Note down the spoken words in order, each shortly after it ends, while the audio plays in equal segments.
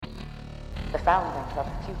the founding of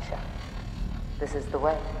the future. This is the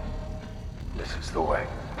way. This is the way.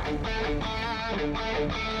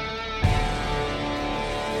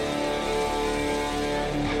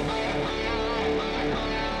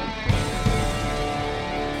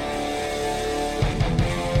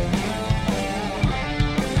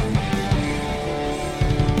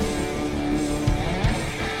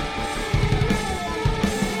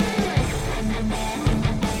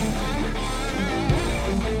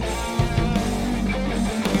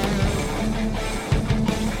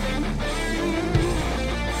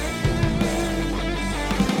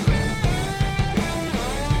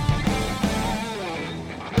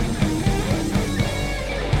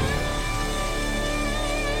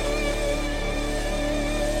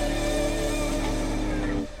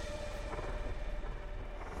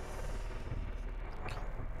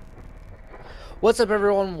 What's up,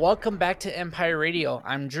 everyone? Welcome back to Empire Radio.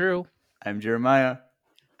 I'm Drew. I'm Jeremiah.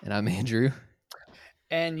 And I'm Andrew.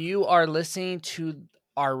 And you are listening to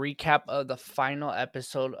our recap of the final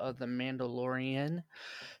episode of The Mandalorian,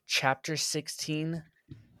 Chapter 16,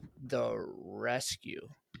 The Rescue.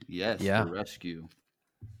 Yes, Yeah. The Rescue.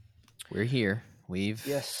 We're here.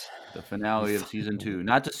 Yes. The finale of season 2.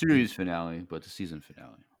 Not the series finale, but the season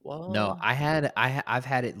finale. Well, No, I've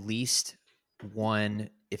had at least one,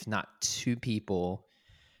 if not two people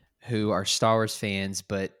who are Star Wars fans,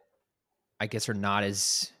 but I guess are not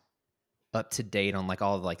as up to date on like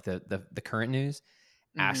all of like the current news.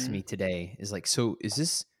 Asked me today, is like, so is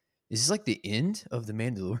this like the end of The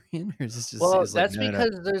Mandalorian, or is this just? Well, is like, that's no,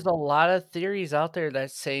 because there's a lot of theories out there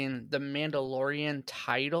that's saying the Mandalorian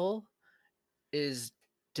title is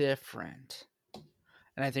different.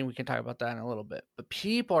 And I think we can talk about that in a little bit. But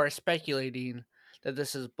people are speculating that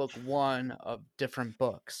this is book one of different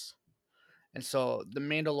books. And so the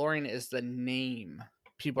Mandalorian is the name.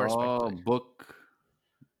 People are speculating. The book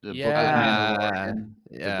of Yeah. Mandalorian,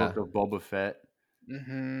 Yeah. the book of Boba Fett,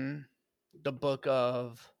 The book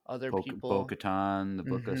of other people. Bo-Katan, the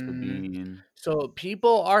book of Sabine. So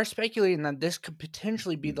people are speculating that this could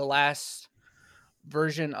potentially be the last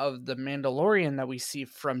version of the Mandalorian that we see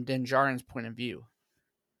from Din Djarin's point of view.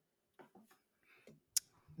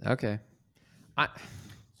 Okay.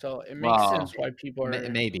 So it makes sense why people are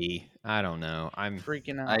Maybe. I don't know. I'm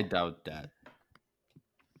freaking out. I doubt that.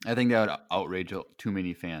 I think that would outrage too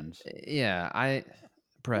many fans. Yeah.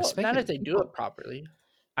 Not if they do it properly.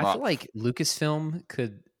 I feel like Lucasfilm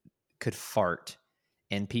could fart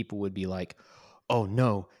and people would be like, oh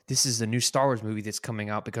no, this is the new Star Wars movie that's coming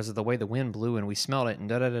out because of the way the wind blew and we smelled it and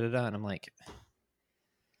da da da da da. And I'm like,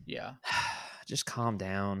 yeah, just calm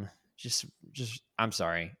down. Just I'm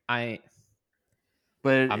sorry.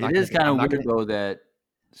 But it is kind of weird though that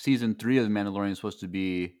season 3 of The Mandalorian is supposed to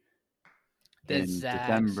be in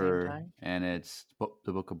December, and it's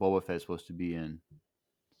the book of Boba Fett is supposed to be in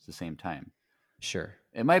the same time. Sure.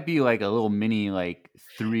 It might be like a little mini, like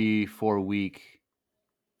 3-4 week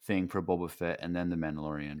thing for Boba Fett, and then the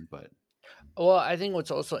Mandalorian. But I think what's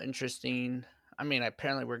also interesting. I mean,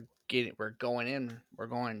 apparently we're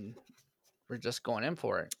just going in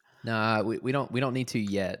for it. Nah, we don't need to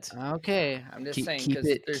yet. Okay, I'm just saying because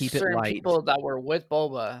there's keep it certain light. people that were with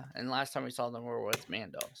Boba, and last time we saw them were with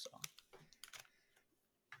Mando. So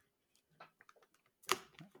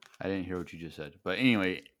I didn't hear what you just said. But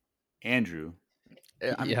anyway, Andrew.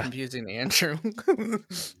 I'm confusing Andrew.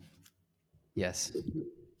 Yes.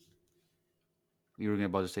 You were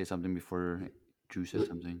about to say something before Drew said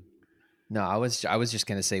something. No, I was just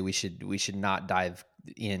gonna say we should not dive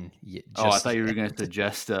in. I thought you were gonna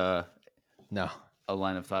suggest no a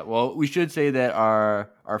line of thought. Well, we should say that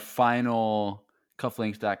our final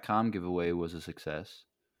cufflinks.com giveaway was a success.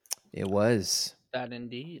 It was. That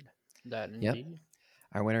indeed. Yep.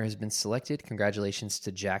 Our winner has been selected. Congratulations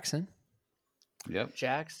to Jackson. Yep.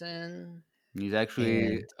 Jackson. He's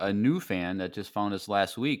actually a new fan that just found us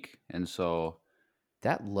last week, and so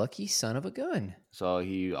that lucky son of a gun. So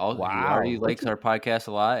he already likes our podcast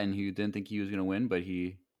a lot, and he didn't think he was going to win, but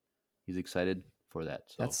he's excited for that.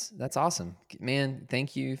 So that's awesome, man.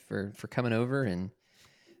 Thank you for coming over and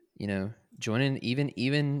joining.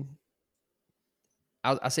 Even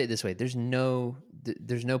I'll say it this way: there's no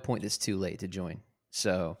point that's too late to join.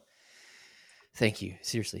 So thank you,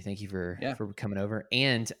 seriously, thank you for coming over.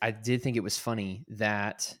 And I did think it was funny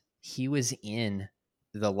that he was in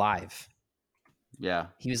the live. Yeah.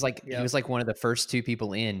 He was like one of the first two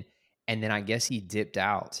people in, and then I guess he dipped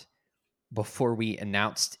out before we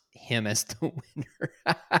announced him as the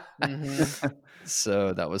winner.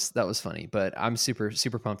 So that was funny, but I'm super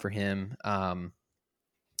pumped for him. We're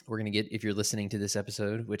going to get, if you're listening to this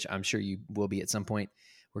episode, which I'm sure you will be at some point,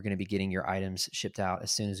 We're going to be getting your items shipped out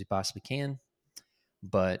as soon as we possibly can.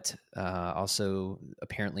 But also,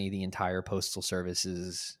 apparently, the entire postal service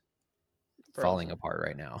is falling apart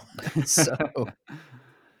right now. So,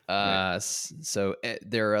 so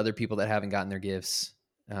there are other people that haven't gotten their gifts.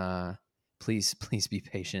 Please be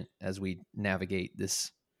patient as we navigate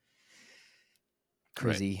this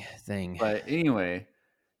crazy thing. But anyway,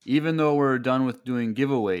 even though we're done with doing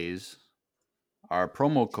giveaways, our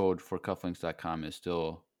promo code for cufflinks.com is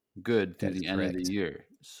still good through the end of the year.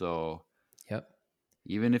 So,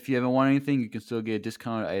 even if you haven't won anything, you can still get a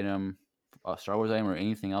discounted item, a Star Wars item, or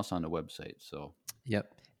anything else on the website. So,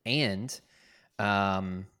 and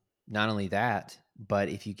not only that, but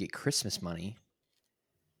if you get Christmas money,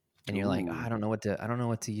 and you're like, I don't know what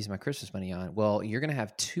to use my Christmas money on. Well, you're gonna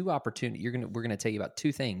have two opportunities. We're gonna tell you about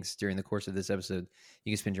two things during the course of this episode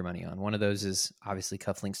you can spend your money on. One of those is obviously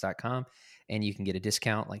cufflinks.com, and you can get a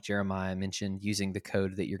discount, like Jeremiah mentioned, using the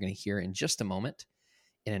code that you're gonna hear in just a moment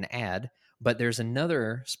in an ad. But there's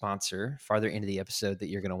another sponsor farther into the episode that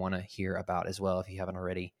you're gonna want to hear about as well if you haven't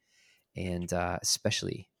already, and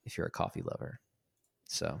especially if you're a coffee lover.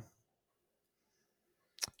 So.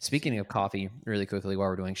 Speaking of coffee, really quickly, while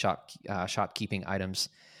we're doing shopkeeping items,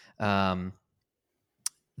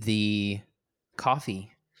 the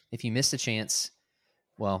coffee, if you missed a chance,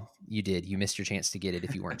 well, you did. You missed your chance to get it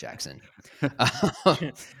if you weren't Jackson.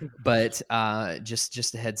 But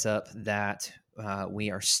just a heads up that we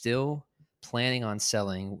are still planning on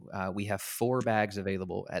selling. We have 4 bags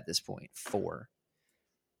available at this point. 4.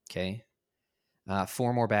 Okay.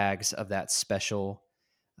 4 more bags of that special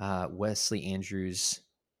Wesley Andrews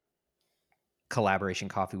collaboration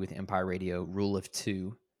coffee with Empire Radio, Rule of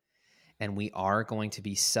 2. And we are going to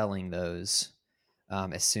be selling those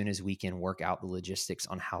as soon as we can work out the logistics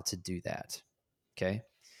on how to do that. Okay.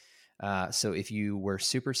 So if you were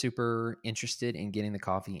super, super interested in getting the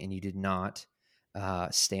coffee and you did not,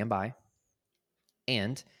 stand by.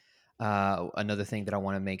 And another thing that I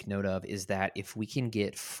want to make note of is that if we can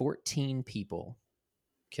get 14 people,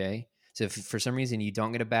 okay, so if for some reason you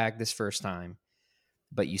don't get a bag this first time,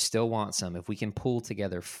 but you still want some, if we can pull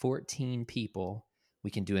together 14 people,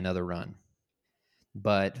 we can do another run.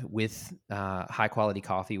 But with high quality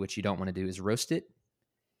coffee, what you don't want to do is roast it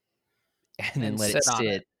and then let it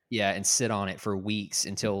sit. And sit on it for weeks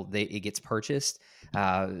until it gets purchased.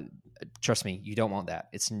 Trust me, you don't want that.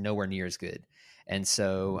 It's nowhere near as good. And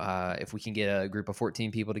so if we can get a group of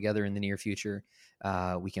 14 people together in the near future,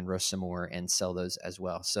 we can roast some more and sell those as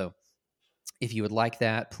well. So if you would like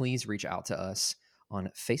that, please reach out to us on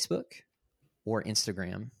Facebook or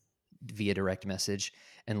Instagram via direct message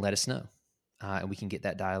and let us know. And we can get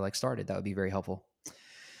that dialogue started. That would be very helpful.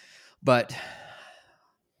 But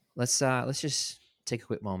let's just take a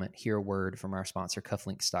quick moment, hear a word from our sponsor,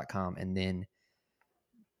 cufflinks.com, and then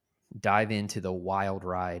dive into the wild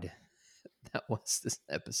ride that was this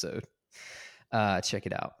episode. Check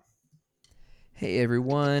it out. Hey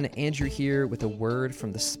everyone, Andrew here with a word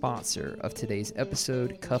from the sponsor of today's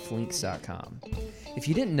episode, cufflinks.com. If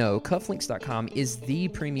you didn't know, cufflinks.com is the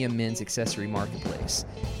premium men's accessory marketplace,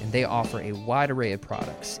 and they offer a wide array of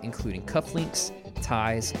products, including cufflinks,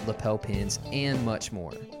 ties, lapel pins, and much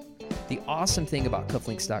more. The awesome thing about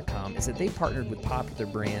cufflinks.com is that they partnered with popular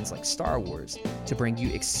brands like Star Wars to bring you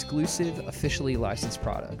exclusive, officially licensed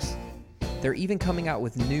products. They're even coming out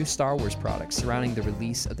with new Star Wars products surrounding the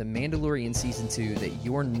release of The Mandalorian Season 2 that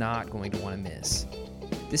you're not going to want to miss.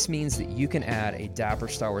 This means that you can add a dapper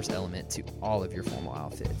Star Wars element to all of your formal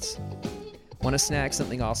outfits. Want to snag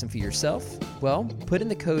something awesome for yourself? Well, put in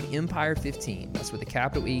the code EMPIRE15, that's with a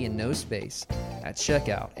capital E and no space, at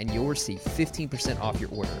checkout, and you'll receive 15% off your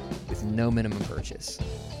order with no minimum purchase.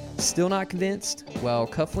 Still not convinced? Well,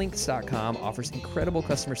 cufflinks.com offers incredible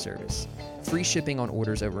customer service, free shipping on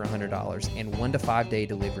orders over $100, and 1 to 5 day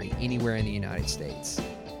delivery anywhere in the United States.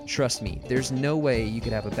 Trust me, there's no way you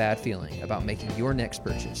could have a bad feeling about making your next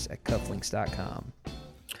purchase at cufflinks.com.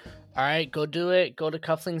 All right, go do it. Go to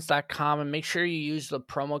cufflinks.com and make sure you use the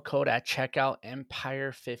promo code at checkout,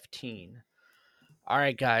 Empire15. All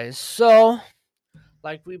right, guys. So,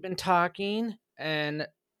 like we've been talking and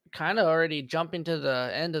kind of already jumping to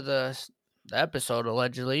the end of the episode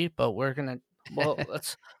allegedly, but we're gonna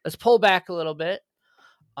let's pull back a little bit.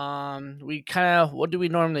 We kind of, what do we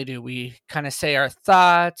normally do? We kind of say our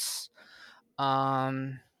thoughts.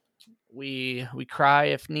 We cry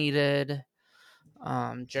if needed.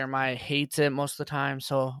 Jeremiah hates it most of the time,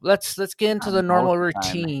 so let's get into the normal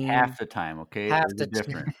routine. Half the time, okay? Half the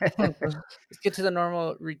different. Let's get to the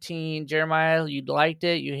normal routine. Jeremiah, you liked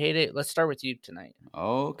it, you hate it. Let's start with you tonight.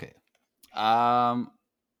 Okay. I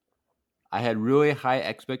I had really high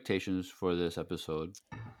expectations for this episode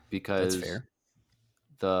because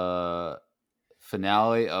the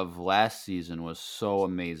finale of last season was so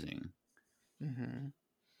amazing. Mm-hmm.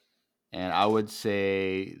 And I would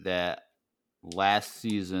say that last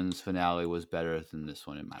season's finale was better than this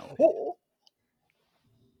one in my opinion.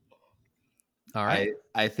 All right.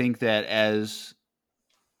 I think that as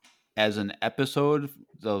an episode,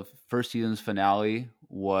 the first season's finale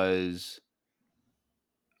was...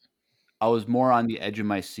 I was more on the edge of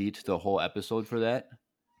my seat the whole episode for that.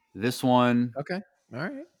 This one... Okay. All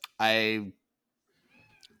right.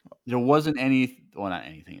 There wasn't not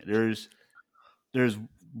anything. There's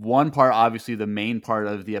one part, obviously the main part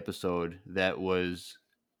of the episode, that was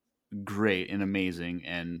great and amazing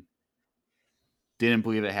and didn't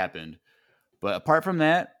believe it happened. But apart from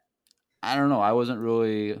that, I don't know. I wasn't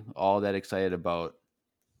really all that excited about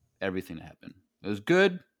everything that happened. It was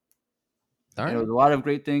good. All right. There was a lot of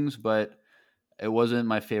great things, but it wasn't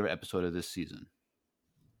my favorite episode of this season.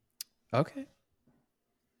 Okay.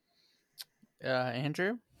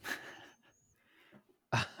 Andrew?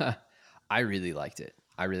 I really liked it.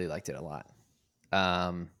 I really liked it a lot.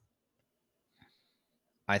 I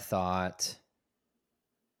thought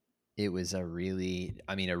it was a really,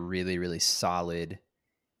 really solid,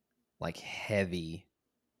 like heavy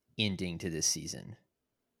ending to this season.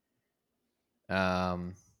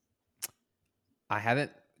 I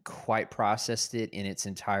haven't quite processed it in its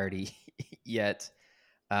entirety yet.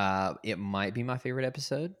 It might be my favorite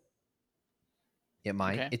episode. It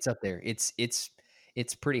might. Okay. It's up there.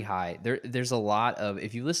 It's pretty high. There's a lot of,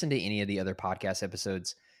 if you listen to any of the other podcast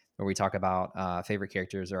episodes where we talk about favorite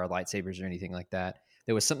characters or our lightsabers or anything like that,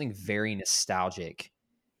 there was something very nostalgic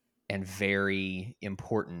and very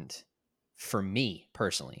important for me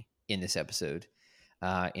personally in this episode,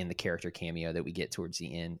 in the character cameo that we get towards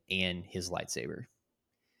the end and his lightsaber.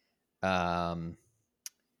 I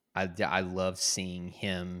love seeing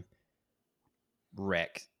him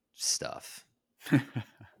wreck stuff.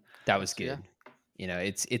 That was good. Yeah.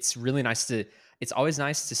 It's really nice it's always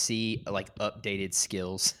nice to see like updated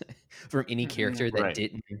skills from any character that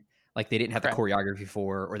didn't have the choreography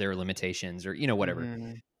for, or there were limitations or, whatever.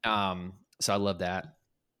 Mm-hmm. So I love that.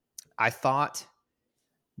 I thought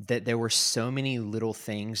that there were so many little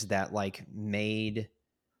things that like made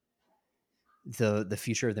the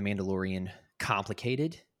future of the Mandalorian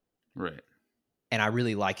complicated. Right. And I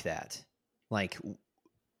really like that. Like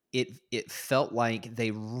it felt like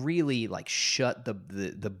they really like shut the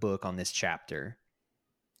book on this chapter.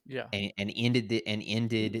 Yeah. And ended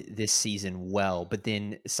this season well, but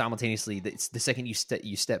then simultaneously the second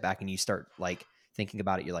you step back and you start like thinking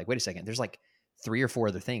about it, you're like, wait a second, there's like 3 or 4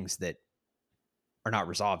 other things that are not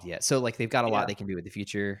resolved yet. So like they've got a lot they can do with the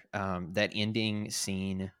future. That ending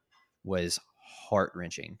scene was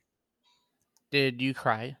heart-wrenching. Did you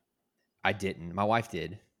cry? I didn't. My wife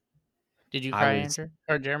did. Did you cry, Andrew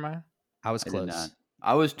or Jeremiah? I was close.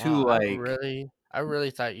 I was too I really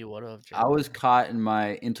thought you would have. I was caught in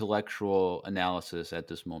my intellectual analysis at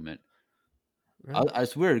this moment. Really?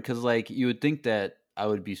 It's weird because like you would think that I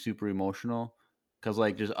would be super emotional because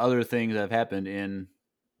like there's other things that have happened in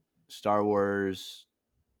Star Wars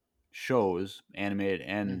shows, animated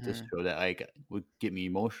and this show, that like would get me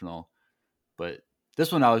emotional, but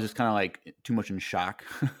this one I was just kind of like too much in shock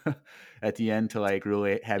at the end to like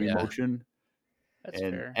really have emotion. That's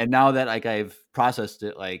fair. And now that like I've processed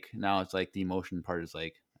it, like now it's like the emotion part is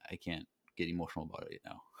like I can't get emotional about it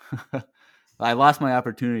now. I lost my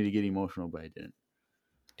opportunity to get emotional, but I didn't.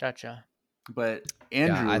 Gotcha. But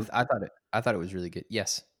Andrew, I thought it was really good.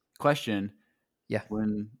 Yes. Question. Yeah.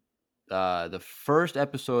 When the first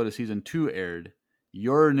episode of season 2 aired,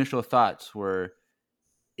 your initial thoughts were,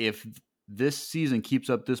 if this season keeps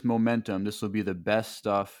up this momentum, this will be the best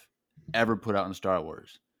stuff ever put out in Star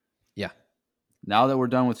Wars. Yeah. Now that we're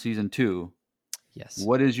done with season 2, yes,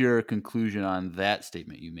 what is your conclusion on that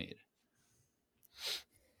statement you made?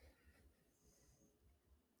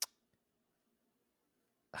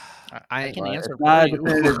 I can answer. It's not a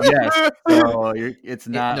definitive yes. So it's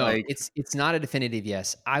not it's not a definitive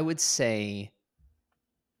yes. I would say,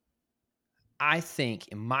 I think,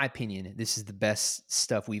 in my opinion, this is the best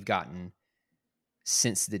stuff we've gotten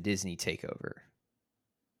since the Disney takeover.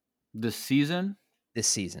 This season? This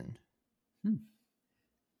season.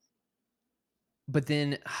 But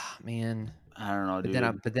then, man, I don't know,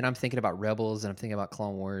 dude. But then I'm thinking about Rebels and I'm thinking about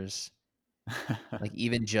Clone Wars, like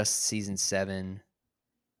even just season 7,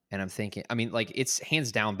 and I'm thinking, I mean, like it's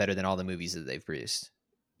hands down better than all the movies that they've produced.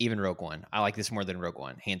 Even Rogue One, I like this more than Rogue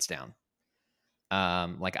One, hands down.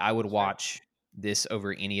 Like I would watch this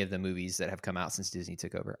over any of the movies that have come out since Disney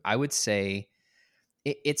took over. I would say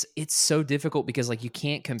it's so difficult because like you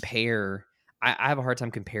can't compare. I have a hard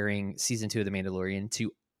time comparing season 2 of The Mandalorian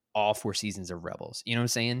to all 4 seasons of Rebels. You know what I'm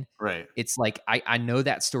saying? Right. It's like I know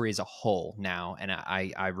that story as a whole now, and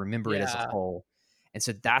I remember it as a whole, and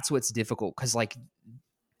so that's what's difficult because like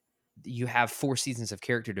you have 4 seasons of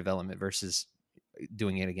character development versus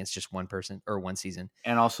doing it against just one person or one season.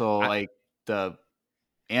 And also like the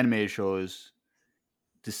animated shows,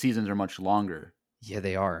 the seasons are much longer. Yeah,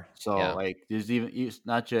 they are. So like there's even, it's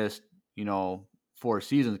not just, 4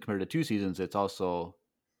 seasons compared to 2 seasons, it's also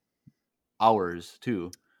hours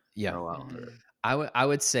too. Yeah. I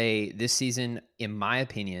would say this season, in my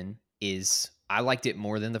opinion, I liked it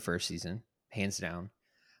more than the first season, hands down.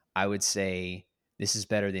 I would say this is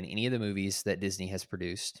better than any of the movies that Disney has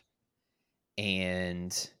produced.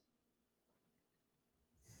 And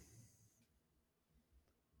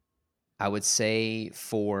I would say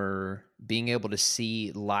for being able to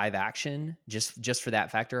see live action, just for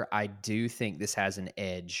that factor, I do think this has an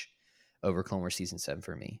edge over Clone Wars Season 7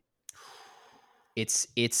 for me. I'm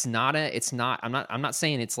not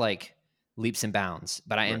saying it's like leaps and bounds,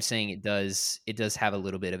 but I am saying it does have a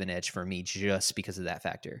little bit of an edge for me just because of that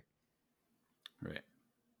factor. Right.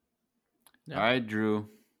 Yeah. All right, Drew,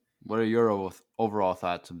 what are your overall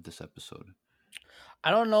thoughts of this episode?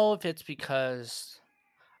 I don't know if it's because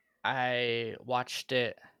I watched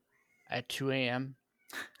it at 2 a.m.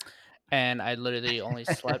 and I literally only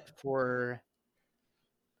slept for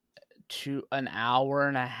an hour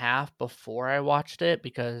and a half before I watched it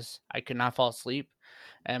because I could not fall asleep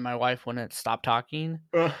and my wife wouldn't stop talking.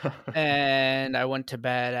 And I went to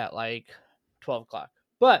bed at like 12 o'clock.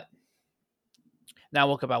 But now I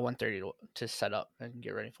woke up at 1:30 to set up and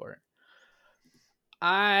get ready for it.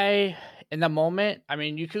 In the moment, I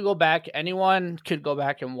mean, you could go back. Anyone could go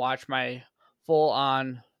back and watch my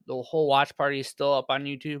the whole watch party is still up on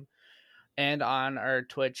YouTube and on our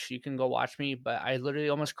Twitch. You can go watch me, but I literally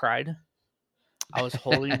almost cried. I was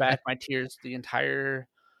holding back my tears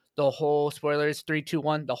the whole spoilers, 3, 2,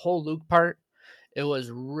 1, the whole Luke part. It was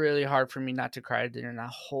really hard for me not to cry during that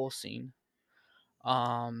whole scene.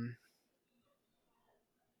 What?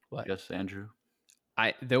 Yes, Andrew.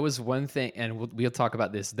 There was one thing, and we'll talk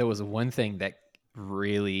about this. There was one thing that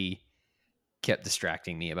really kept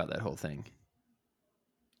distracting me about that whole thing,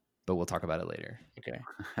 but we'll talk about it later. Okay.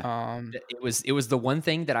 It was the one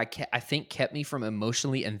thing that I think kept me from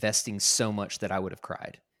emotionally investing so much that I would have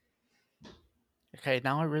cried. Okay,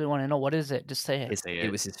 now I really want to know, what is it? Just say it.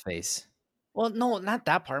 It was his face. Well, no, not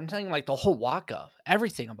that part. I'm saying like the whole walk up,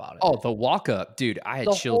 everything about it. Oh, the walk up, dude! I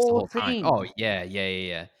had chills the whole time. Oh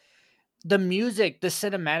yeah. The music, the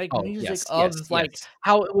cinematic music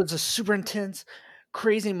how it was a super intense,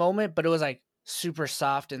 crazy moment, but it was like super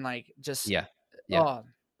soft and like just the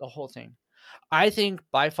whole thing. I think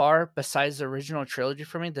by far, besides the original trilogy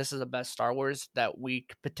for me, this is the best Star Wars that we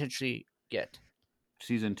could potentially get.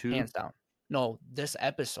 Season 2? Hands down. No, this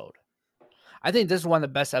episode. I think this is one of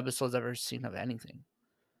the best episodes I've ever seen of anything.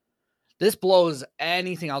 This blows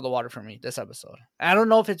anything out of the water for me, this episode. I don't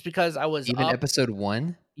know if it's because I was episode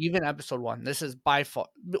 1? Even episode 1. This is by far...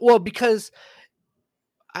 Well, because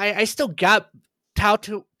I still got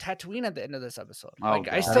Tatooine at the end of this episode.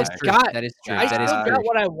 I still got... That is true. I still got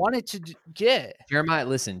what I wanted to get. Jeremiah,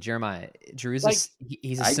 Drew is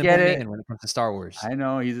he's a simple man when it comes to Star Wars. I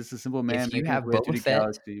know, he's just a simple man. If you have Boba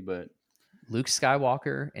Fett, Luke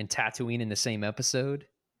Skywalker, and Tatooine in the same episode...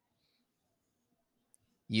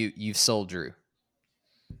 You've sold Drew.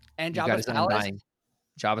 And Jabba's Palace?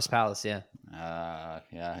 Jabba's Palace, yeah.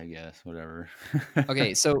 Yeah, I guess. Whatever.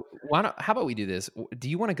 Okay, so how about we do this? Do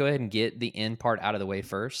you want to go ahead and get the end part out of the way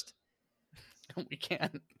first? We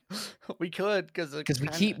can. We could, because we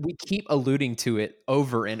keep alluding to it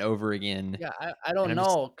over and over again. Yeah, I don't know.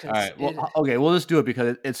 All right. Well, okay, we'll just do it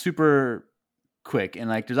because it's super quick and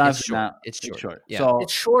like there's honestly it's short. Yeah. So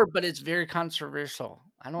it's short, but it's very controversial.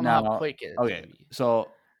 I don't know how quick it is. Okay, so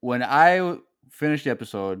when I finished the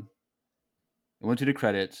episode, I went to the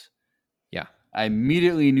credits. Yeah. I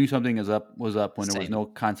immediately knew something was up when there was no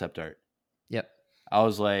concept art. Yep. I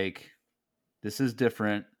was like, this is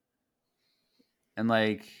different. And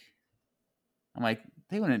like, I'm like,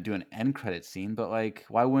 they wouldn't do an end credit scene, but like,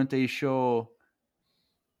 why wouldn't they show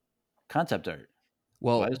concept art?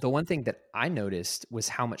 Well, the one thing that I noticed was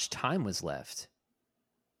how much time was left.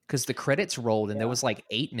 Because the credits rolled and there was like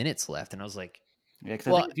 8 minutes left. And I was like, yeah,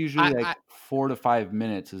 because I think it's usually 4 to 5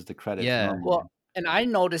 minutes is the credits. Yeah. normally. Well, and I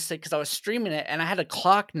noticed it because I was streaming it and I had a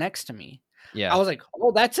clock next to me. Yeah. I was like,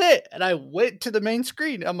 oh, that's it. And I went to the main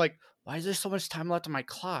screen. I'm like, why is there so much time left on my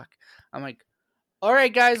clock? I'm like, all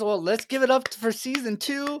right, guys, well, let's give it up for season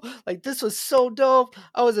 2. Like, this was so dope.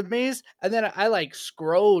 I was amazed. And then I like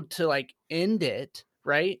scrolled to like end it,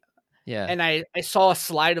 right? Yeah. And I saw a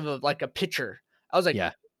slide of a picture. I was like,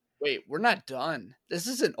 yeah. Wait, we're not done. This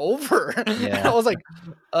isn't over. Yeah. I was like,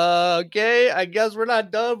 okay, I guess we're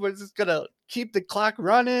not done. We're just going to keep the clock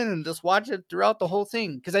running and just watch it throughout the whole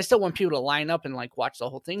thing. Because I still want people to line up and like watch the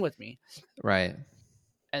whole thing with me. Right.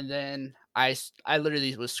 And then I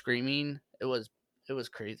literally was screaming. It was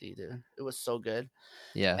crazy, dude. It was so good.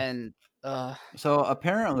 Yeah. And so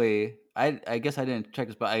apparently, I guess I didn't check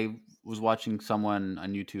this, but I was watching someone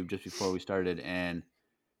on YouTube just before we started, and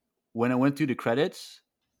when it went through the credits,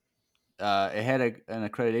 it had an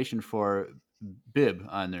accreditation for Bib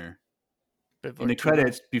on there in the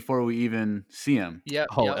credits before we even see him. Yeah.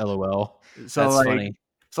 Oh, yep. LOL. So that's like, funny.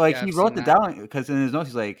 So like, he wrote it down because in his notes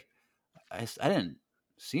he's like, I didn't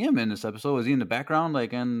see him in this episode. Was he in the background,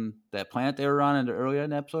 like in that planet they were on in the earlier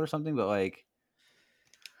in the episode or something? But like,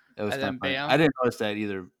 it was kind of funny. I didn't notice that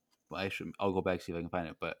either. I'll go back and see if I can find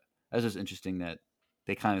it. But that's just interesting that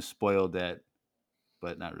they kind of spoiled that,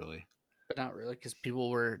 but not really. But not really, because people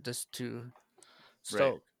were just too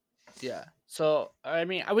stoked. Right. Yeah. So I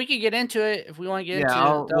mean, we could get into it if we want to get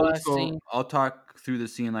into the scene. I'll talk through the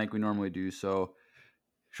scene like we normally do. So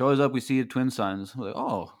shows up, we see the twin sons. We're like,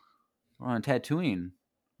 oh, we're on Tatooine.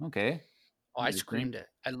 Okay. Oh, I screamed it.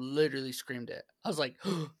 I literally screamed it. I was like,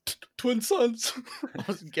 twin sons. I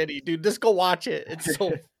was giddy, dude. Just go watch it. It's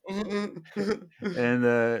so. And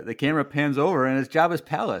the camera pans over, and it's Jabba's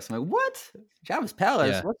palace. I'm like, what? Jabba's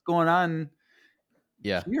palace? Yeah. What's going on?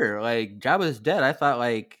 Yeah, here, like Jabba's dead. I thought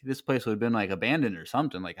like this place would have been like abandoned or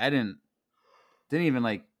something. Like I didn't even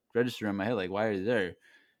like register in my head like why are they there?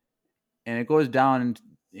 And it goes down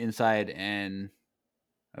inside, and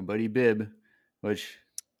my buddy Bib, which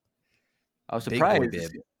I was surprised. Big boy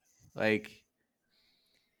Bib. Like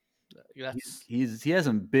he has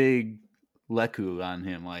some big leku on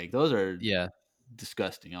him. Like those are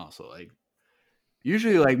disgusting. Also, like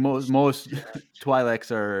usually like most Twi'leks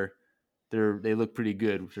are. They look pretty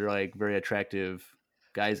good. They're like very attractive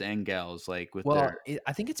guys and gals. Like with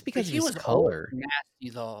I think it's because of his color.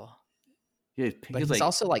 Nasty though. Yeah, but he's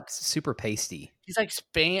also like super pasty. He's like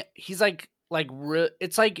He's like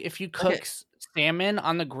it's like if you cook salmon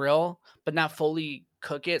on the grill, but not fully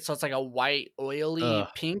cook it, so it's like a white, oily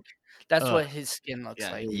pink. That's what his skin looks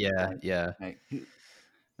like. Yeah. Like,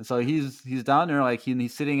 and so he's down there, like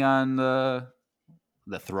he's sitting on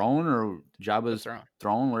the throne or Jabba's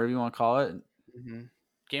throne, whatever you want to call it. Mm-hmm.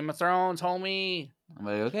 Game of Thrones, homie. I'm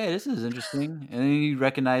like, okay, this is interesting. And then you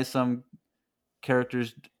recognize some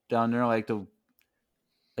characters down there, like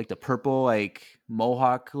the purple, like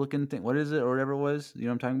mohawk looking thing. What is it, or whatever it was? You know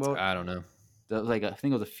what I'm talking about? I don't know. I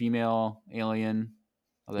think it was a female alien.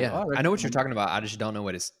 I know what you're talking about. I just don't know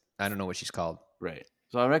I don't know what she's called. Right.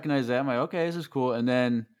 So I recognize that. I'm like, okay, this is cool. And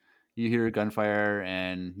then you hear gunfire,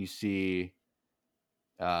 and you see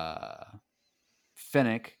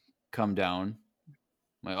Fennec come down.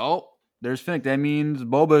 I'm like, oh, there's Fennec. That means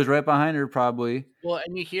Boba's right behind her, probably. Well,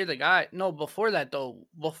 and you hear the guy. No, before that though,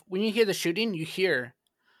 when you hear the shooting, you hear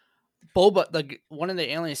Boba, one of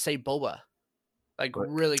the aliens say Boba, like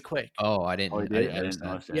really quick. Oh, I didn't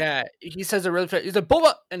notice that. Yeah, he says it really fast. He's like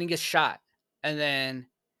Boba, and he gets shot, and then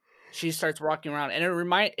she starts walking around,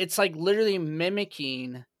 and it's like literally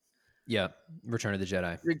mimicking. Yeah, Return of the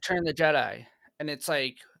Jedi. And it's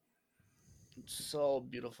like so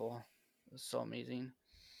beautiful. It's so amazing.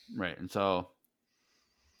 Right. And so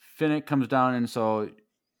Fennec comes down, and so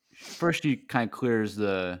first she kind of clears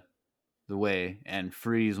the way and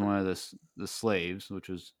frees one of the slaves, which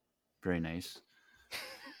was very nice.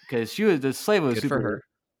 Because the slave was good super for her.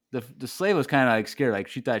 The slave was kind of like scared, like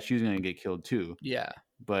she thought she was gonna get killed too. Yeah.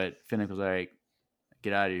 But Fennec was like,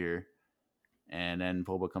 get out of here. And then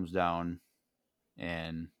Boba comes down,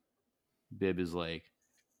 and Bib is like,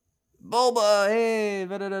 Boba, hey,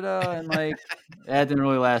 da-da-da-da. And like that didn't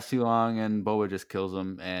really last too long, and Boba just kills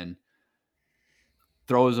him and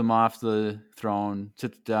throws him off the throne,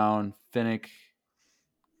 sits down. Fennec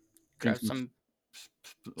grabs some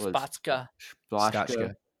Spotska,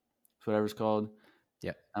 whatever it's called.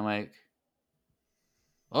 Yeah. I'm like,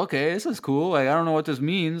 okay, this is cool. Like, I don't know what this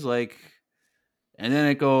means. Like, and then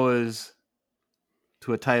it goes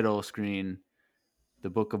to a title screen, The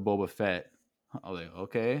Book of Boba Fett. I was like,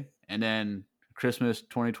 okay. And then Christmas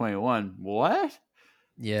 2021. What?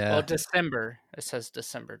 Yeah. Well, December. It says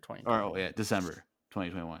December 2021. Oh, yeah, December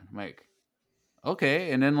 2021. I'm like,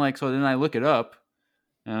 okay. And then, so then I look it up,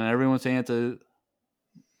 and everyone's saying it's a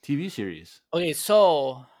TV series. Okay,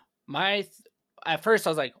 so at first I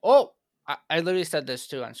was like, oh, I literally said this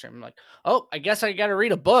too on stream. I'm like, oh, I guess I got to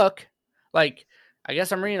read a book. Like, I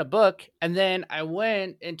guess I'm reading a book. And then I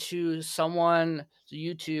went into someone's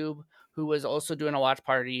YouTube who was also doing a watch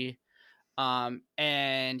party.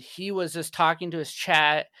 And he was just talking to his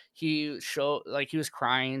chat. He showed, like, he was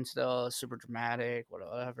crying still, super dramatic,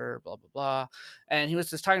 whatever, blah, blah, blah. And he was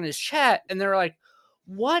just talking to his chat. And they were like,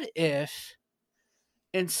 what if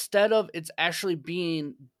instead of it's actually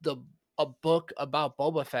being a book about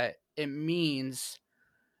Boba Fett, it means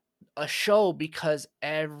a show, because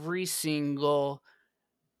it's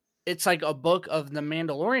like a book of The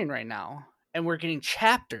Mandalorian right now, and we're getting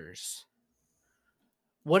chapters.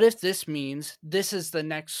 What if this means this is the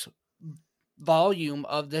next volume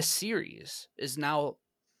of this series, is now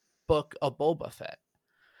Book of Boba Fett?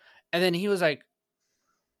 And then he was like,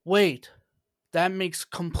 wait, that makes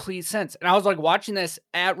complete sense. And I was like watching this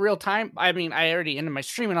at real time. I mean, I already ended my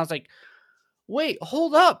stream and I was like, wait,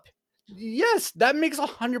 hold up. Yes, that makes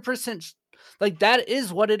 100%. Like, that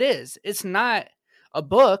is what it is. It's not a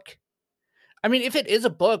book. I mean, if it is a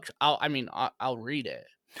book, I'll read it.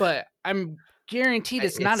 But I'm guaranteed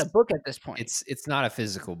it's not a book at this point. It's not a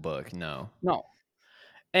physical book. No.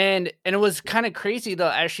 And it was kind of crazy to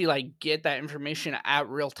actually like get that information at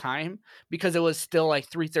real time, because it was still like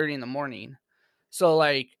 3:30 in the morning. So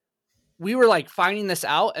like we were like finding this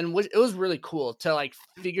out, and it was really cool to like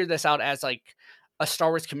figure this out as like a Star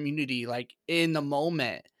Wars community, like in the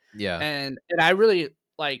moment. Yeah. And I really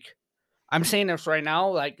like, I'm saying this right now,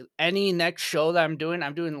 like any next show that I'm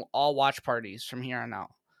doing all watch parties from here on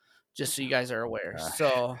out, just so you guys are aware.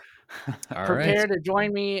 So prepare to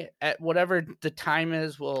join me at whatever the time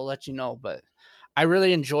is. We'll let you know. But I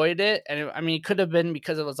really enjoyed it. And it could have been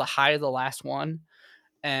because it was a high of the last one.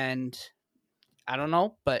 And I don't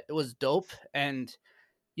know, but it was dope. And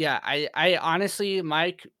yeah, I honestly,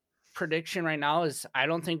 my prediction right now is I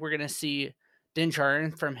don't think we're going to see Din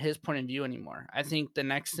Djarin from his point of view anymore. I think the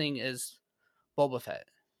next thing is Boba Fett.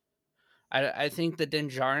 I think the Din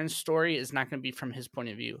Djarin story is not going to be from his point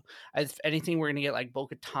of view. If anything, we're going to get like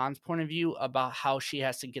Bo-Katan's point of view about how she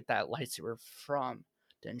has to get that lightsaber from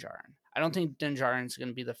Din Djarin. I don't think Din Djarin is going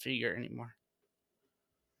to be the figure anymore.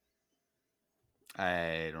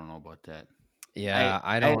 I don't know about that. Yeah,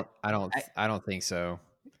 I don't think so.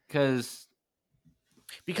 Because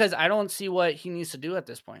I don't see what he needs to do at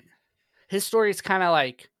this point. His story is kind of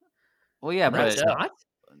like, well, yeah, but it's not.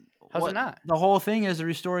 How's it not? The whole thing is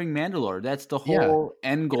restoring Mandalore. That's the whole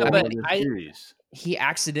end goal of the series. He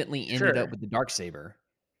accidentally ended up with the Darksaber.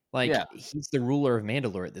 Like, he's the ruler of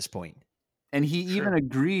Mandalore at this point. And he even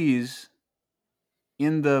agrees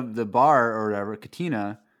in the bar or whatever,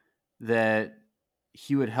 Katina, that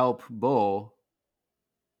he would help Bo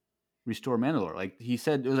restore Mandalore. Like, he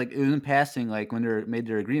said, it was in passing, like when they made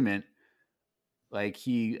their agreement, like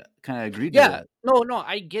he kind of agreed to that. No,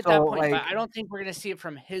 I get that point, like, but I don't think we're gonna see it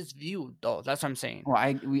from his view, though. That's what I'm saying. Well,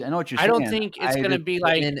 I know what you're saying. I don't think it's gonna be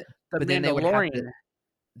like the Mandalorian.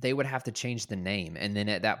 They would have to change the name, and then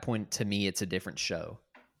at that point, to me, it's a different show.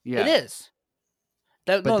 Yeah, it is.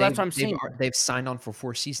 That's what I'm saying. They've signed on for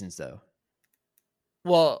 4 seasons, though.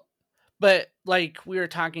 Well, but like we were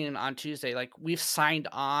talking on Tuesday, like we've signed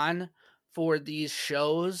on for these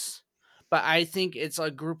shows. But I think it's a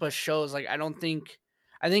group of shows. Like, I think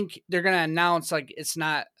they're going to announce, like, it's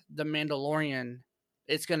not the Mandalorian.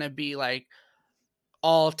 It's going to be, like,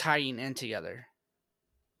 all tying in together.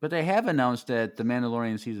 But they have announced that the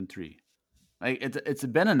Mandalorian season 3. Like, it's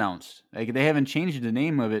been announced. Like, they haven't changed the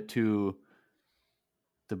name of it to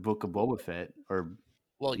the Book of Boba Fett or.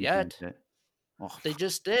 Well, yet. They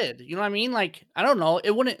just did. You know what I mean? Like, I don't know.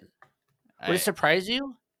 Would it surprise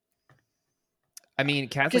you? I mean,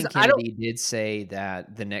 Kathleen Kennedy did say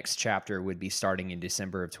that the next chapter would be starting in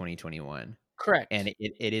December of 2021. Correct. And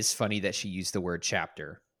it is funny that she used the word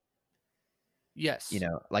chapter. Yes. You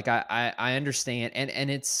know, like I understand.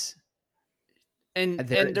 And it's. And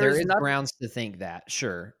there is grounds to think that.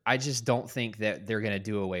 Sure. I just don't think that they're going to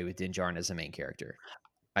do away with Din Djarin as a main character.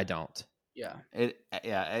 I don't. Yeah.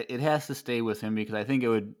 It has to stay with him because I think it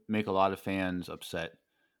would make a lot of fans upset.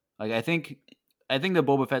 Like, I think the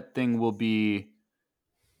Boba Fett thing will be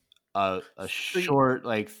a short,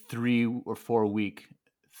 like 3 or 4 week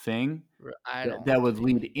thing that would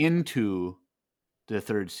lead into the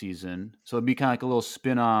 3rd season. So it'd be kind of like a little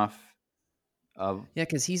spin-off of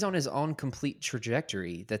because he's on his own complete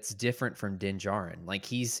trajectory that's different from Din Djarin. Like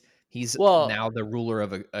he's now the ruler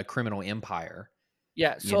of a criminal empire.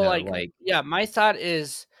 Yeah. So my thought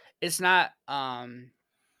is it's not. I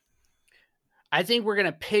think we're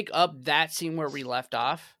gonna pick up that scene where we left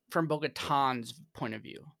off from Bo-Katan's point of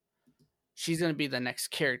view. She's going to be the next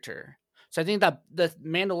character. So I think that the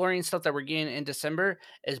Mandalorian stuff that we're getting in December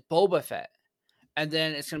is Boba Fett, and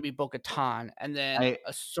then it's going to be Bo-Katan, and then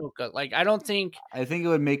Ahsoka. Like, I think it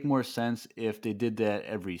would make more sense if they did that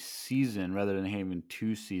every season rather than having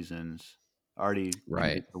 2 seasons already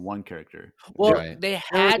right for one character. Well, right. they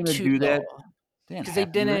had to do that because they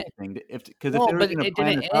didn't. Because well, but it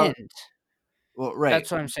didn't end. Well, right.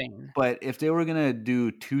 That's what I'm saying. But if they were gonna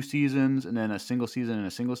do 2 seasons and then a single season and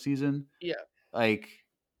a single season, yeah, like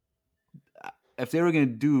if they were gonna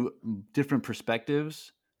do different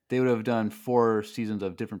perspectives, they would have done 4 seasons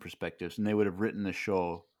of different perspectives, and they would have written the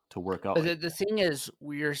show to work out. But the thing is,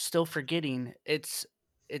 we're still forgetting it's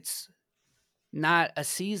not a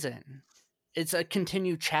season; it's a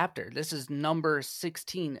continued chapter. This is number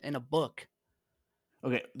 16 in a book.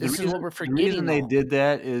 Okay, this is what we're forgetting. The reason they did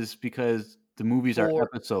that is because the movies are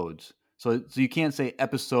episodes, so you can't say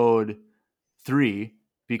episode 3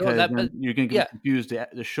 because you're going to get confused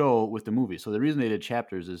the show with the movie. So the reason they did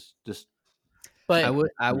chapters is just. But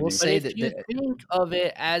I will say that if you think of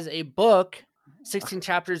it as a book, 16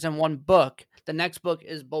 chapters in one book, the next book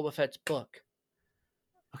is Boba Fett's book.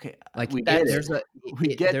 Okay, like there's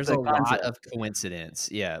a lot of coincidence.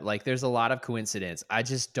 Yeah, like there's a lot of coincidence. I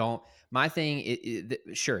just don't. My thing,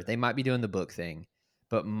 sure, they might be doing the book thing,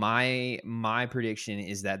 but my prediction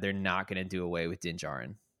is that they're not going to do away with Din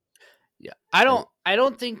Djarin. Yeah, I don't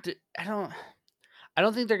think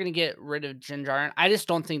they're going to get rid of Din Djarin. I just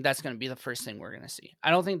don't think that's going to be the first thing we're going to see.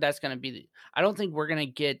 I don't think we're going to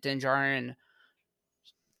get Din Djarin,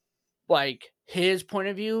 like his point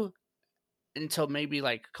of view, until maybe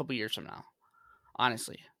like a couple years from now.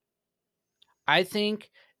 Honestly, I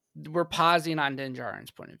think we're pausing on Din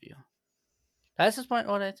Djarin's point of view. That's just what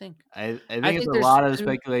I think. I think it's a lot of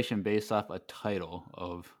speculation based off a title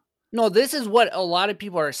of. No, this is what a lot of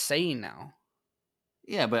people are saying now.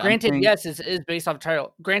 Yeah, but granted, yes, it is based off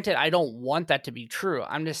title. Granted, I don't want that to be true.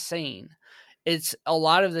 I'm just saying, it's a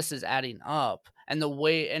lot of this is adding up, and the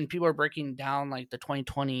way and people are breaking down like the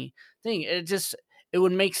 2020 thing. It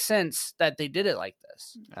would make sense that they did it like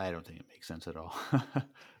this. I don't think it makes sense at all.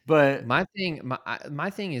 But my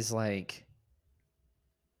thing is like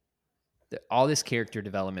all this character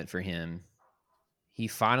development for him. He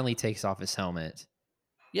finally takes off his helmet,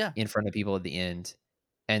 in front of people at the end,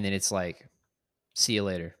 and then it's like, see you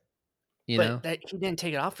later. You know, he didn't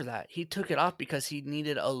take it off for that. He took it off because he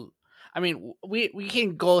needed a. I mean, we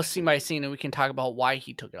can go scene by scene and we can talk about why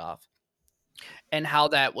he took it off, and how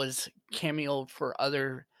that was cameoed for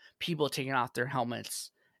other people taking off their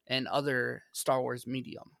helmets and other Star Wars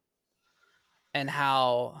medium, and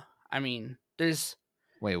how there's.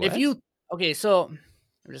 Wait, what? So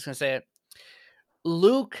I'm just gonna say it.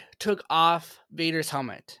 Luke took off Vader's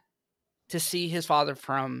helmet to see his father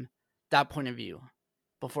from that point of view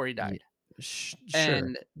before he died. Sure.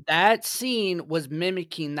 And that scene was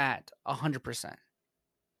mimicking that 100%.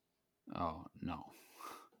 Oh, no.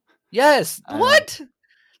 Yes. What?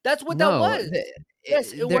 That's what that was.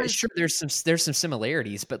 Yes, it was. Sure, there's some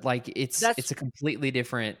similarities, but like it's a completely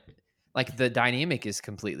different. Like the dynamic is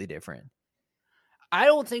completely different. I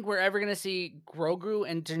don't think we're ever gonna see Grogu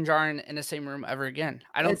and Din Djarin in the same room ever again.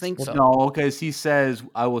 I don't think so. No, because he says,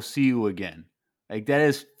 "I will see you again." Like that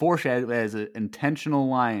is foreshadowed as an intentional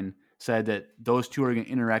line said that those two are going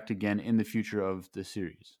to interact again in the future of the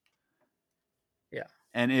series. Yeah,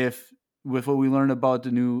 and if with what we learned about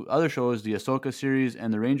the new other shows, the Ahsoka series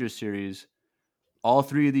and the Rangers series, all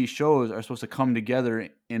 3 of these shows are supposed to come together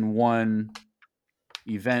in one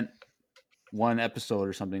event, one episode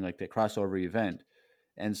or something like that, crossover event.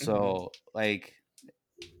 And so, like,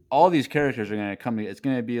 all these characters are going to come. It's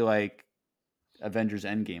going to be like Avengers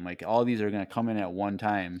Endgame. Like, all these are going to come in at one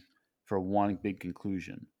time for one big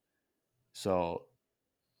conclusion. So,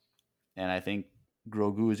 and I think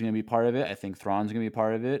Grogu is going to be part of it. I think Thrawn's going to be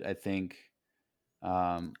part of it. I think,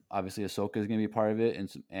 obviously, Ahsoka is going to be part of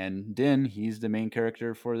it. And Din, he's the main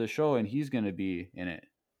character for the show, and he's going to be in it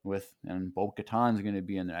and Bo-Katan's going to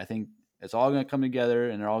be in there. I think it's all going to come together,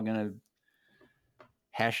 and they're all going to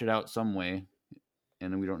hash it out some way,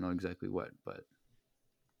 and we don't know exactly what, but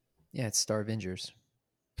yeah, it's Star Avengers.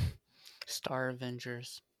 Star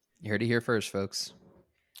Avengers. You heard it here first, folks.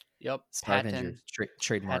 Yep. Star Avengers.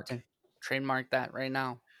 Trademark. Trademark that right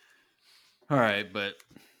now. All right, but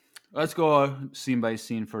let's go scene by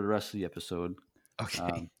scene for the rest of the episode.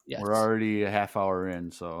 Okay. Yes. We're already a half hour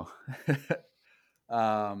in, so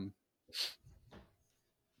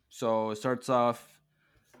so it starts off.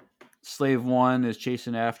 Slave 1 is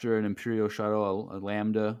chasing after an Imperial shuttle, a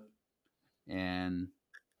Lambda, and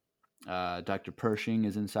Dr. Pershing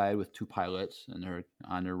is inside with 2 pilots, and they're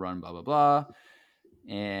on their run, blah, blah, blah.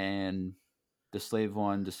 And the Slave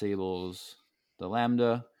One disables the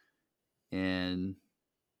Lambda, and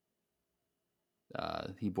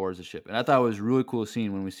he boards the ship. And I thought it was a really cool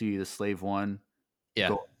scene when we see the Slave One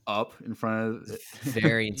go up in front of it.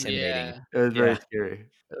 Very intimidating. It was very scary.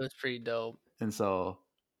 It was pretty dope. And so,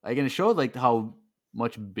 like, and it showed like how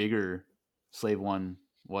much bigger Slave One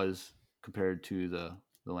was compared to the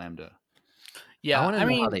Lambda. Yeah, I want to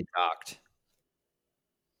know how they docked.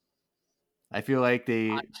 I feel like they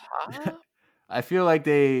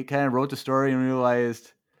kind of wrote the story and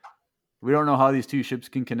realized we don't know how these two ships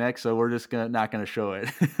can connect, so we're just not gonna show it.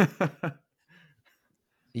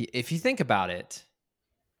 If you think about it,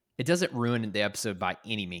 it doesn't ruin the episode by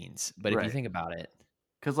any means. But if you think about it,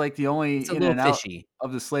 because like the only in and out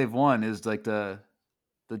of the Slave One is like the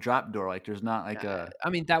drop door. Like there's not like I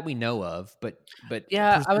mean that we know of, but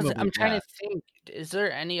yeah, I'm trying to think. Is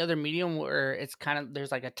there any other medium where it's kind of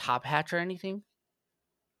there's like a top hatch or anything?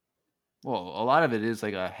 Well, a lot of it is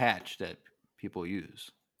like a hatch that people use.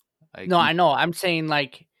 No, I know. I'm saying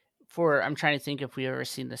like I'm trying to think if we ever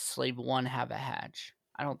seen the Slave One have a hatch.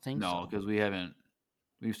 I don't think so. No, because we haven't.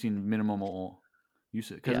 We've seen minimal use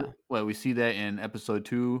it. Well, we see that in episode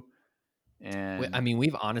 2. And I mean,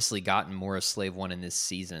 we've honestly gotten more of Slave One in this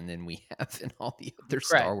season than we have in all the other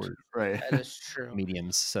Star Wars That is true.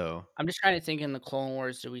 mediums. So I'm just trying to think in the Clone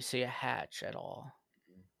Wars, do we see a hatch at all?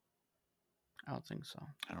 I don't think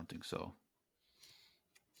so.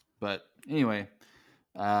 But anyway,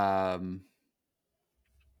 Boba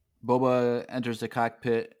enters the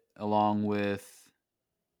cockpit along with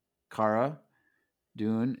Cara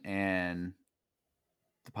Dune, and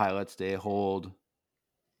the pilots, they hold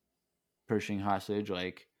Pershing hostage.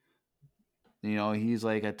 Like, you know, he's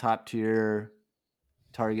like a top tier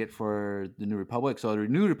target for the New Republic. So the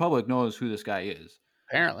New Republic knows who this guy is.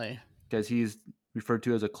 Apparently. Because he's referred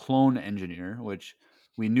to as a clone engineer, which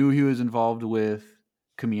we knew he was involved with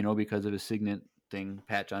Kamino because of his signet thing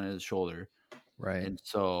patch on his shoulder. Right. And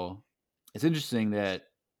so it's interesting that,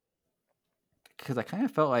 because I kind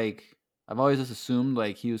of felt like I've always just assumed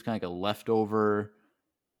like he was kind of like a leftover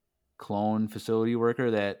clone facility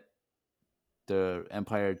worker that the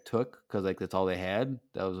Empire took because like that's all they had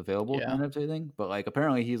that was available kind of thing. But like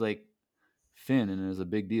apparently he's like Finn and it was a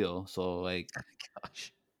big deal. So like,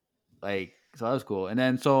 like so that was cool. And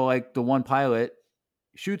then so like the one pilot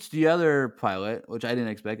shoots the other pilot, which I didn't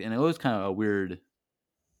expect, and it was kind of a weird. It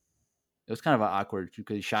was kind of an awkward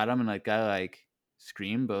because he shot him and like guy like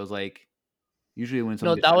screamed, but it was like usually when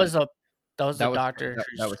somebody that was the doctor.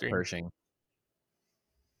 That was Pershing.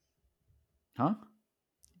 Huh?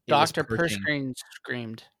 Dr. Pershing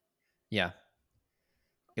screamed. Yeah.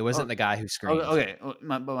 It wasn't the guy who screamed. Okay.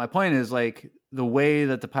 But my point is like the way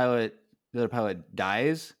that the other pilot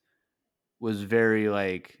dies was very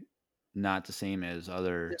like not the same as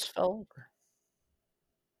other. Just fell over.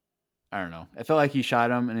 I don't know. I felt like he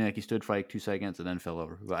shot him and then, like he stood for like 2 seconds and then fell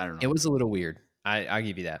over. But I don't know. It was a little weird. I'll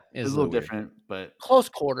give you that. It was a little different, but close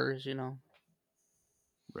quarters, you know.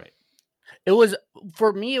 Right. It was,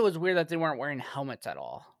 for me, it was weird that they weren't wearing helmets at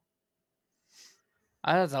all.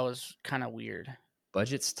 I thought that was kind of weird.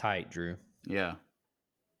 Budget's tight, Drew. Yeah.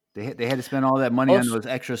 They had to spend all that money on those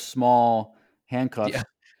extra small handcuffs.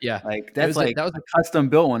 Yeah. Like that was a custom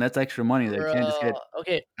built one. That's extra money. They can't just get.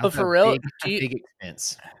 Okay, but for real, big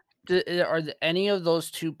expense. Are any of those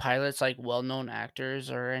two pilots like well-known actors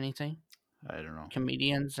or anything? I don't know.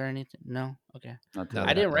 Comedians or anything? No. Okay. No,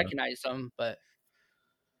 I didn't recognize them, but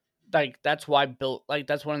like that's why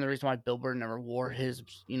that's one of the reasons why Bill Burr never wore his,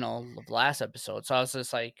 last episode. So I was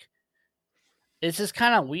just like, it's just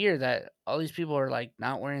kind of weird that all these people are like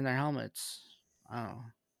not wearing their helmets. I don't know.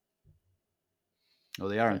 Well,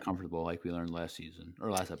 they are uncomfortable, like we learned last season or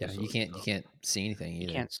last episode. Yeah, you can't see anything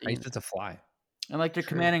either. You can't see. It's to fly. And like their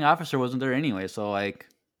commanding officer wasn't there anyway, so like,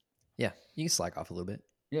 yeah, you can slack off a little bit.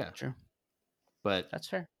 Yeah, true. But that's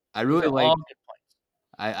fair. I really like.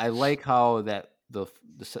 I like how that the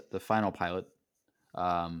final pilot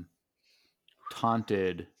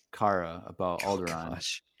taunted Cara about Alderaan.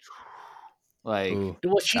 Gosh. Like,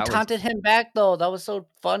 well, she taunted him back though. That was so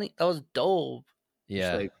funny. That was dope.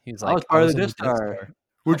 Yeah, like, he was like, I was part of the Death Star.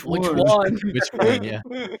 Which one? Which one? Yeah.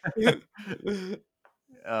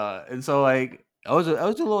 And so like I was a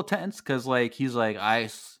little tense because like he's like I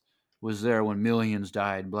was there when millions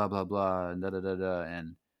died, blah blah blah, and da da da da,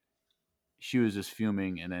 and she was just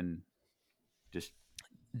fuming, and then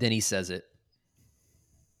he says it.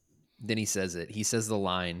 He says the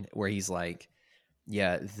line where he's like,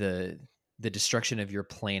 "Yeah, the destruction of your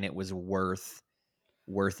planet was worth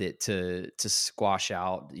it to squash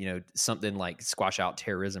out, something like squash out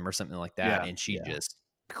terrorism or something like that." Yeah, and she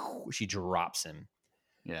drops him.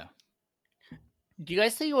 Yeah. Do you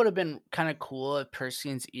guys think it would have been kind of cool if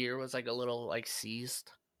Persian's ear was like a little like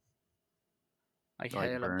seized? Like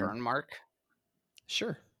had a burn mark?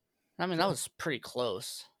 Sure. I mean, that was pretty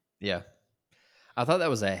close. Yeah. I thought that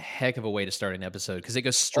was a heck of a way to start an episode because it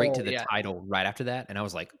goes straight to the title right after that. And I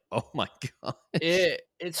was like, oh my gosh.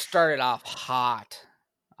 It started off hot.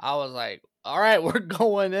 I was like, all right, we're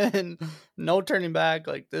going in. No turning back.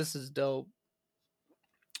 Like, this is dope.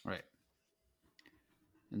 Right.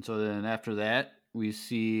 And so then after that, we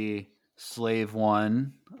see Slave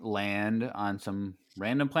One land on some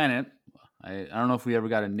random planet. I don't know if we ever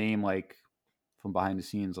got a name like from behind the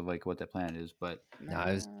scenes of like what that planet is, but no,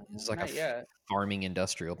 it's like a farming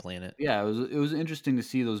industrial planet. Yeah, it was interesting to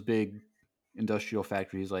see those big industrial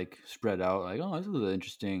factories like spread out. Like, oh, this is an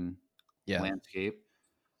interesting landscape.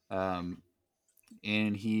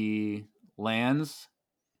 And he lands,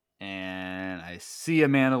 and I see a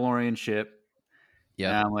Mandalorian ship.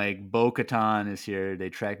 Yeah, and I'm like, Bo-Katan is here. They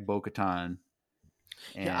track Bo-Katan.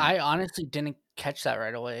 Yeah, I honestly didn't catch that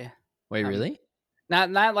right away. Wait, really?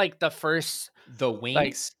 Not like the first wings.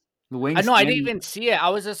 Like, the wings. I know I didn't even see it. I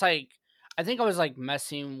was just like, I think I was like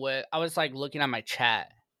messing with. I was like looking at my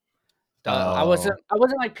chat. I wasn't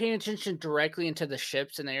like paying attention directly into the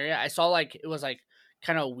ships in the area. I saw like it was like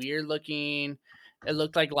kind of weird looking. It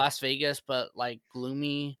looked like Las Vegas, but like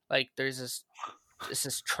gloomy. Like there's this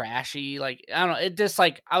is trashy. Like I don't know. It just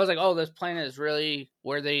like I was like, oh, this planet is really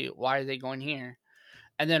why are they going here?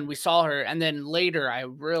 And then we saw her, and then later I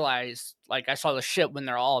realized like I saw the ship when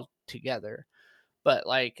they're all together. But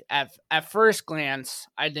like at first glance,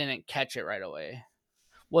 I didn't catch it right away.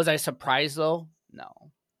 Was I surprised though?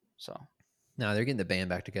 No. So no, they're getting the band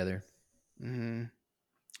back together. Mm-hmm.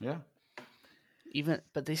 Yeah.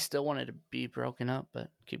 But they still wanted to be broken up.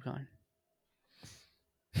 But keep going.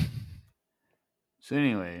 So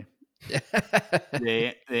anyway,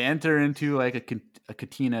 they enter into like a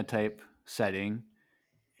Katina type setting,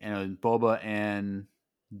 and Boba and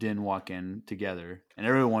Din walk in together, and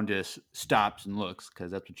everyone just stops and looks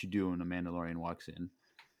because that's what you do when a Mandalorian walks in.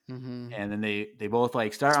 Mm-hmm. And then they both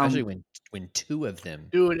like start, especially when two of them.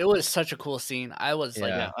 Dude, it was such a cool scene. I was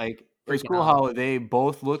like it's cool how they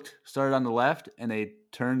both started on the left and they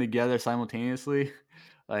turned together simultaneously.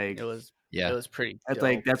 Like it was pretty. That's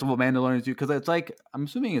dope. That's what Mandalorians do, because it's like I'm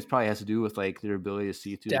assuming it probably has to do with like their ability to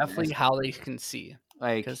see through. Definitely how they can see.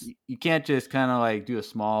 Like you can't just kind of like do a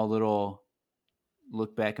small little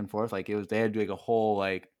look back and forth. Like they had to do like a whole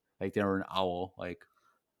like they were an owl. Like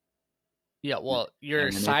yeah, well,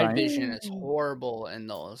 your side vision is horrible in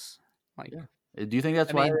those. Like, do you think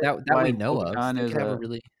that's why that we know of?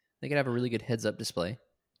 They could have a really good heads-up display.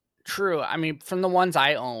 True. I mean, from the ones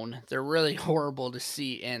I own, they're really horrible to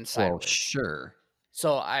see inside. Well, sure.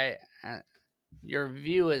 So your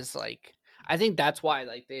view is like, I think that's why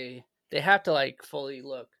like they have to like fully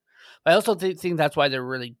look. But I also think that's why they're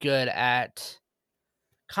really good at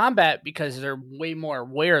combat, because they're way more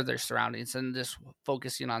aware of their surroundings than just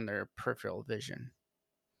focusing on their peripheral vision.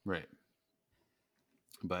 Right.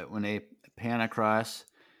 But when they pan across,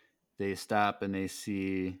 they stop and they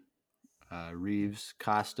see Reeves,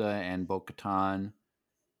 Costa, and Bo-Katan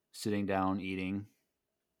sitting down eating,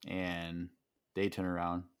 and they turn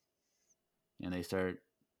around and they start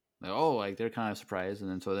like they're kind of surprised, and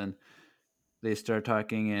then they start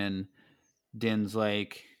talking, and Din's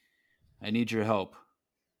like, I need your help.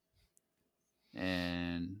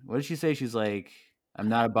 And what did she say? She's like, I'm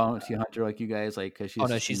not a bounty hunter like you guys, like,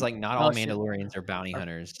 because she's like, not all Mandalorians are bounty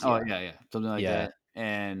hunters. Oh yeah, something like that.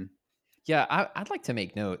 And yeah, I'd like to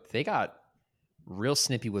make note, they got real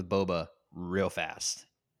snippy with Boba real fast.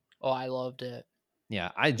 Oh, I loved it.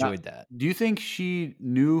 Yeah, I enjoyed that. Do you think she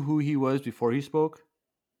knew who he was before he spoke?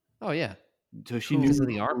 Oh yeah, so she knew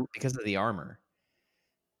because of the armor.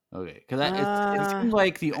 Okay, because it seemed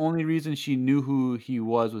like the only reason she knew who he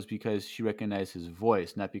was because she recognized his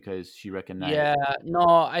voice, not because she recognized. Yeah, no,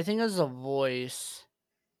 I think it was a voice.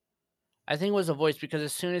 I think it was a voice because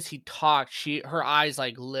as soon as he talked, her eyes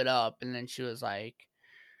like lit up, and then she was like,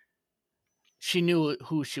 she knew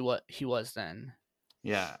who he was then.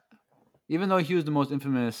 Yeah, even though he was the most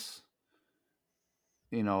infamous,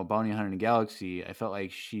 bounty hunter in the galaxy, I felt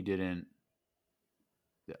like she didn't.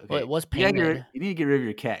 Okay. Well, it was painted. You need to get rid of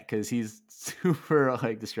your cat because he's super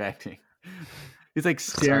like distracting. He's like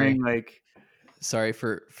staring like. Sorry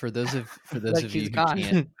for those of you who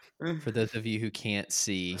can't for those of you who can't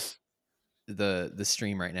see the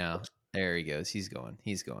stream right now. There he goes. He's going.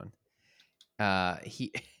 He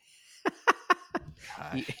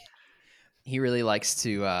really likes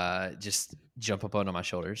to just jump up onto my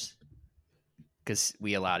shoulders because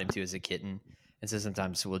we allowed him to as a kitten, and so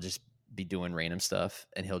sometimes we'll just be doing random stuff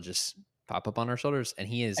and he'll just pop up on our shoulders, and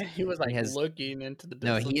he was like looking into the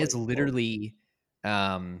distance. No, he is literally.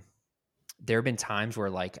 There have been times where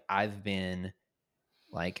like I've been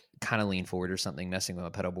like kind of lean forward or something, messing with a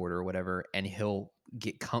pedal board or whatever, and he'll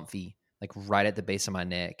get comfy like right at the base of my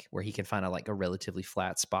neck where he can find a relatively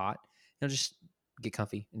flat spot. He'll just get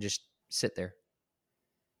comfy and just sit there.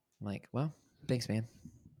 I'm like, well, thanks, man.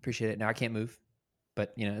 Appreciate it. Now I can't move,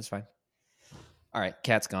 but it's fine. All right,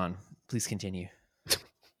 Cat's gone. Please continue.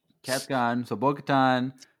 Cat's gone. So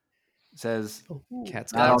Bo-Katan says,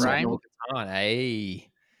 Cat's gone. Ryan Bo-Katan. Hey.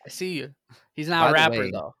 I see you. He's not a rapper,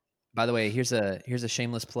 though. By the way, here's a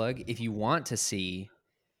shameless plug. If you want to see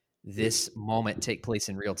this moment take place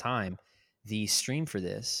in real time, the stream for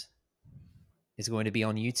this is going to be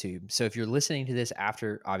on YouTube. So if you're listening to this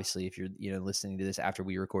after, obviously, if you're listening to this after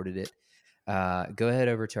we recorded it, go ahead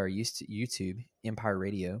over to our YouTube, Empire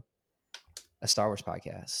Radio, a Star Wars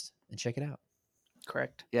podcast, and check it out.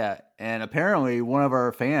 Correct. Yeah, and apparently one of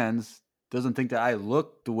our fans doesn't think that I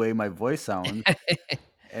look the way my voice sounds.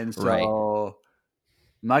 And so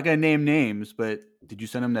I'm not going to name names, but did you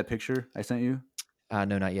send him that picture I sent you? No,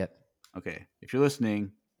 not yet. Okay. If you're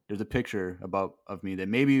listening, there's a picture of me that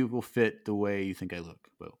maybe will fit the way you think I look.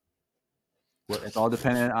 But it's all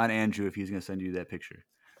dependent on Andrew if he's going to send you that picture.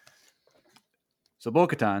 So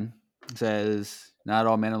Bo-Katan says, not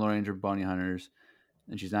all Mandalorians are bounty hunters,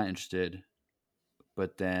 and she's not interested.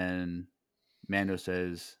 But then Mando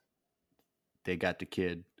says they got the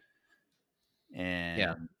kid.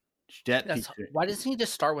 And why doesn't he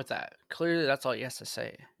just start with that? Clearly, that's all he has to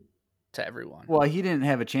say to everyone. Well, he didn't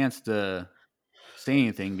have a chance to say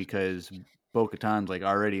anything because Bo-Katan's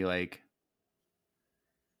already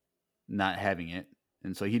not having it,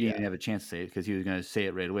 and so he didn't even have a chance to say it because he was going to say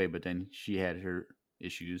it right away. But then she had her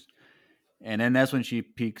issues, and then that's when she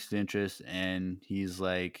piques interest, and he's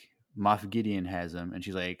like, Moff Gideon has him, and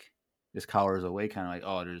she's like, this cowers away, kind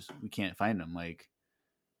of we can't find him,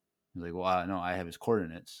 He's like, well, no, I have his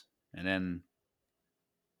coordinates. And then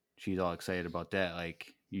she's all excited about that.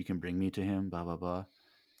 You can bring me to him, blah, blah, blah.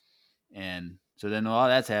 And so then while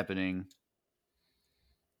that's happening,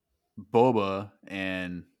 Boba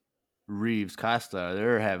and Reeves Costa,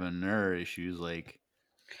 they're having their issues. I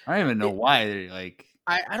don't even know why. They're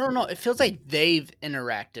I don't know. It feels like they've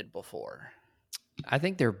interacted before. I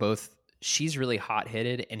think they're both. She's really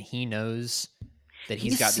hot-headed, and he knows that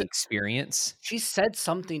he's got the experience. She said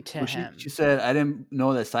something to him. She said, I didn't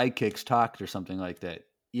know that sidekicks talked or something like that.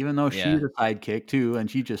 Even though she's a sidekick too, and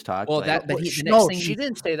she just talked. Well, she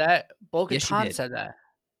didn't say that. Bo-Katan said that.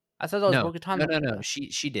 I thought that was Bo-Katan. No.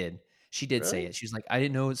 She did. She did say it. She's like, I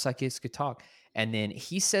didn't know sidekicks could talk. And then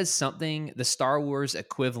he says something, the Star Wars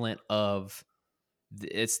equivalent of,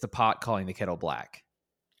 it's the pot calling the kettle black.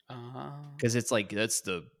 Because it's that's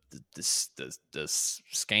the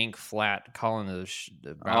skank flat calling the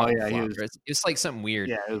it's like something weird.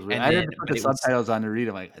 Yeah, it was weird. I didn't put the subtitles on to read.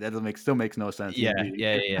 I'm like, that still makes no sense. Yeah.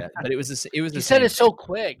 But it was he said it so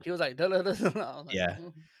quick. He was like, yeah.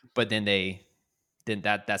 But then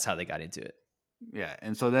that's how they got into it. Yeah,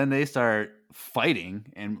 and so then they start fighting,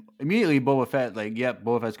 and immediately Boba Fett,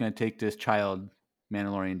 Boba Fett's going to take this child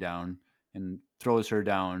Mandalorian down and throws her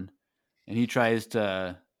down, and he tries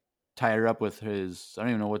to tie her up with his, I don't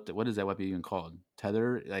even know what is that weapon even called?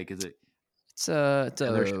 Tether? Is it? It's a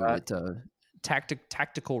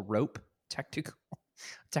tactical rope,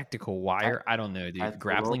 tactical wire. I don't know, dude.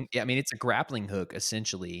 Grappling. Yeah, I mean it's a grappling hook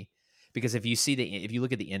essentially, because if you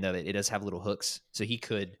look at the end of it, it does have little hooks, so he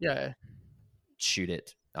could shoot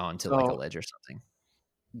it onto a ledge or something.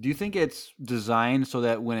 Do you think it's designed so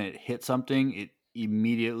that when it hits something, it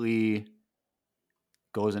immediately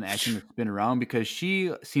goes in action to spin around? Because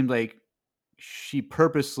she seemed like she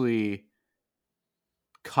purposely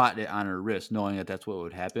caught it on her wrist, knowing that that's what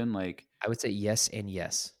would happen. I would say yes and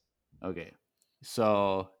yes. Okay,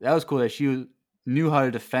 so that was cool that she knew how to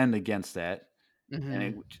defend against that, and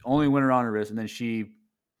it only went around her wrist, and then she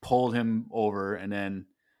pulled him over, and then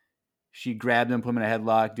she grabbed him, put him in a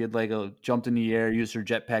headlock, did jumped in the air, used her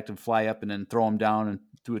jetpack to fly up, and then throw him down and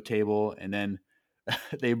through a table, and then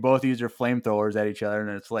they both use their flamethrowers at each other, and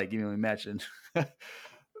it's evenly matched. And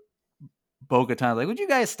Bo-Katan's would you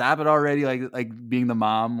guys stop it already? Being the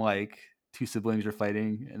mom, two siblings are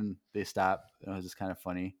fighting, and they stop. It was just kind of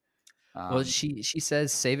funny. Well, she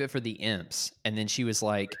says save it for the imps, and then she was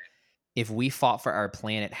like, if we fought for our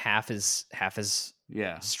planet half as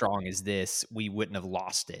strong as this, we wouldn't have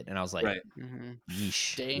lost it. And I was like,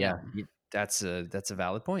 yeesh. Damn. Yeah, that's a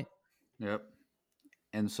valid point. Yep.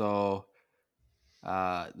 And so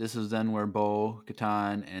this is then where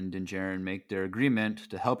Bo-Katan and Din Djarin make their agreement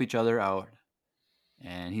to help each other out.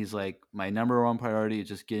 And he's like, my number one priority is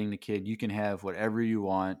just getting the kid. You can have whatever you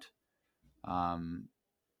want.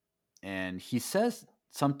 And he says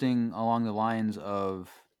something along the lines of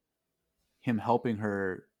him helping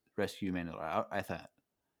her rescue Mandalore, I thought.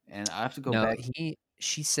 And I have to go back.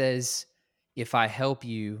 She says, if I help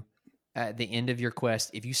you at the end of your quest,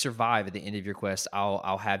 if you survive at the end of your quest,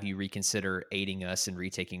 I'll have you reconsider aiding us in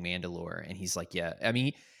retaking Mandalore. And he's like, yeah. I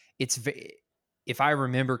mean, if I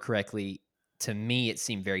remember correctly, to me, it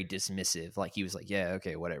seemed very dismissive. Like he was like, yeah,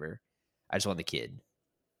 okay, whatever. I just want the kid.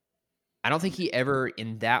 I don't think he ever,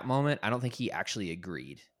 in that moment, I don't think he actually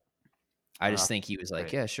agreed. I just think he was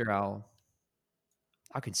like, yeah, sure, I'll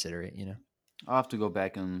consider it, I'll have to go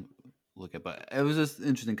back and look at, but it was just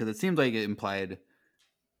interesting because it seemed like it implied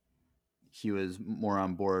he was more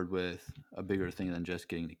on board with a bigger thing than just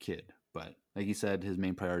getting the kid. But like he said, his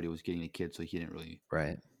main priority was getting the kid, so he didn't really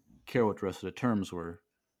care what the rest of the terms were.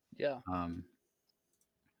 Yeah.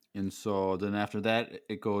 And so then after that,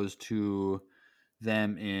 it goes to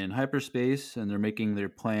them in hyperspace, and they're making their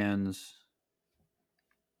plans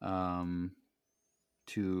to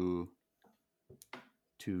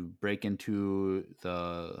break into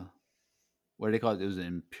the, what do they call it? It was an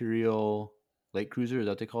Imperial light cruiser. Is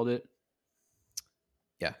that what they called it?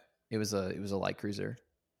 Yeah, it was a light cruiser.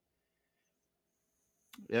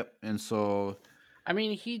 Yep. And so, I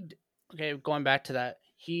mean, going back to that,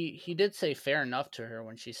 he did say fair enough to her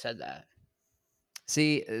when she said that.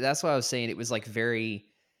 See, that's what I was saying. It was like it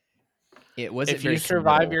wasn't. If you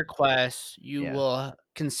survive your quest, you will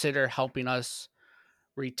consider helping us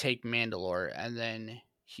retake Mandalore. And then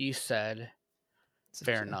he said,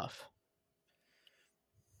 fair enough.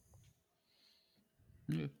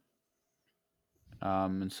 Yeah.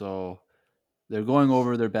 And so they're going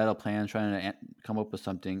over their battle plan, trying to come up with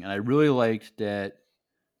something. And I really liked that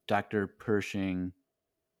Dr. Pershing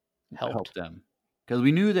helped them, because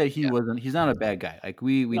we knew that he's not a bad guy. Like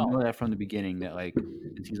we know that from the beginning, that like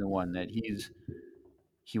in season 1, that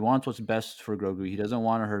he wants what's best for Grogu. He doesn't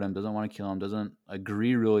want to hurt him, doesn't want to kill him, doesn't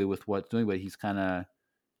agree really with what's doing, but he's kind of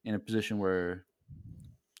in a position where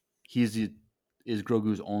is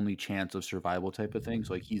Grogu's only chance of survival type of thing.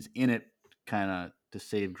 So like he's in it kind of to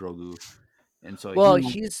save Grogu. And so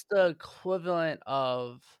he's the equivalent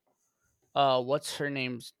of what's her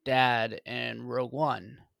name's dad in Rogue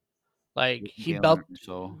One. Like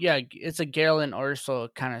it's a Galen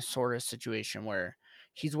Erso kind of sort of situation where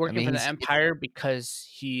he's working for the Empire because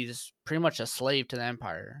he's pretty much a slave to the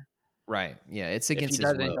Empire. Right. Yeah, it's against his will.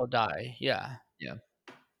 If he doesn't, he'll die. Yeah. Yeah.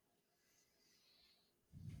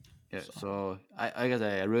 Yeah. So I guess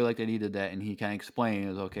I really like that he did that, and he kind of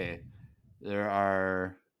explained, okay, there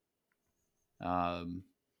are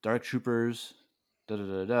dark troopers,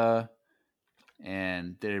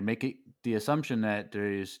 and they're making the assumption that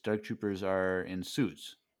these dark troopers are in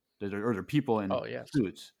suits, or they're people in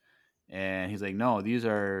suits. And he's like, no, these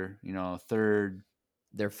are,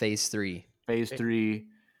 they're phase 3. Phase 3.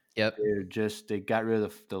 Yep. They got rid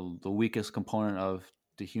of the weakest component of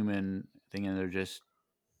the human thing, and they're just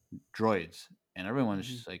droids. And everyone's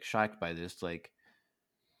just like shocked by this. Like,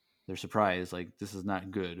 they're surprised. Like, this is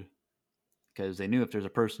not good. Because they knew if there's a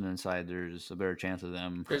person inside, there's a better chance of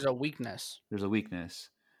them. There's a weakness.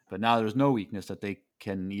 But now there's no weakness that they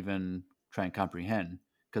can even try and comprehend,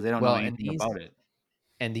 because they don't know anything about it.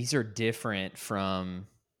 And these are different from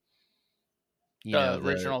the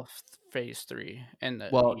original phase 3.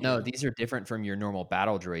 No, these are different from your normal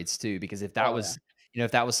battle droids too. Because if that was,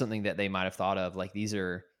 if that was something that they might have thought of, like these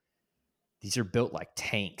are built like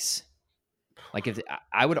tanks. Like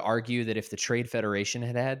I would argue that if the Trade Federation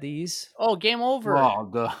had these, game over.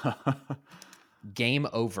 Game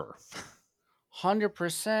over.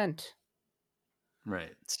 100%.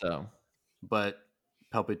 Right. So, but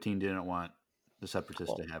Palpatine didn't want the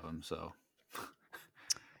Separatists to have them, so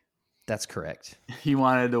that's correct. He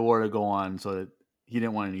wanted the war to go on, so that he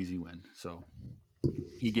didn't want an easy win. So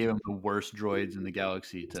he gave him the worst droids in the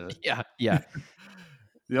galaxy to. Yeah.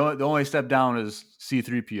 The only step down is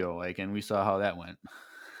C-3PO, and we saw how that went.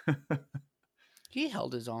 He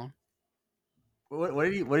held his own. What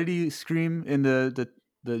did he scream in the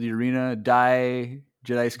arena? Die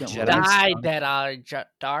Jedi scum. Die Deadeye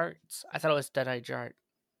darts. I thought it was Deadeye Jart.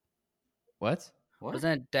 What?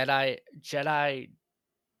 Wasn't it Deadeye Jedi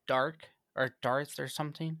Dark or Darth or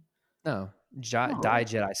something? No, Die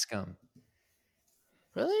Jedi scum.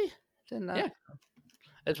 Really? Didn't that? Yeah.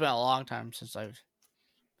 It's been a long time since I've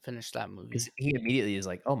finished that movie. Because he immediately is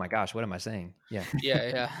like, "Oh my gosh, what am I saying?" Yeah.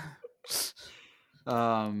 Yeah.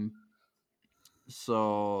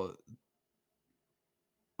 So,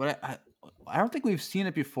 but I don't think we've seen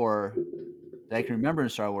it before that I can remember in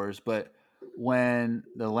Star Wars. But when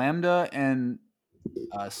the Lambda and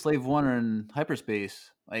Slave One are in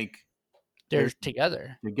hyperspace, like they're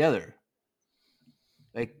together.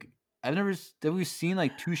 Like have we seen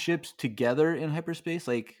like two ships together in hyperspace?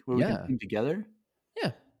 Like where we can team together?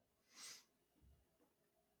 Yeah.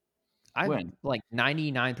 I'm like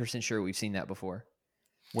 99% sure we've seen that before,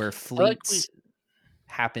 where fleets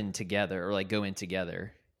happen together or like go in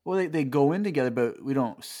together. Well, they go in together, but we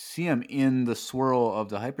don't see them in the swirl of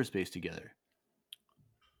the hyperspace together.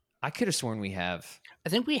 I could have sworn we have. I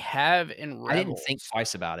think we have in Rebels. I didn't think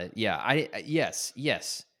twice about it. Yeah, yes.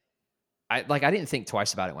 I didn't think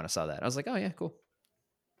twice about it when I saw that. I was like, oh yeah, cool.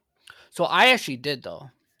 So I actually did though.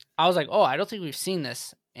 I was like, oh, I don't think we've seen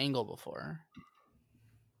this angle before.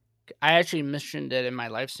 I actually mentioned it in my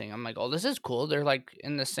live stream. I'm like, oh, this is cool. They're like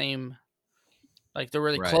in the same, like they're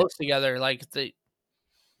really close together. Like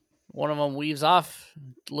one of them weaves off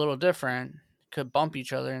a little different, could bump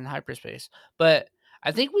each other in hyperspace. But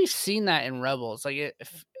I think we've seen that in Rebels. Like it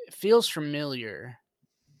feels familiar,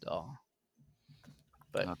 though.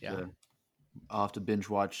 But I'll have to binge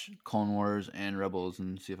watch Clone Wars and Rebels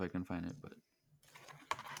and see if I can find it. But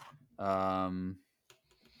and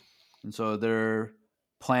so their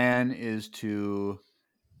plan is the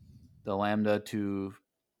Lambda to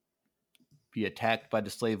be attacked by the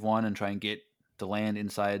Slave One and try and get the land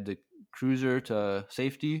inside the cruiser to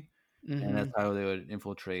safety, and that's how they would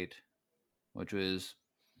infiltrate, which was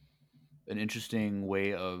an interesting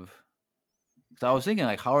way of. So I was thinking,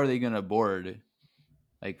 like, how are they going to board?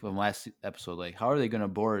 Like from last episode, like how are they going to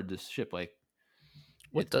board this ship? Like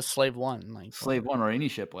with the Slave One, like Slave One or any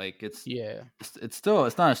ship, like it's it's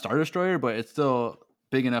not a Star Destroyer, but it's still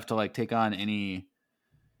big enough to like take on any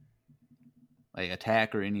like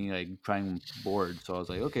attack or any like trying board. So I was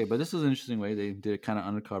like, okay, but this is an interesting way they did it kind of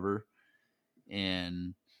undercover,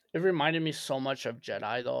 and it reminded me so much of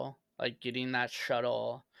Jedi though, like getting that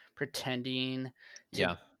shuttle, pretending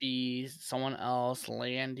to be someone else,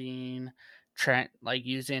 landing. Like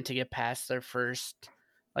using it to get past their first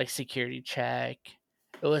like security check.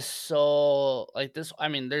 It was so like this. I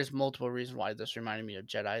mean, there's multiple reasons why this reminded me of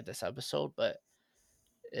Jedi this episode, but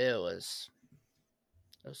it was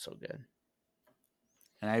so good.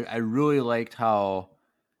 And I really liked how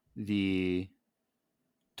the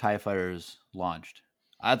TIE fighters launched.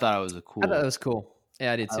 I thought it was cool. I thought it was cool.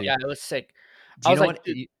 Yeah, I did too. Yeah, it was sick. I was like,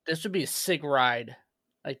 dude, this would be a sick ride.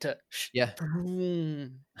 Like to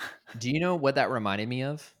Do you know what that reminded me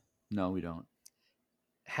of? No, we don't.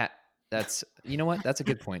 That's you know what? That's a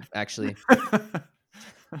good point, actually.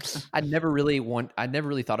 I never really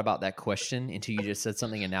thought about that question until you just said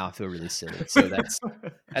something, and now I feel really silly. So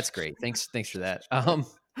that's great. Thanks for that.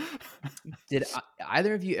 Did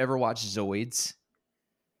either of you ever watch Zoids?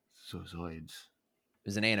 Zoids. It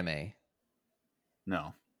was an anime.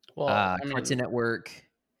 No. Well, Cartoon Network.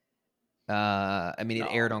 It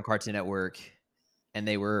aired on Cartoon Network, and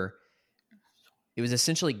it was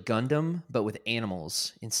essentially Gundam, but with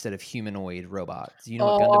animals instead of humanoid robots. Do you know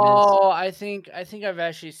what Gundam is? Oh, I think I've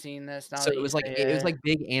actually seen this. Now so it was like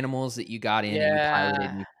big animals that you got in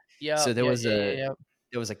and you piloted. So there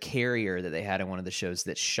was a carrier that they had in one of the shows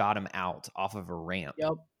that shot him out off of a ramp.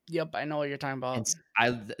 Yep, I know what you're talking about.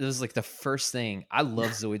 And it was like the first thing. I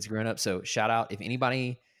love Zoids growing up, so shout out if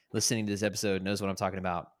anybody listening to this episode knows what I'm talking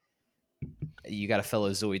about. You got a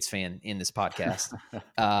fellow Zoids fan in this podcast.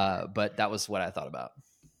 But that was what I thought about.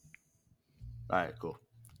 All right, cool.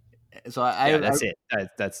 So that's it.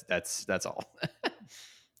 That's all.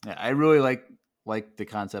 Yeah, I really like the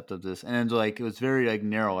concept of this, and like it was very like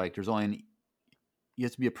narrow. Like there's only you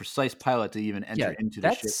have to be a precise pilot to even enter into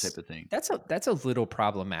the ship type of thing. That's a little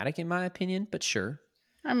problematic in my opinion, but sure.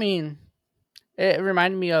 I mean, it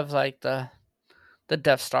reminded me of like the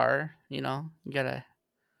Death Star. You know, you gotta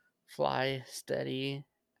fly steady.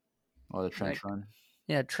 Oh, the trench run.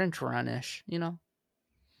 Yeah, trench run-ish, you know?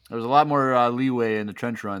 There was a lot more leeway in the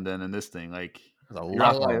trench run than in this thing. Like, a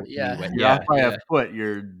lot more leeway. You're off by a foot,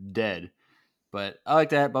 you're dead. But I like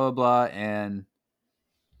that, blah, blah, blah. And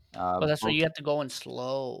but that's why you have to go in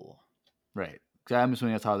slow. Right. Because I'm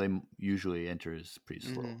assuming that's how they usually enter is pretty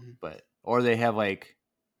slow. But or they have like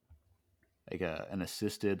an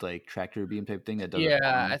assisted like tractor beam type thing that does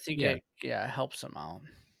I think it helps them out.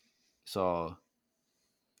 So,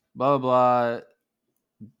 blah, blah, blah.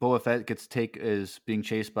 Boba Fett is being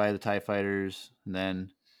chased by the TIE fighters. And then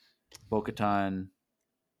Bo-Katan.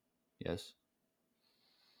 Yes?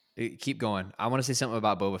 Keep going. I want to say something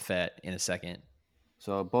about Boba Fett in a second.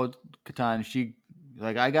 So, Bo-Katan, she,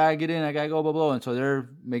 like, I got to get in. I got to go, blah, blah. And so they're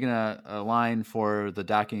making a line for the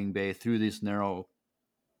docking bay through this narrow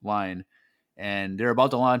line. And they're about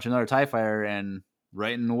to launch another TIE fighter. And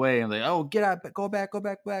right in the way. I'm like, oh, get out, go back,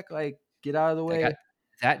 like get out of the way.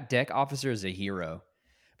 That deck officer is a hero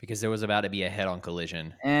because there was about to be a head-on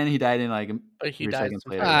collision, and he died in like 3 seconds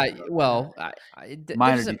later. It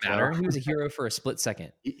doesn't matter. He was a hero for a split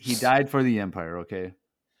second. He died for the Empire. Okay.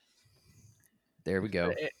 There we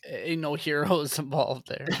go. Ain't no heroes involved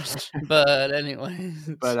there. But anyway.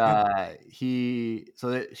 But she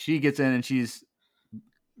gets in and she's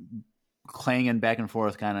clanging back and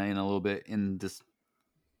forth kind of in a little bit in this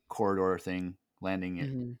corridor thing, landing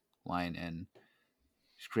it line, and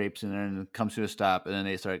scrapes in there and comes to a stop, and then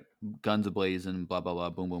they start guns ablaze and blah, blah, blah,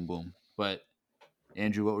 boom, boom, boom. But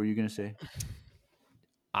Andrew, what were you going to say?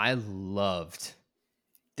 I loved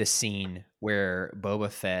the scene where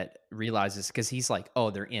Boba Fett realizes, because he's like,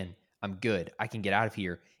 oh, they're in, I'm good, I can get out of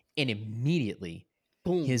here, and immediately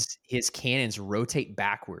boom, his cannons rotate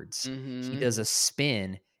backwards. He does a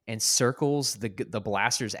spin and circles the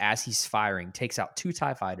blasters as he's firing, takes out 2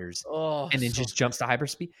 TIE fighters, and then just jumps to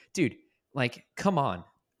hyperspeed. Dude, like, come on.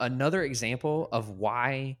 Another example of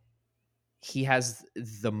why he has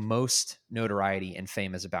the most notoriety and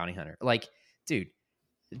fame as a bounty hunter. Like, dude,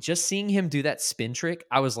 just seeing him do that spin trick,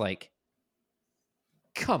 I was like,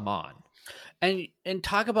 come on. And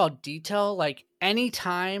talk about detail, like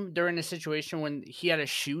anytime they're in a situation when he had to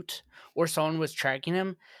shoot or someone was tracking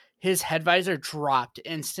him, his head visor dropped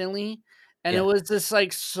instantly. And it was just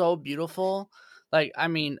like so beautiful. Like, I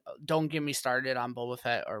mean, don't get me started on Boba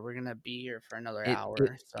Fett or we're going to be here for another hour.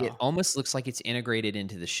 It almost looks like it's integrated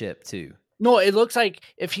into the ship too. No, it looks like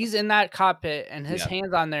if he's in that cockpit and his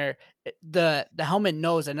hand's on there, the helmet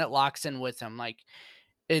knows and it locks in with him. Like,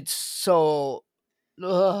 it's so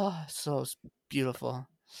beautiful.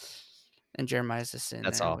 And Jeremiah's just in.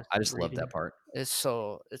 That's all. I just love that part.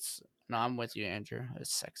 No, I'm with you, Andrew.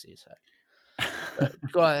 It's sexy as heck.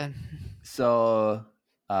 Go ahead. So,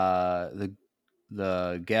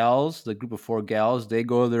 the gals, the group of 4 gals, they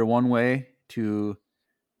go their one way to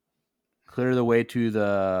clear the way to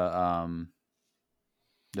the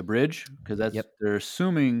bridge, because they're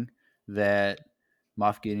assuming that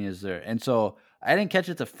Moff Gideon is there. And so I didn't catch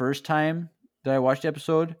it the first time that I watched the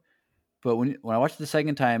episode, but when I watched it the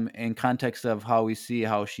second time, in context of how we see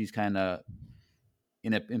how she's kind of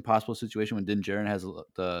in an impossible situation when Din Djarin has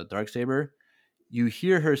the Darksaber, you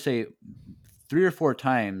hear her say 3 or 4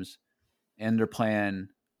 times in their plan,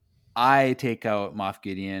 I take out Moff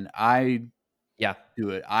Gideon, I do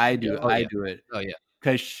it, I do it. Oh yeah,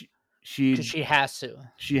 because she has to.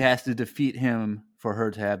 She has to defeat him for her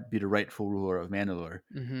to be the rightful ruler of Mandalore.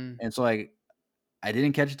 And so, like, I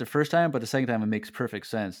didn't catch it the first time, but the second time it makes perfect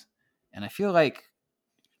sense. And I feel like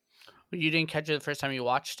you didn't catch it the first time you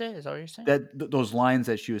watched it. Is that what you're saying? That those lines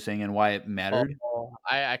that she was saying and why it mattered.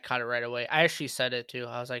 I caught it right away. I actually said it too.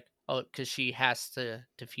 I was like, oh, because she has to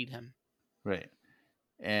defeat him. Right.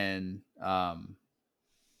 And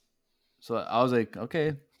so I was like,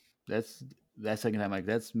 okay, that's that second time, like,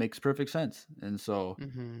 that makes perfect sense. And so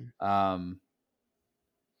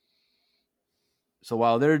so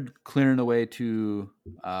while they're clearing the way to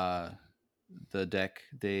the deck,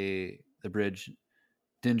 the bridge,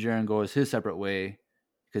 Din Djarin goes his separate way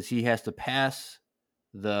because he has to pass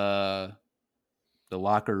the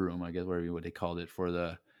locker room, I guess, whatever what they called it, for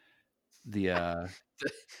the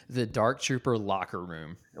Dark Trooper locker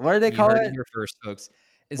room. What do they call it? Here first, folks.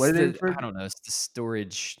 I don't know. It's the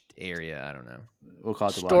storage area. I don't know. We'll call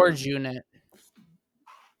it the storage unit.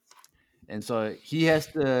 And so he has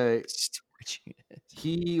to. Storage unit.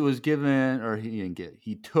 He was given, or he didn't get.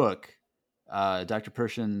 He took Dr.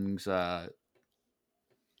 Pershing's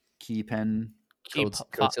key pen, code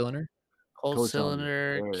cylinder,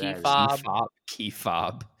 key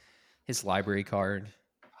fob, his library card.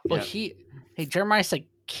 Well, Jeremiah said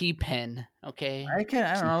key pen. Okay, I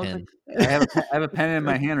don't know. I have a pen in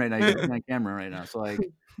my hand right now. You can see my camera right now. So, like,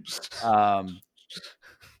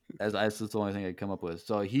 that's the only thing I come up with.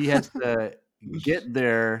 So he has to get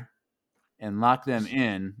there and lock them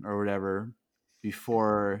in or whatever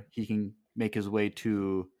before he can make his way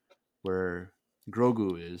to where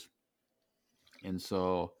Grogu is. And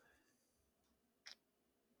so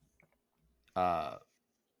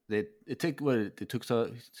it took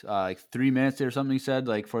like 3 minutes or something, he said,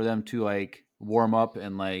 like, for them to, like, warm up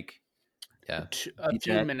and, like, a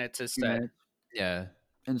few minutes instead. Yeah.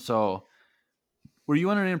 And so were you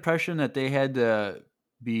under the impression that they had to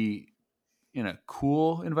be in a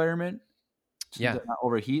cool environment to not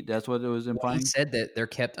overheat? That's what it was implying. He said that they're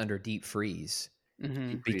kept under deep freeze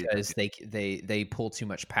because they pull too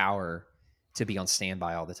much power to be on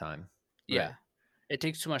standby all the time. Yeah. Right. It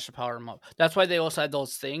takes too much to power them up. That's why they also had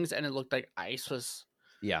those things, and it looked like ice was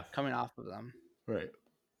coming off of them. Right.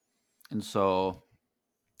 And so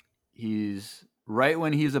he's right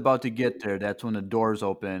when he's about to get there. That's when the doors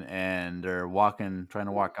open and they're trying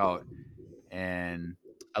to walk out. And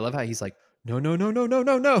I love how he's like, no.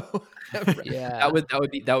 Yeah,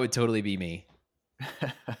 that would totally be me.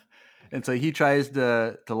 And so he tries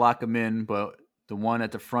to lock him in, but the one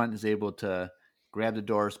at the front is able to grab the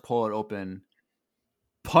doors, pull it open,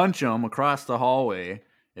 punch him across the hallway,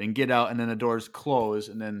 and get out. And then the doors close,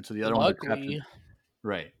 and then so the other one captured.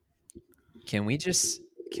 Right. Can we just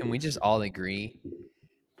all agree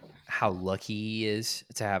how lucky he is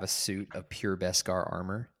to have a suit of pure Beskar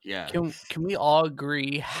armor? Yeah. Can we all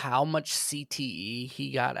agree how much CTE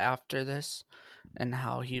he got after this, and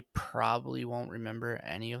how he probably won't remember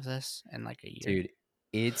any of this in like a year? Dude,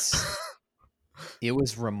 it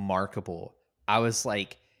was remarkable. I was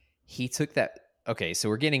like, he took that. Okay, so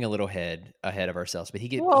we're getting a little ahead of ourselves, but he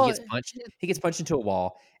gets punched into a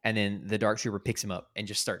wall, and then the Dark Trooper picks him up and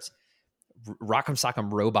just starts rock'em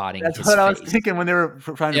sock'em roboting. That's what I was thinking when they were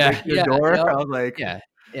trying to break the door. I was like,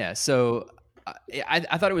 yeah. So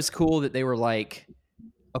I thought it was cool that they were like,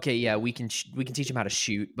 okay, yeah, we can teach him how to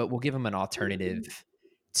shoot, but we'll give him an alternative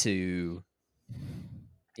to,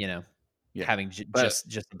 having just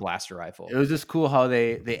a blaster rifle. It was just cool how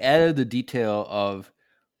they added the detail of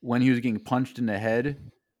when he was getting punched in the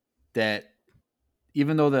head, that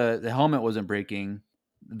even though the helmet wasn't breaking,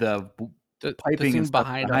 the piping and stuff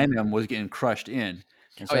behind him was getting crushed in.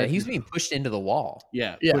 And so he was being pushed into the wall.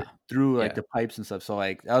 Yeah, through like the pipes and stuff. So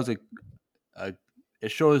like that was it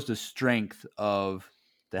shows the strength of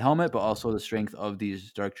the helmet, but also the strength of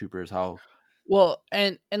these Dark Troopers. How well,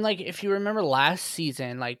 and like if you remember last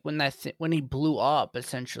season, like when he blew up,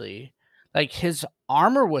 essentially, like his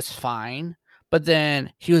armor was fine, but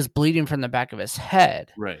then he was bleeding from the back of his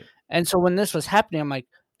head. Right. And so when this was happening, I'm like,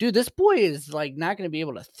 dude, this boy is like not going to be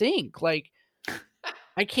able to think. Like,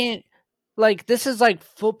 I can't. Like, this is like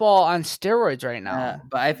football on steroids right now.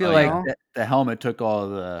 But I feel like the helmet took all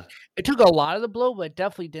the. It took a lot of the blow, but it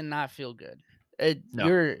definitely did not feel good.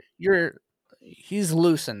 He's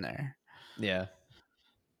loose in there. Yeah.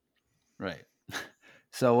 Right.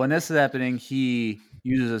 So when this is happening, he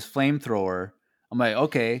uses his flamethrower. I'm like,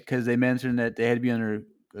 okay, because they mentioned that they had to be under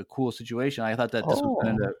a cool situation. I thought that this was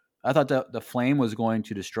going to. I thought that the flame was going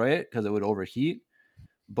to destroy it because it would overheat,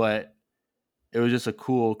 but it was just a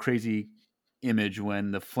cool, crazy image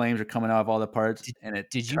when the flames are coming out of all the parts and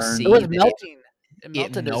it. Did you turned. see? It was melting. It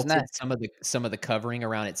melted his neck. neck. Some of the covering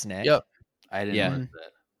around its neck. Yep. I didn't notice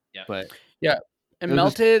that. Yeah. But yeah, it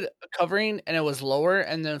melted covering and it was lower,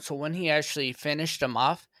 and then so when he actually finished him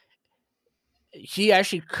off, he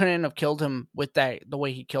actually couldn't have killed him with the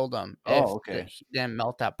way he killed him. Okay. He didn't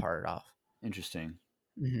melt that part off. Interesting.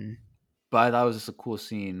 Mm-hmm. But I thought it was just a cool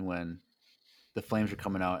scene when the flames are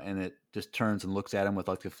coming out and it just turns and looks at him with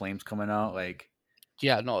like the flames coming out. Like,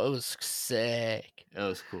 yeah, no, it was sick. It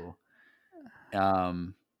was cool.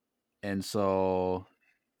 And so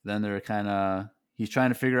then he's trying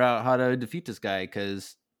to figure out how to defeat this guy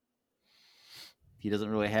because he doesn't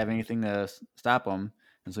really have anything to stop him.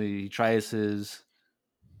 And so he tries his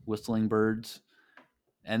whistling birds,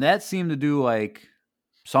 and that seemed to do like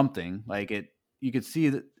something. Like you could see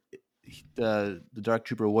that the Dark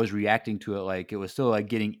Trooper was reacting to it, like it was still like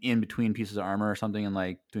getting in between pieces of armor or something, and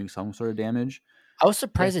like doing some sort of damage. I was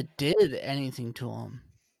surprised it did anything to him,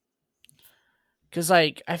 because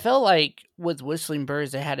like I felt like with whistling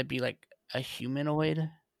birds, it had to be like a humanoid.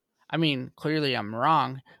 I mean, clearly I'm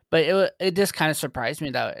wrong, but it just kind of surprised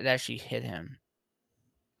me that it actually hit him.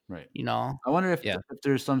 Right. I wonder if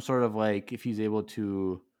there's some sort of like if he's able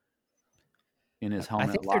to in his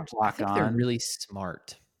helmet lock on. They're really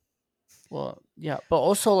smart. Well, yeah, but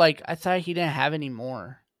also like I thought he didn't have any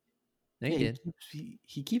more. No, he did.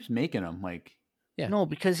 He keeps making them like. Yeah. No,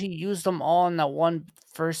 because he used them all in that one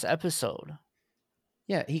first episode.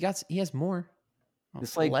 Yeah, he has more.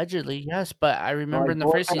 It's like, allegedly, yes, but I remember in the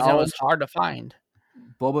first season it was hard to find.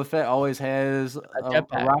 Boba Fett always has a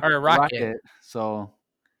jetpack or a rocket. So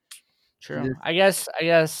true. I guess I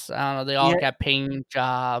don't know. They all got paying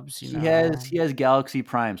jobs. He has Galaxy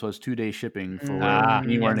Prime, so it's 2-day shipping for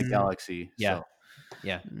anywhere in the galaxy. Yeah, so.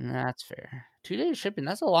 Yeah, that's fair. 2-day shipping.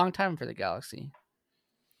 That's a long time for the galaxy.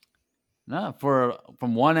 No, from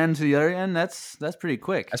one end to the other end, that's pretty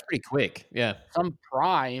quick. That's pretty quick. Yeah, some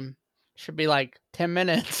Prime should be like 10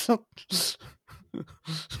 minutes.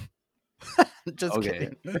 Just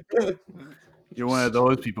kidding. You're one of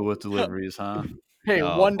those people with deliveries, huh? Hey,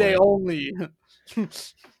 one day only.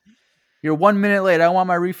 You're 1 minute late. I want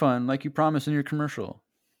my refund, like you promised in your commercial.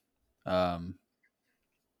 But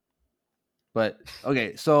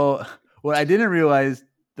okay, so what I didn't realize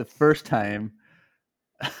the first time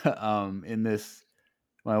in this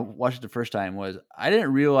when I watched it the first time was I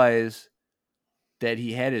didn't realize that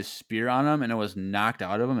he had his spear on him and it was knocked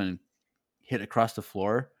out of him and hit across the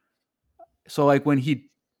floor. So like when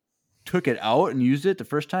he took it out and used it the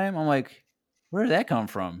first time, I'm like, where did that come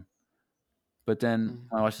from? But then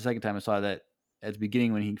when I watched the second time, I saw that at the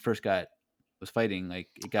beginning when he first was fighting, like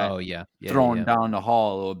it got thrown down the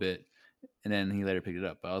hall a little bit, and then he later picked it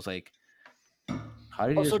up. But I was like, how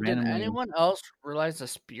did he just randomly... Did anyone else realize the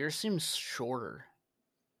spear seems shorter?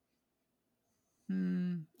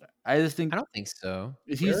 I don't think so.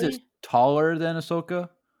 He's just taller than Ahsoka,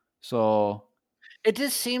 so it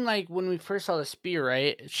just seemed like when we first saw the spear,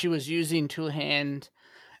 right? She was using two hand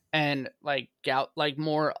and like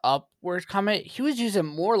more upward coming. He was using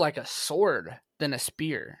more like a sword than a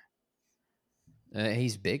spear.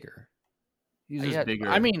 He's bigger. He's just bigger.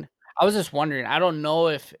 I mean, I was just wondering. I don't know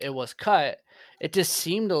if it was cut. It just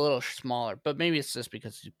seemed a little smaller, but maybe it's just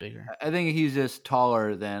because he's bigger. I think he's just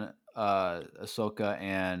taller than Ahsoka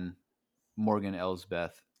and Morgan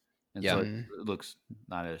Elsbeth, and so it looks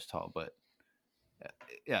not as tall. But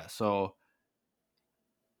yeah, so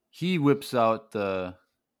he whips out the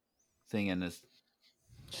thing and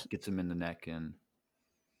gets him in the neck and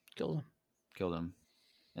killed him,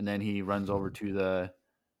 and then he runs over to the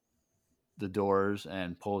doors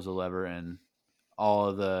and pulls the lever, and all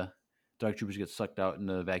of the Dark Troopers get sucked out in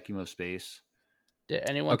the vacuum of space. Did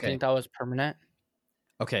anyone think that was permanent?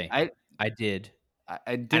 Okay, I did.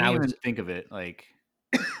 I didn't even think of it like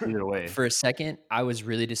either way. For a second, I was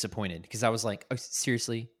really disappointed because I was like, oh,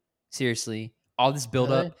 seriously, all this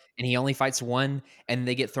build up, and he only fights one, and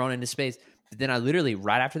they get thrown into space. But then I literally,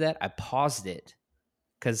 right after that, I paused it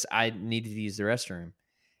because I needed to use the restroom,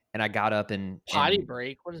 and I got up and potty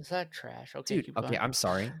break. What is that trash? Okay, dude. Okay, I'm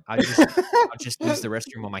sorry. I'll just use the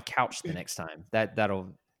restroom on my couch the next time.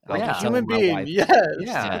 That'll. Human being. Yes.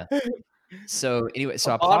 Yeah. So anyway,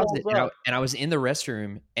 I paused it and I was in the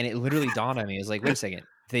restroom, and it literally dawned on me. I was like, wait a second.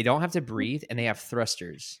 They don't have to breathe, and they have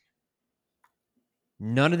thrusters.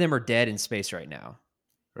 None of them are dead in space right now.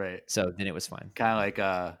 Right. So then it was fine. Kind of like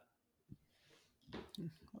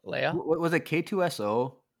Leia. What was it,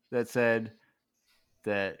 K2SO that said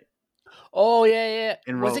that? Oh yeah.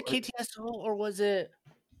 Was it KTSO or was it?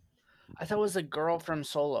 I thought it was a girl from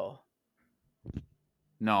Solo.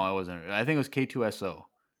 No, it wasn't. I think it was K2SO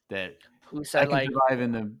that. Who said like survive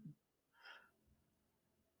in the?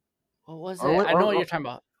 What was it? I know what you're talking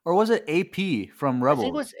about. Or was it AP from Rebels? I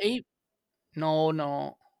think it was AP.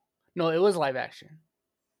 No. It was live action.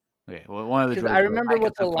 Okay, well, one of the. I remember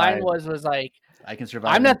what the line was like. I can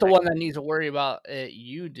survive. I'm not the one that needs to worry about it.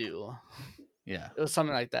 You do. Yeah, it was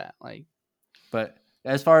something like that. Like, but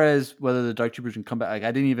as far as whether the Dark Troopers can come back, like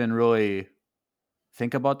I didn't even really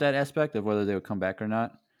think about that aspect of whether they would come back or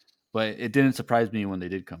not. But it didn't surprise me when they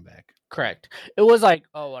did come back. Correct. It was like,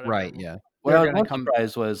 oh, whatever. Right, yeah. What I was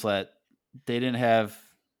surprised was that they didn't have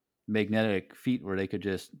magnetic feet where they could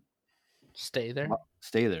just stay there,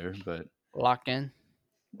 but lock down.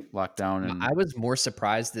 And I was more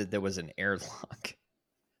surprised that there was an airlock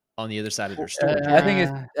on the other side of their storage. I think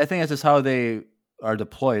that's just how they are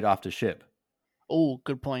deployed off the ship. Oh,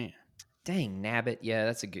 good point. Dang, nabbit. Yeah,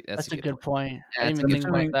 that's a good point. I didn't even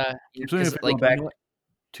think about that. Like back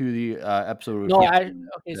to the episode. No,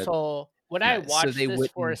 so when I watched this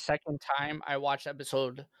for a second time, I watched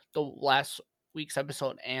the last week's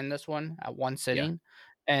episode and this one at one sitting.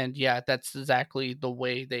 And that's exactly the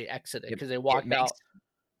way they exited because they walked out.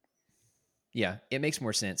 Yeah, it makes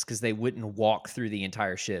more sense because they wouldn't walk through the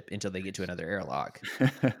entire ship until they get to another airlock.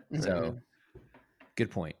 So,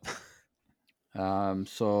 good point. But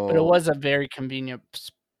it was a very convenient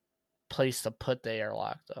place to put the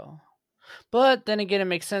airlock, though. But then again, it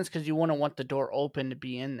makes sense because you wouldn't want the door open to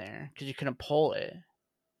be in there because you couldn't pull it.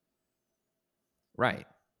 Right.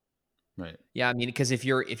 Yeah, I mean, because if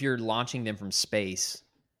you're launching them from space,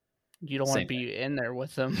 you don't want to be in there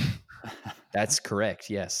with them. That's correct.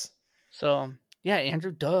 Yes. So yeah,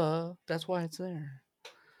 Andrew, duh. That's why it's there.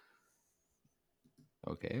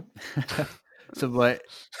 Okay. So, but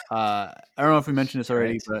I don't know if we mentioned this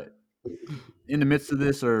already, but in the midst of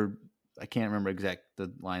this, or I can't remember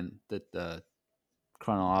the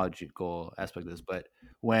chronological aspect of this, but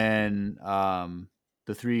when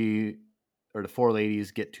the 3 or the 4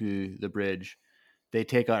 ladies get to the bridge, they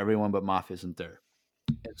take out everyone, but Moff isn't there.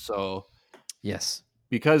 And so, yes,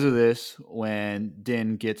 because of this, when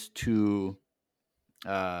Din gets to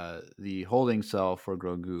the holding cell for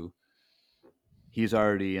Grogu, he's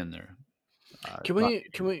already in there. Can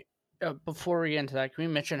we before we get into that, can we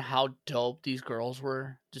mention how dope these girls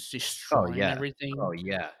were, just destroying everything? Oh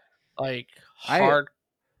yeah, like hard.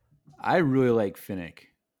 I really like Finnick.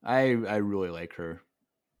 I really like her.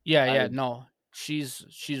 Yeah, no. She's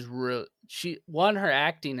real. Her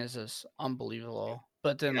acting is just unbelievable.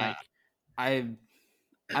 But then I'm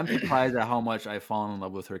surprised at how much I've fallen in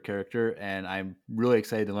love with her character, and I'm really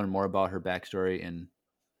excited to learn more about her backstory in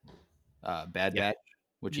Bad Batch,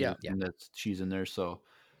 which is that she's in there. So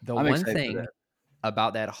I'm one thing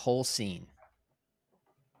about that whole scene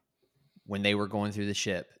when they were going through the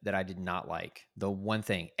ship that I did not like, the one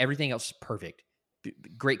thing, everything else is perfect,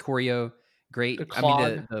 great choreo, great. The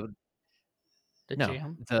clog.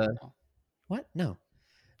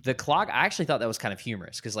 The clog. I actually thought that was kind of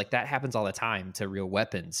humorous because like that happens all the time to real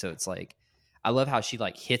weapons. So it's like, I love how she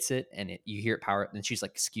like hits it and you hear it power up, and she's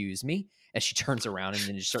like, "Excuse me," as she turns around and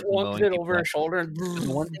then just starts mowing it over her shoulder.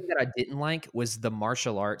 The one thing that I didn't like was the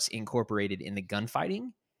martial arts incorporated in the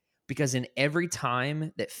gunfighting, because in every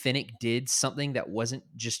time that Fennec did something that wasn't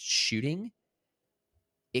just shooting,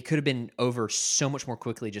 it could have been over so much more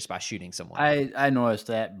quickly just by shooting someone. I noticed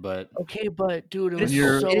that, but okay, but dude, it was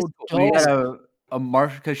so you got a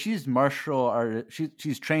martial, because she's martial art.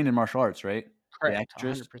 She's trained in martial arts, right? Correct,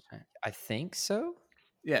 100%. I think so.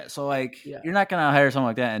 Yeah, so like you're not gonna hire someone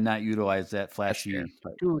like that and not utilize that flashy.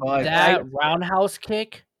 Dude, that roundhouse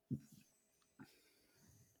kick.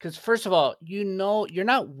 Because first of all, you're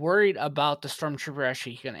not worried about the stormtrooper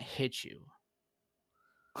actually gonna hit you.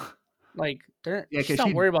 Like she's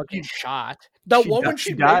not worried about getting shot. That woman,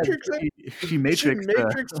 she matrixed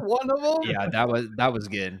one of them. Yeah, that was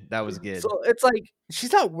good. That was good. So it's like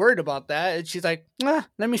she's not worried about that. And she's like, let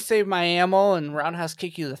me save my ammo and roundhouse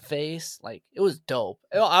kick you in the face. Like, it was dope.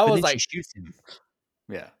 I was like, she shoots him.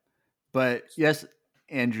 Yeah, but yes,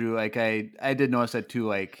 Andrew. Like I did notice that too.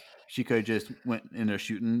 Like she could have just went in there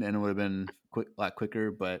shooting and it would have been a lot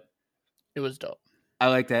quicker. But it was dope. I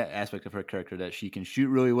like that aspect of her character, that she can shoot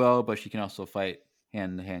really well, but she can also fight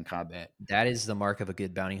hand-to-hand combat. That is the mark of a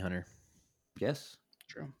good bounty hunter. Yes.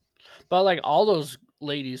 True. But like all those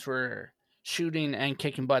ladies were shooting and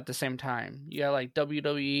kicking butt at the same time. You got like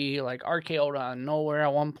WWE, like RKO out of nowhere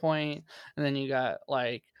at one point, and then you got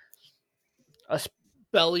like a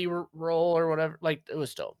belly roll or whatever. Like, it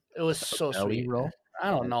was dope. It was so sweet. Roll? I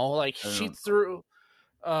don't know. Like she threw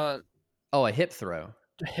a hip throw.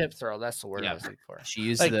 Hip throw, that's the word I was looking for. She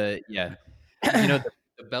used the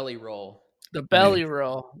belly roll. The belly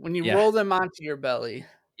roll. When you roll them onto your belly.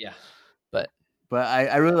 Yeah. But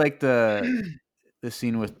I really like the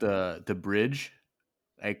scene with the bridge.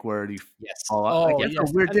 Like where you fall out. Like, it's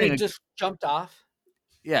a weird thing. They just jumped off.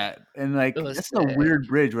 Yeah. And like that's a weird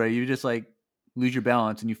bridge where you just like lose your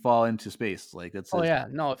balance and you fall into space. Like that's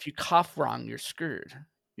no, if you cough wrong, you're screwed.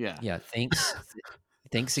 Yeah. Yeah.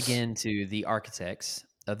 Thanks again to the architects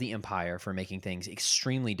of the Empire for making things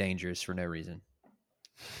extremely dangerous for no reason.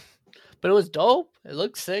 But it was dope. It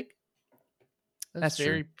looked sick. That's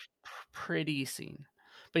very pretty scene.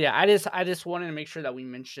 But yeah, I just wanted to make sure that we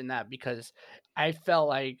mentioned that because I felt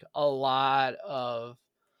like a lot of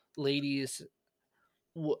ladies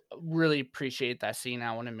really appreciate that scene.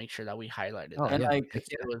 I want to make sure that we highlighted that. And like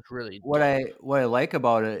it was really what dope. I like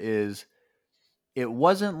about it is it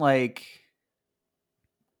wasn't like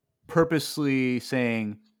purposely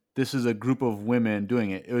saying this is a group of women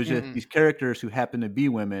doing it. It was just these characters who happen to be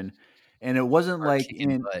women, and it wasn't like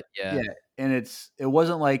in and it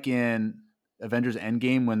wasn't like in Avengers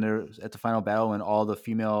Endgame when they're at the final battle when all the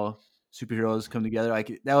female superheroes come together.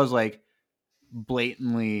 Like that was like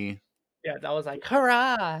blatantly, that was like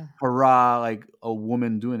hurrah, like a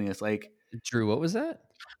woman doing this. Like Drew, what was that?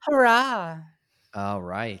 Hurrah! All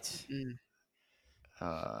right.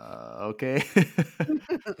 Okay.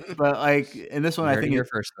 But like in this one, I think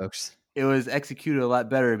first, folks. It was executed a lot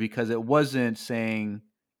better because it wasn't saying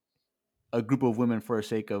a group of women for the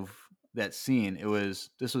sake of that scene.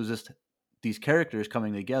 This was just these characters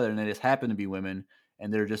coming together, and they just happen to be women,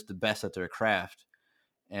 and they're just the best at their craft,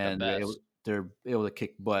 and they're able to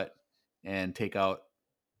kick butt and take out.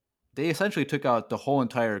 They essentially took out the whole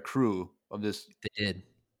entire crew of this. They did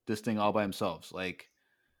this thing all by themselves. Like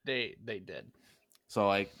they did. So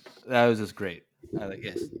like that was just great.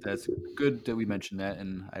 Yes, that's good that we mentioned that,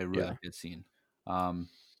 and I really like that scene.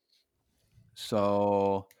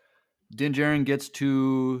 So Din Djarin gets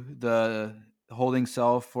to the holding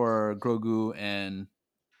cell for Grogu, and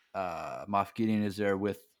Moff Gideon is there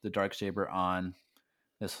with the Darksaber on,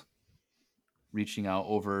 this reaching out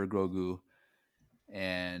over Grogu,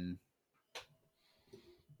 and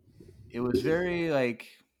it was very like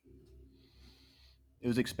it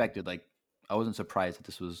was expected. Like I wasn't surprised that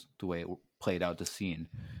this was the way it played out, the scene.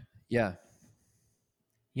 Yeah.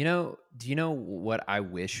 Do you know what I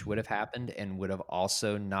wish would have happened and would have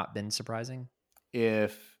also not been surprising?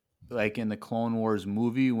 If, like in the Clone Wars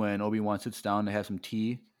movie, when Obi-Wan sits down to have some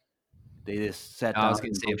tea they just sat down. I was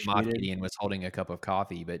going to say if Moff Gideon was holding a cup of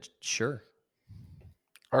coffee, but sure.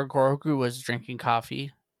 Or Grogu was drinking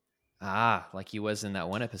coffee. Ah, like he was in that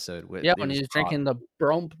one episode. When he was drinking the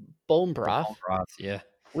bone broth. Bone broth, yeah.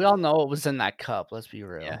 We all know it was in that cup. Let's be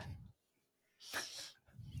real. Yeah.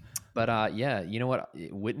 But you know what?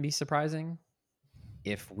 It wouldn't be surprising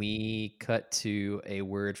if we cut to a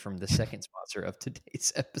word from the second sponsor of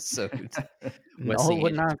today's episode. No, it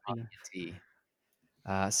would not be.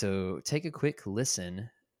 So take a quick listen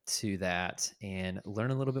to that and learn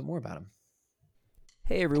a little bit more about him.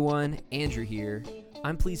 Hey everyone, Andrew here.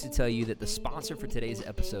 I'm pleased to tell you that the sponsor for today's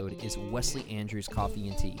episode is Wesley Andrews Coffee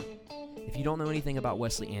and Tea. If you don't know anything about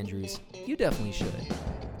Wesley Andrews, you definitely should.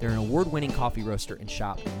 They're an award-winning coffee roaster and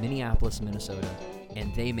shop in Minneapolis, Minnesota,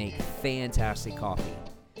 and they make fantastic coffee.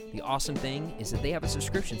 The awesome thing is that they have a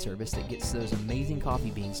subscription service that gets those amazing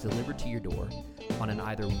coffee beans delivered to your door on an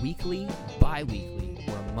either weekly, bi-weekly,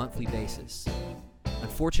 or a monthly basis.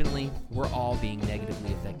 Unfortunately, we're all being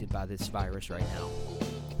negatively affected by this virus right now.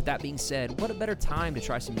 With that being said, what a better time to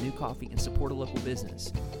try some new coffee and support a local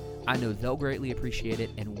business. I know they'll greatly appreciate it,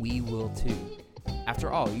 and we will too.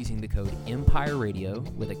 After all, using the code Empire Radio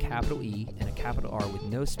with a capital E and a capital R with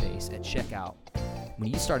no space at checkout,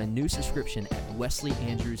 when you start a new subscription at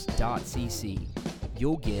wesleyandrews.cc,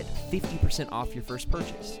 you'll get 50% off your first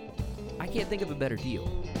purchase. I can't think of a better deal.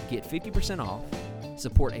 Get 50% off,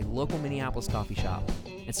 support a local Minneapolis coffee shop,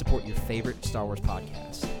 and support your favorite Star Wars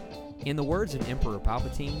podcast. In the words of Emperor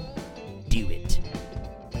Palpatine, do it.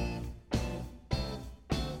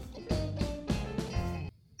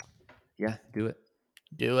 Yeah, do it.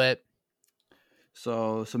 Do it.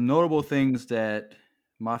 So some notable things that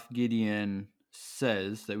Moff Gideon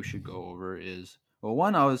says that we should go over is, well,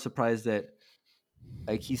 one, I was surprised that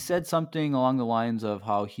like he said something along the lines of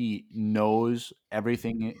how he knows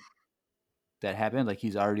everything that happened, like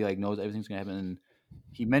he's already like knows everything's gonna happen. And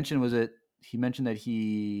he mentioned that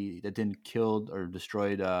he didn't kill or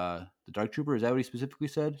destroyed the Dark Trooper. Is that what he specifically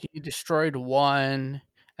said? He destroyed one,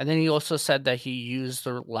 and then he also said that he used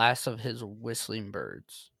the last of his whistling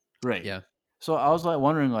birds. Right. Yeah. So I was like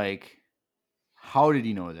wondering, like, how did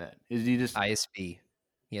he know that? Is he just ISB?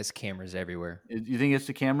 He has cameras everywhere. You think it's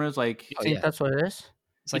the cameras? Like, you think that's what it is?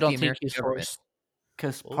 It's like the American government.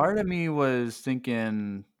 Because part of me was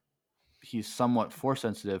thinking he's somewhat force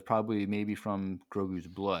sensitive, probably maybe from Grogu's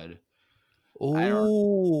blood.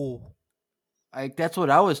 Oh, like that's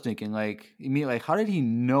what I was thinking. Like, you mean like how did he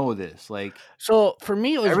know this? Like, so for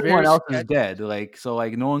me, it was everyone else is dead. Like, so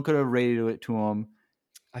like no one could have radioed it to him.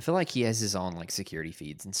 I feel like he has his own like security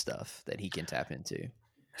feeds and stuff that he can tap into.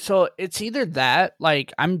 So it's either that,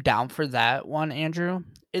 like I'm down for that one, Andrew.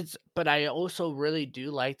 But I also really do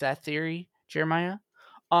like that theory, Jeremiah.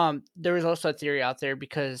 There was also a theory out there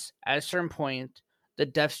because at a certain point, the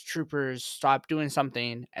Death Troopers stop doing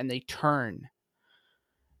something and they turn,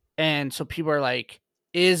 and so people are like,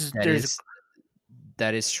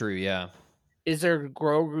 that is true? Yeah. Is there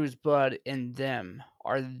Grogu's blood in them?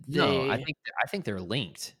 Are they? No, I think they're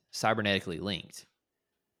linked, cybernetically linked.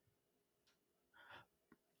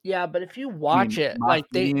 Yeah, but if you watch it, like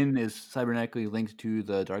is cybernetically linked to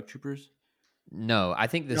the Dark Troopers. No, I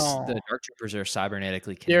think the Dark Troopers are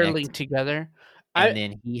cybernetically connected. They're linked together, and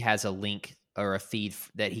then he has a link or a feed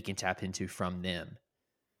that he can tap into from them.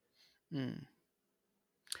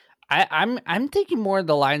 I'm thinking more of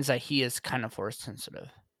the lines that he is kind of force sensitive.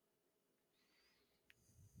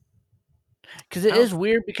 Because it is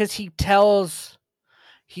weird because he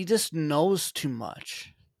just knows too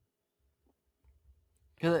much.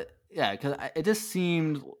 Because it just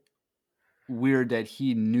seemed weird that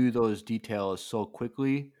he knew those details so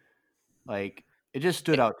quickly. Like, it just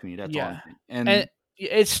stood out to me. That's all. And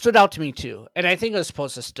it stood out to me too. And I think it was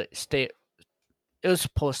supposed to stay. It was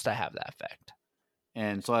supposed to have that effect.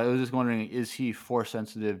 And so I was just wondering, is he force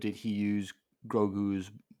sensitive? Did he use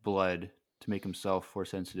Grogu's blood to make himself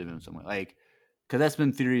force sensitive in some way? Like, because that's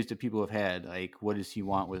been theories that people have had. Like, what does he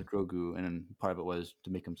want with Grogu? And then part of it was to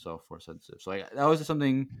make himself force sensitive. So that was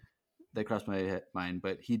something that crossed my mind.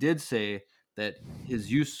 But he did say that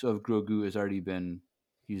his use of Grogu has already been,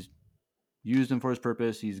 he's used him for his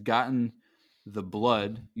purpose. He's gotten the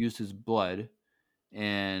blood, used his blood,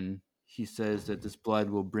 and he says that this blood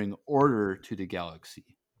will bring order to the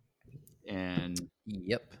galaxy. And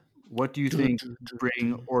yep. What do you think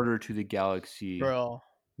bring order to the galaxy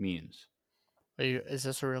means? Is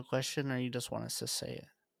this a real question, or you just want us to say it?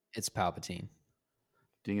 It's Palpatine.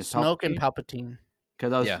 Do you think it's Snoke and Palpatine?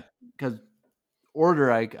 Because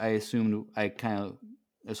order, I assumed I kind of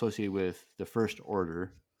associate with the First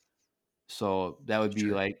Order, so that would be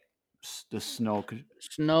like Snoke,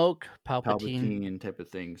 Palpatine type of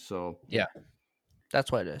thing. So yeah,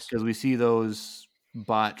 that's what it is. Because we see those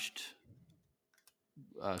botched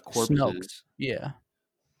corpses, Snokes. Yeah,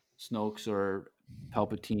 Snokes or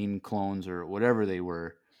Palpatine clones or whatever they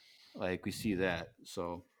were. Like we see that.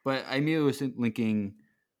 So, but I knew it was linking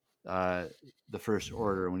the First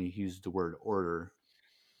Order when he used the word order.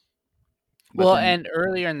 But and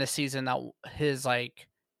earlier in the season, that his like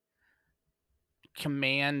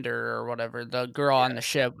commander or whatever, the girl on the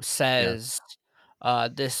ship says,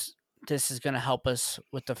 this is going to help us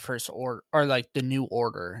with the First Order, or like the New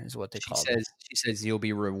Order is what they call it. She says you'll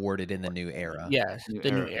be rewarded in the new era. Yes, new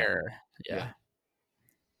era. Yeah.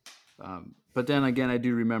 But then again, I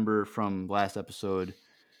do remember from last episode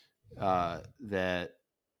that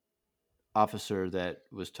officer that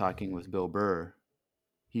was talking with Bill Burr,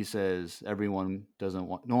 he says no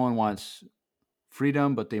one wants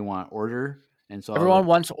freedom, but they want order. And so everyone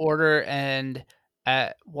wants order, and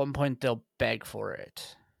at one point they'll beg for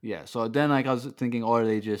it. Yeah. So then I was thinking, are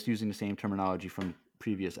they just using the same terminology from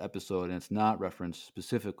previous episode, and it's not referenced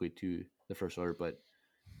specifically to the First Order, but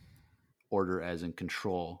order as in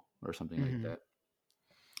control or something like that.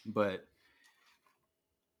 But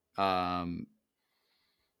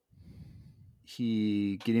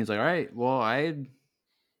Gideon's like, all right, well, I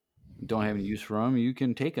don't have any use for him. You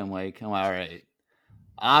can take him. Like, I'm like, all right.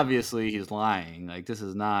 Obviously, he's lying. Like, this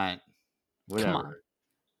is not whatever.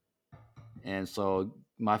 And so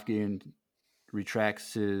Moff Gideon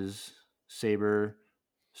retracts his saber,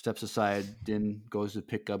 steps aside, Din goes to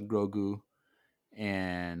pick up Grogu,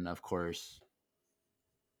 and of course,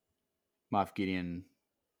 Moff Gideon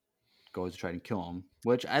goes to try to kill him,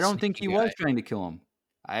 which I don't think he was trying to kill him.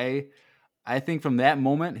 I think from that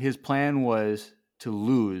moment, his plan was to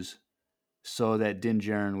lose so that Din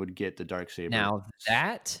Djarin would get the Darksaber. Now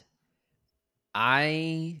that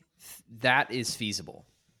is feasible.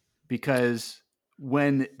 Because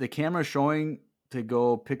when the camera's showing to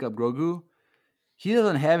go pick up Grogu, he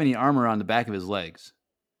doesn't have any armor on the back of his legs.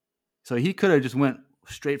 So he could have just went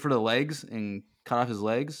straight for the legs and cut off his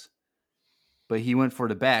legs. But he went for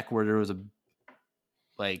the back where there was a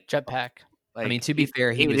jetpack. I mean, to be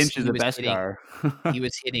fair, he was Beskar. He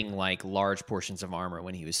was hitting like large portions of armor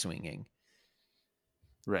when he was swinging.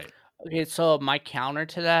 Right. Okay, so my counter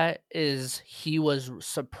to that is he was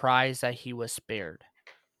surprised that he was spared.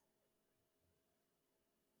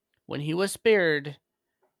 When he was spared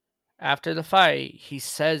after the fight, he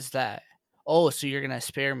says that, "Oh, so you're gonna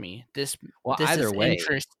spare me? This is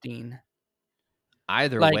interesting."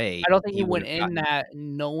 Either way, I don't think he went in that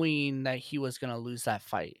knowing that he was gonna lose that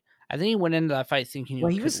fight. I think he went into that fight thinking he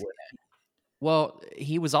could win it. Well,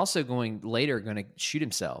 he was also going to shoot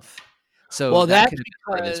himself. So that's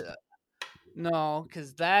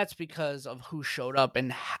because of who showed up,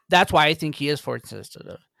 and that's why I think he is force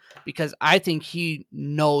sensitive. Because I think he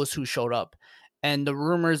knows who showed up, and the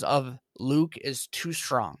rumors of Luke is too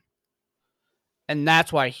strong, and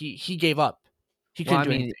that's why he gave up. He couldn't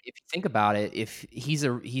do anything. If you think about it, if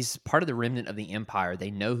he's part of the remnant of the Empire,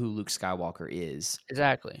 they know who Luke Skywalker is.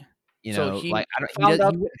 Exactly. He wouldn't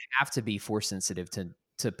have to be force sensitive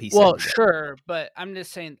to piece. Well, sure, but I'm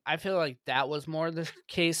just saying. I feel like that was more the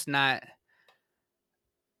case. I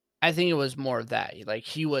think it was more of that. Like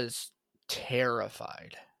he was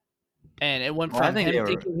terrified. And it went from him thinking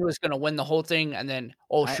he was going to win the whole thing, and then,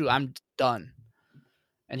 I'm done.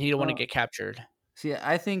 And he didn't want to get captured. See,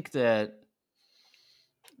 I think that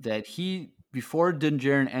he, before Din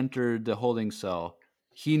Djarin entered the holding cell,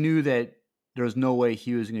 he knew that there was no way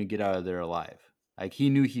he was going to get out of there alive. Like, he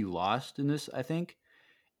knew he lost in this, I think.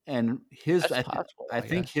 And I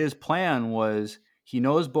think his plan was, he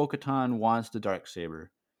knows Bo-Katan wants the Darksaber,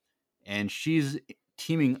 and she's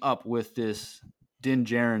teaming up with this Din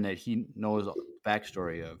Djarin that he knows the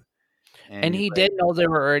backstory of. And he did know they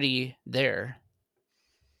were already there.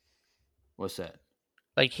 What's that?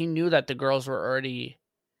 Like, he knew that the girls were already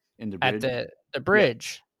in the bridge? At the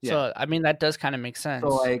bridge. Yeah. So, I mean, that does kind of make sense. So,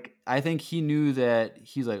 like, I think he knew that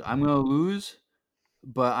he's like, I'm going to lose,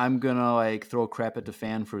 but I'm going to, like, throw crap at the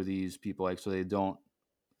fan for these people, like, so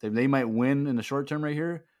they might win in the short term right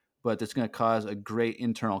here, but it's going to cause a great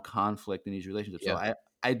internal conflict in these relationships. Yeah. So,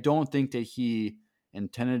 I don't think that he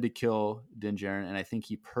intended to kill Din Djarin, and I think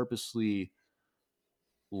he purposely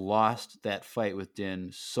lost that fight with Din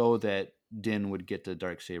so that Din would get the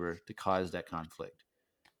Darksaber to cause that conflict.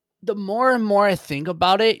 The more and more I think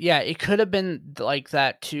about it, yeah, it could have been like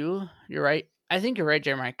that too. You're right. I think you're right,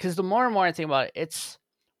 Jeremiah, because the more and more I think about it, it's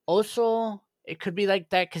also, it could be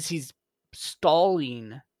like that because he's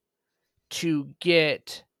stalling to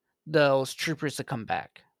get those troopers to come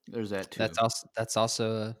back. There's that too. That's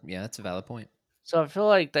also that's a valid point. So I feel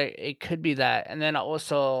like that it could be that, and then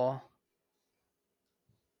also,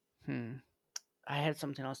 I had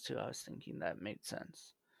something else too. I was thinking that made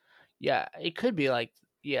sense. Yeah, it could be like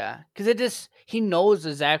because he knows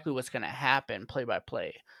exactly what's gonna happen play by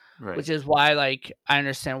play, right? Which is why like I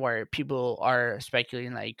understand why people are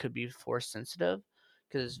speculating that he could be force sensitive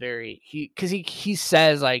because it's very he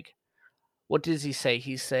says like, what does he say?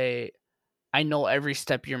 He say, "I know every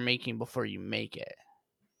step you're making before you make it."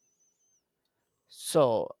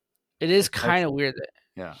 So it is kind of weird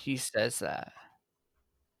that he says that.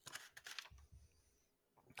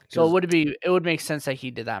 So it would make sense that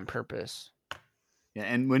he did that on purpose. Yeah,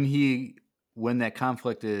 and when that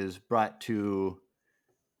conflict is brought to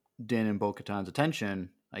Din and Bo-Katan's attention,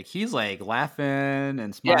 like he's like laughing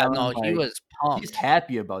and smiling. Yeah, no, like, he was pumped. He's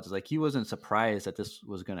happy about this. Like he wasn't surprised that this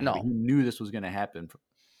was gonna happen. He knew this was gonna happen.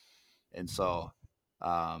 And so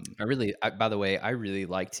by the way, I really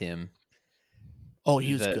liked him. Oh,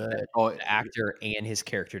 he was good. The actor and his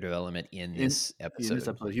character development in this episode. In this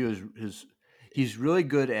episode, he's really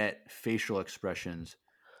good at facial expressions.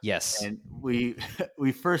 Yes. And we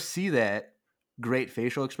first see that great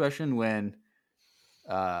facial expression when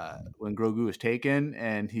Grogu is taken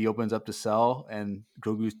and he opens up the cell and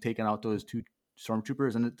Grogu's taking out those two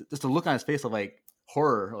stormtroopers, and just the look on his face of like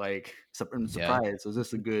horror, like surprise. Yeah. So it's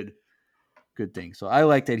just a good thing. So I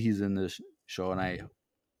like that he's in this show, and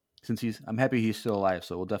I'm happy he's still alive.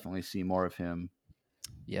 So we'll definitely see more of him.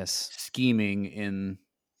 Yes, scheming in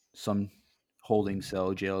some holding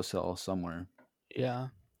cell, jail cell somewhere. Yeah.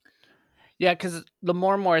 Yeah, because the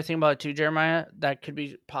more and more I think about it too, Jeremiah, that could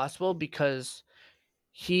be possible because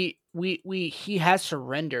he has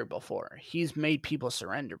surrendered before. He's made people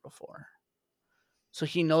surrender before. So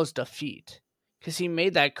he knows defeat. Because he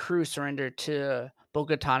made that crew surrender to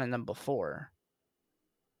Bo-Katan and them before.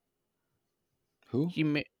 Who? He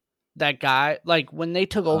made that guy, like when they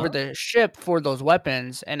took over the ship for those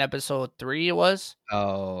weapons in episode 3 it was.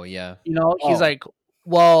 Oh, yeah. You know, he's like,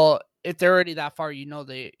 well, if they're already that far, you know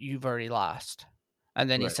you've already lost. And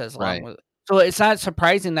then he says along with it. So it's not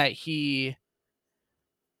surprising that he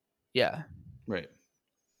Right.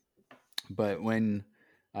 But when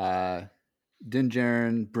Din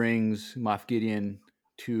Djarin brings Moff Gideon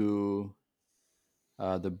to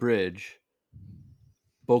the bridge,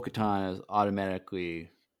 Bo-Katan is automatically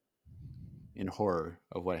in horror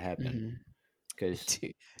of what happened. Because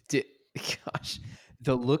gosh,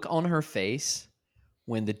 the look on her face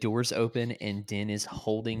when the doors open and Din is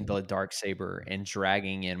holding the Darksaber and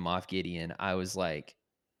dragging in Moff Gideon, I was like,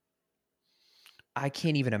 I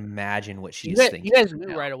can't even imagine what she's thinking. You guys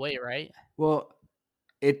knew right away, right? Well,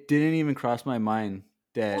 it didn't even cross my mind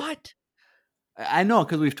that. What? I know,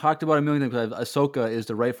 because we've talked about a million times. Ahsoka is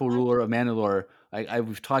the rightful ruler of Mandalore.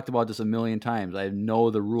 We've talked about this a million times. I know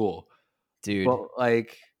the rule, dude. But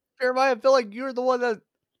like, Jeremiah, I feel like you're the one that.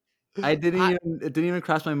 It didn't even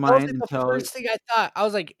cross my mind until the first thing I thought. I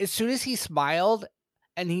was like, as soon as he smiled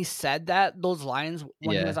and he said those lines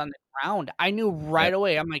when he was on the ground, I knew right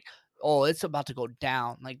away. I'm like, oh, it's about to go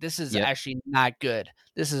down. Like, this is actually not good.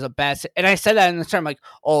 This is a bad. And I said that in the start. I'm like,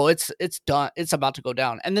 oh, it's done. It's about to go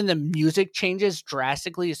down. And then the music changes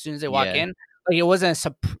drastically as soon as they walk in. Like, it wasn't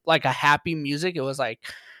like a happy music. It was like,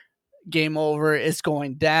 game over. It's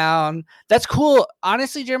going down. That's cool.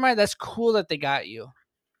 Honestly, Jeremiah, that's cool that they got you.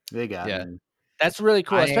 They got me. That's really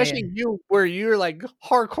cool, especially you, where you're like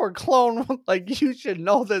hardcore clone. Like, you should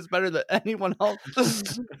know this better than anyone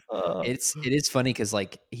else. It is funny because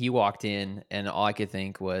like he walked in and all I could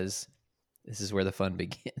think was, this is where the fun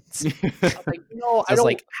begins. Like, no, I was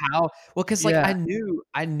like, how? Well, because like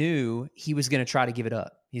I knew he was gonna try to give it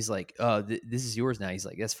up. He's like, oh, this is yours now. He's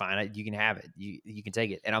like, that's fine. You can have it. You can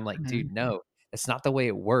take it. And I'm like, dude, no, that's not the way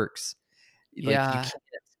it works. Like, you can't.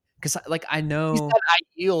 Because like I know, he said I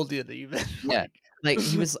yielded even. Yeah, like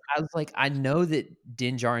I was like, I know that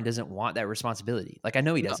Din Djarin doesn't want that responsibility. Like I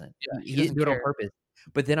know he doesn't. He didn't do it on purpose.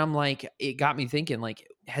 But then I'm like, it got me thinking. Like,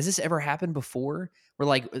 has this ever happened before? Where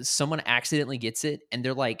like someone accidentally gets it and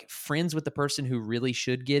they're like friends with the person who really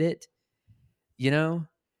should get it. You know?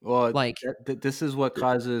 Well, like this is what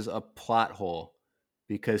causes a plot hole,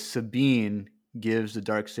 because Sabine gives the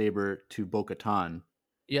Darksaber to Bo-Katan.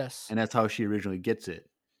 Yes, and that's how she originally gets it.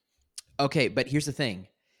 Okay, but here's the thing.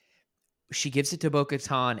 She gives it to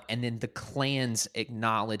Bo-Katan, and then the clans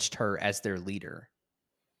acknowledged her as their leader.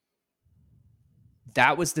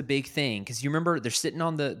 That was the big thing, because you remember they're sitting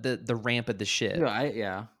on the ramp of the ship.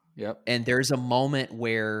 Yep. And there's a moment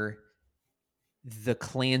where the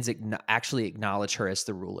clans actually acknowledge her as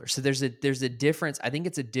the ruler. So there's a difference. I think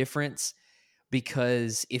it's a difference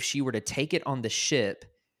because if she were to take it on the ship,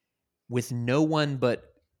 with no one but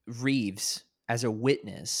Reeves as a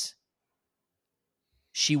witness,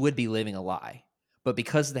 she would be living a lie. But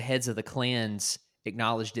because the heads of the clans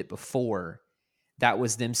acknowledged it before, that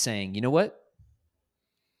was them saying, you know what?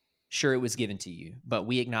 Sure, it was given to you, but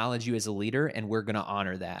we acknowledge you as a leader, and we're going to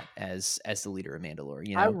honor that as the leader of Mandalore.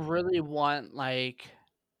 You know? I really want like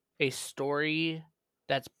a story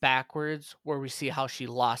that's backwards where we see how she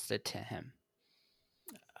lost it to him.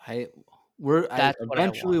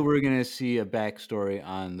 Eventually we're gonna see a backstory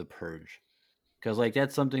on the Purge, because like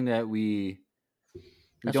that's something that we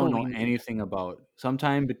don't know anything about.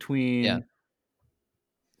 Sometime between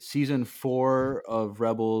season 4 of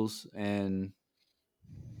Rebels and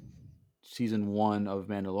season 1 of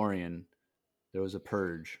Mandalorian, there was a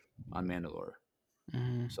purge on Mandalore.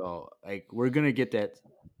 Mm-hmm. So like we're gonna get that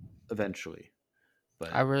eventually.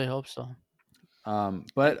 But I really hope so.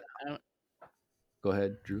 But go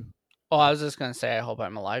ahead, Drew. Oh, I was just gonna say I hope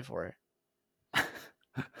I'm alive for it.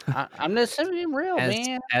 I'm just being real,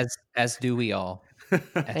 man. As do we all.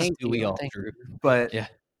 Thank you, Drew. But yeah,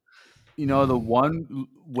 you know, the one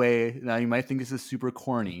way, now you might think this is super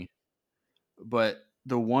corny, but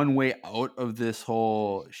the one way out of this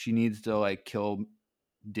whole, she needs to like kill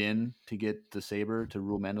Din to get the saber to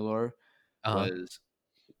rule Mandalore, was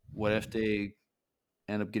what if they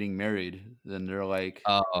end up getting married? Then they're like,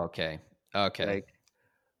 oh, okay,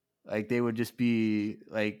 like they would just be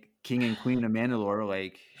like king and queen of Mandalore.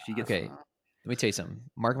 Like she gets. Okay, let me tell you something.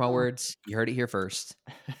 Mark my words. You heard it here first.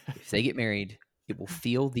 If they get married, it will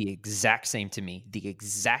feel the exact same to me. The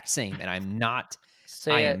exact same. And I'm not.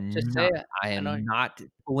 Say it. I am not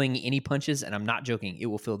pulling any punches, and I'm not joking. It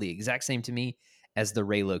will feel the exact same to me as the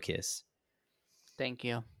Reylo kiss. Thank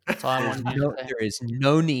you. That's all I wanted to say. There is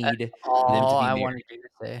no need for them to be I married. wanted you to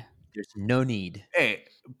say. There's no need. Hey,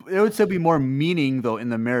 it would still be more meaning though in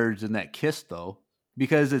the marriage than that kiss though,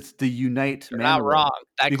 because it's the unite. You're not wrong.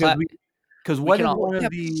 Because what is one of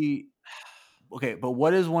the but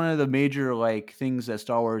what is one of the major like things that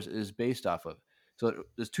Star Wars is based off of? So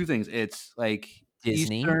there's two things. It's like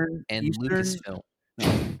Disney and Lucasfilm.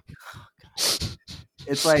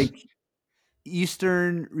 It's like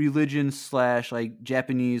Eastern religion / like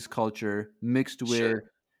Japanese culture mixed with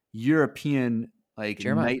European like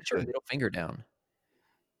Jeremiah, put your middle finger down.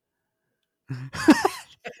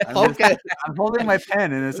 I'm holding my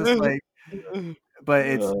pen and it's just like, but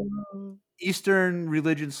it's Eastern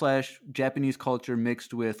religion / Japanese culture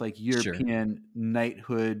mixed with like European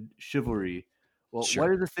knighthood chivalry. Well,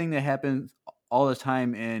 what is the thing that happens all the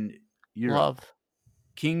time in Europe? Love.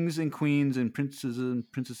 Kings and queens and princes and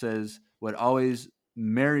princesses would always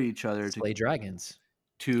marry each other to slay dragons,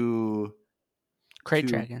 to create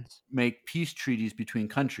dragons, make peace treaties between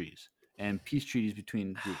countries and peace treaties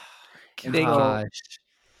between groups.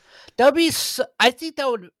 That'd be. I think that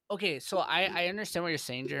would. Okay, so I understand what you're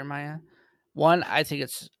saying, Jeremiah. One, I think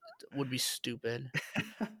would be stupid.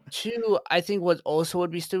 Two, I think what also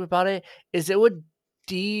would be stupid about it is it would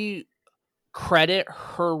decredit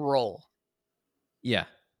her role. Yeah,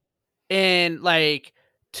 and like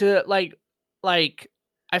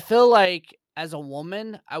I feel like as a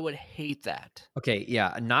woman, I would hate that. Okay,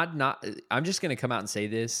 yeah, not. I'm just gonna come out and say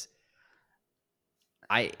this.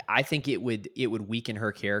 I think it would weaken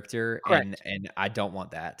her character, and I don't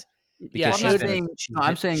want that. Because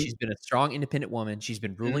she's been a strong, independent woman. She's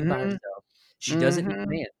been ruling by herself. She doesn't need a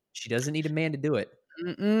man. She doesn't need a man to do it.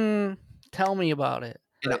 Tell me about it.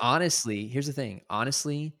 And honestly, here's the thing.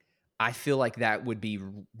 Honestly, I feel like that would be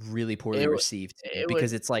really poorly received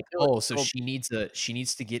because it's like, so she needs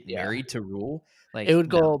to get married to rule. Like it would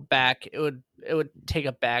go back. It would take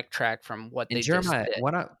a backtrack from what they Jeremiah, just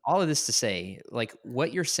did. All of this to say, like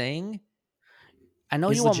what you're saying. I know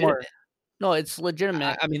you want more. No, it's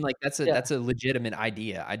legitimate. I mean, like that's a legitimate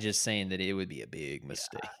idea. I'm just saying that it would be a big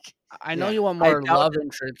mistake. I know you want more love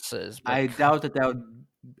entrances. But I doubt that would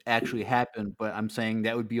actually happen, but I'm saying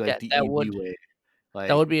that would be like the easy way. Like,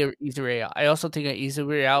 that would be an easy way out. I also think an easy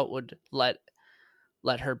way out would let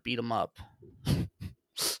her beat him up.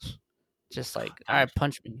 Just like, all right,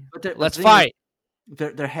 punch me. Let's fight.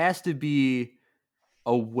 There has to be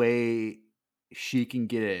a way she can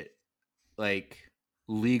get it like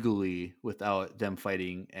legally without them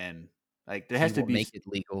fighting, and like there has to be make it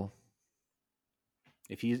legal.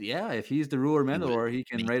 If he's the ruler of Mandalore, he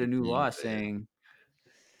can write a new law saying,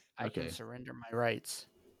 "I can surrender my rights."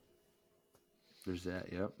 There's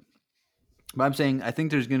that, yep. But I'm saying I think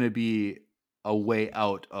there's going to be a way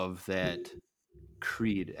out of that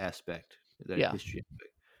creed aspect, that history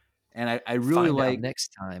aspect. And I really like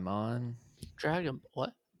next time on Dragon.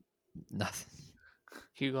 What? Nothing.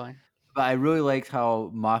 Keep going. But I really liked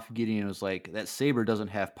how Moff Gideon was like, that saber doesn't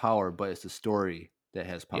have power, but it's the story that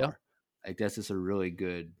has power. Yep. Like that's just a really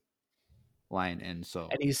good line. And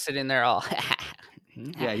he's sitting there all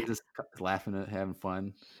yeah, he's just laughing at having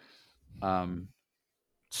fun.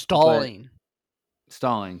 Stalling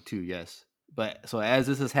too, yes. But so as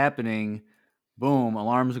this is happening, boom,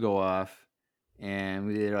 alarms go off, and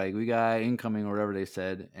we got incoming or whatever they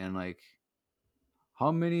said, and like,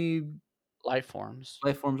 how many life forms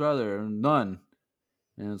are there? None.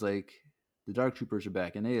 And it's like the Dark Troopers are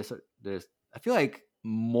back, and I feel like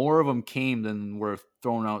more of them came than were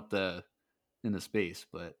thrown out in the space,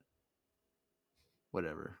 but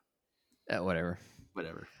whatever. Whatever.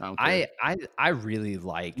 I really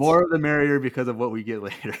liked more of the merrier because of what we get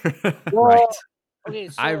later. Right. Okay,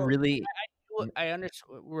 so I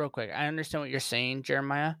understand real quick. I understand what you're saying,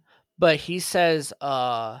 Jeremiah, but he says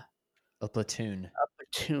a platoon. A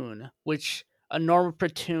platoon, which a normal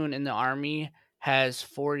platoon in the army has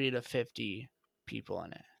 40 to 50 people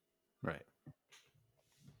in it. Right.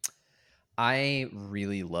 I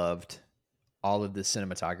really loved all of the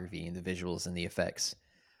cinematography and the visuals and the effects,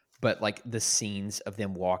 but like the scenes of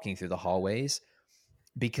them walking through the hallways,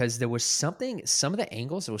 because there was some of the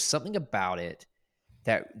angles, there was something about it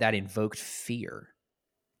that invoked fear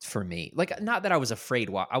for me. Like, not that I was afraid.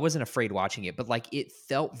 I wasn't afraid watching it, but like it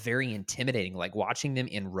felt very intimidating. Like watching them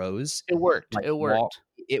in rows. It worked. Like,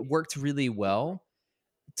 it worked really well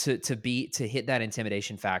to hit that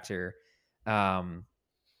intimidation factor. Because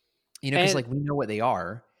like we know what they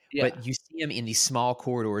are, but you see them in these small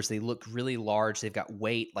corridors. They look really large. They've got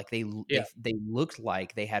weight. Like they looked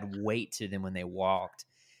like they had weight to them when they walked,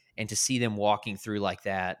 and to see them walking through like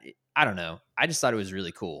that, I don't know. I just thought it was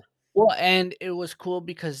really cool. Well, and it was cool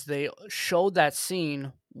because they showed that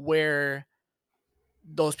scene where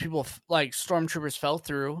those people, like stormtroopers, fell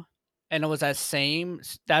through, and it was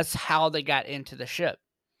that's how they got into the ship,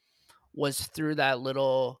 was through that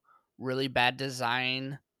little really bad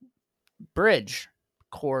design bridge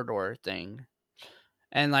corridor thing.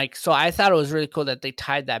 And like, so I thought it was really cool that they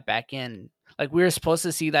tied that back in. Like, we were supposed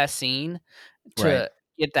to see that scene to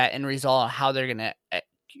get that end result, how they're gonna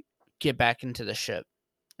get back into the ship.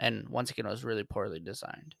 And once again, it was really poorly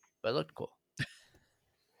designed, but it looked cool.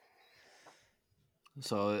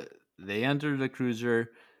 So they enter the cruiser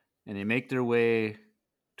and they make their way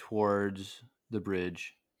towards the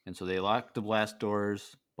bridge. And so they lock the blast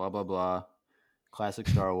doors, blah, blah, blah. Classic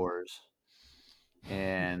Star Wars.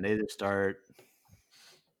 And they just start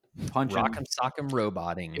punching. Rock'em sock'em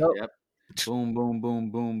roboting. Yep. Boom, boom, boom,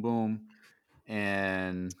 boom, boom.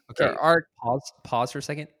 And okay, pause for a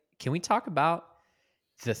second. Can we talk about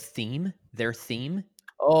the theme, their theme?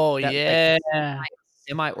 Oh, yeah. Like,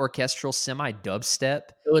 semi-orchestral, semi-dubstep.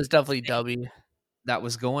 It was definitely dubby. That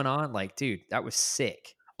was going on. Like, dude, that was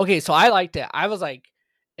sick. Okay, so I liked it. I was like,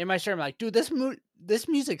 in my stream, I'm like, dude, this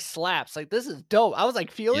music slaps. Like, this is dope. I was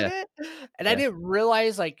like feeling it. And I didn't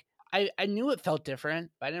realize, like, I knew it felt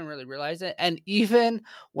different, but I didn't really realize it. And even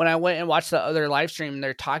when I went and watched the other live stream,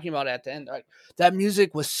 they're talking about it at the end. Like, that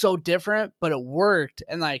music was so different, but it worked.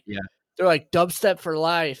 And like, they're like dubstep for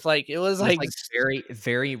life. Like, it was like very,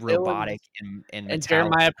 very robotic and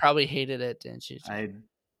Jeremiah probably hated it, didn't you? I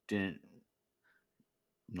didn't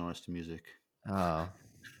notice the music. Oh,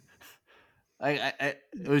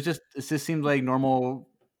 it just seemed like normal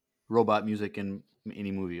robot music in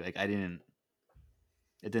any movie. Like, it didn't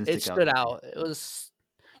stick out. It stood out. It was.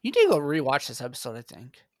 You need to go rewatch this episode, I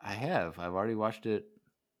think. I have. I've already watched it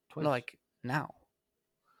twice. No, like now.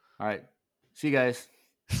 All right. See you guys.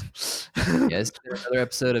 Yes, another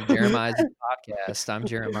episode of Jeremiah's podcast. I'm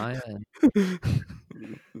Jeremiah.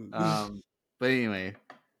 But anyway,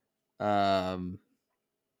 so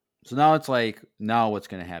now it's like, now what's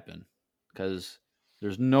going to happen? Because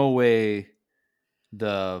there's no way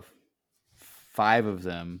the 5 of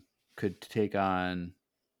them could take on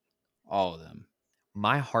all of them.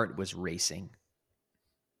 My heart was racing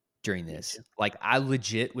during this. Like, I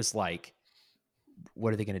legit was like,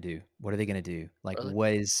 what are they going to do? What are they going to do? Like,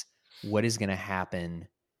 really? What is going to happen?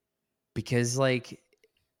 Because, like,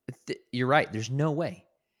 you're right. There's no way.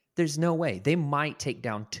 There's no way. They might take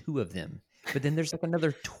down 2 of them, but then there's like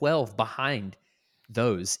another 12 behind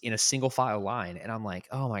those in a single file line. And I'm like,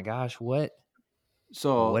 oh my gosh, what?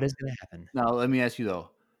 So what is going to happen? Now, let me ask you though,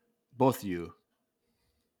 both of you,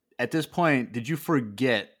 at this point, did you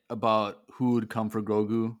forget about who would come for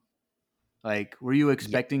Grogu? Like, were you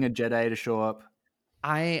expecting a Jedi to show up?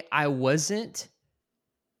 I wasn't.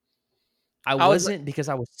 I wasn't because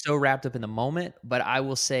I was so wrapped up in the moment, but I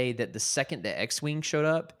will say that the second the X-Wing showed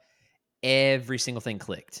up, every single thing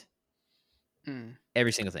clicked.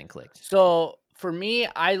 Every single thing clicked. So for me,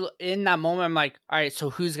 in that moment, I'm like, all right, so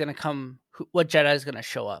who's gonna come? What Jedi is gonna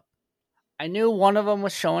show up? I knew one of them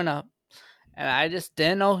was showing up, and I just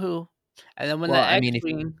didn't know who. And then when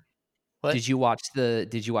X-wing, did you watch the?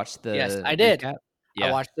 Yes, I did. Recap? Yeah.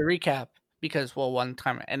 I watched the recap because one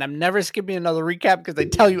time, and I'm never skipping another recap because they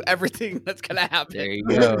tell you everything that's gonna happen. There you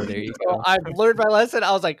go. So I've learned my lesson.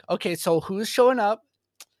 I was like, okay, so who's showing up?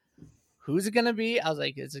 Who's it gonna be? I was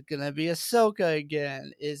like, is it gonna be Ahsoka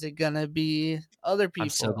again? Is it gonna be other people?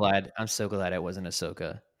 I'm so glad it wasn't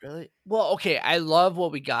Ahsoka. Really? Well, okay. I love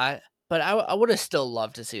what we got, but I would have still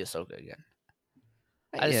loved to see Ahsoka again.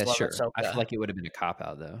 Yeah, sure. Ahsoka. I feel like it would have been a cop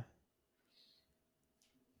out though.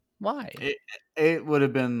 Why? It would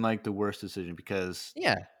have been like the worst decision because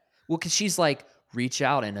because she's like, reach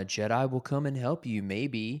out and a Jedi will come and help you,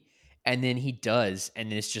 maybe, and then he does,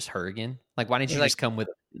 and then it's just her again. Like, why didn't you just come with?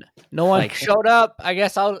 No one showed up. I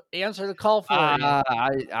guess I'll answer the call for you.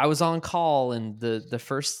 I was on call, and the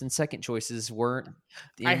first and second choices weren't.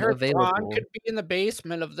 I heard available. Thrawn could be in the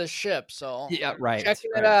basement of the ship, so yeah, right.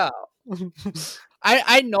 Checking it out.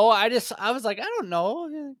 I know. I was like, I don't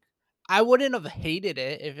know. I wouldn't have hated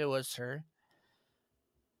it if it was her.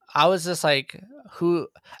 I was just like, who?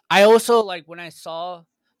 I also like when I saw.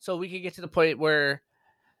 So we could get to the point where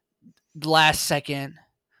the last second.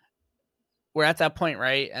 We're at that point,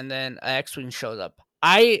 right? And then X-wing shows up.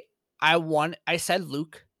 I said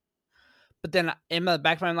Luke, but then in the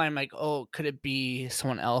back of my mind, I'm like, oh, could it be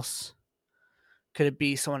someone else? Could it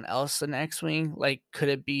be someone else in X-wing? Like, could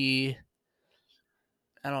it be,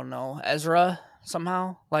 I don't know, Ezra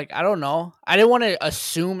somehow? Like, I don't know. I didn't want to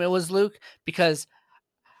assume it was Luke because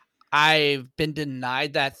I've been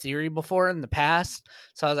denied that theory before in the past.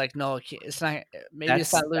 So I was like, no, it's not. Maybe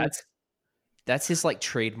it's not Luke. That's his like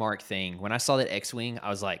trademark thing. When I saw that X-wing, I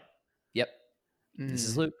was like, "Yep, this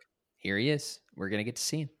is Luke. Here he is. We're gonna get to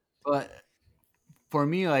see him." But for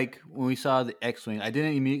me, like when we saw the X-wing, I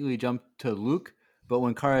didn't immediately jump to Luke. But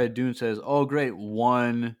when Cara Dune says, "Oh, great,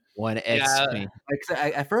 one X-wing,"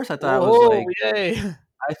 at first I thought it was like, yay.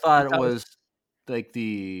 I thought it was like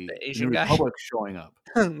the Asian New Republic showing up.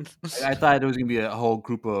 I thought it was gonna be a whole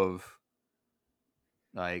group of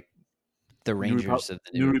like. The Rangers of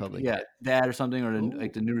the New Republic. That or something, or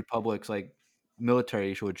like the New Republic's like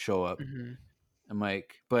military would show up. Mm-hmm. I'm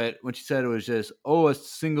like, but when she said it was just, a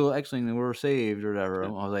single X-wing and we're saved or whatever, I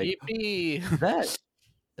was like, this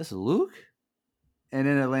is Luke? And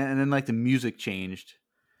then and then like the music changed.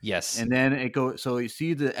 Yes. And then it goes, so you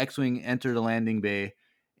see the X-wing enter the landing bay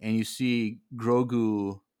and you see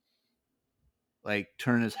Grogu like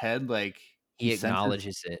turn his head, like he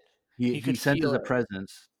acknowledges it. He senses a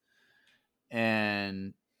presence.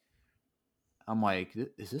 And I'm like,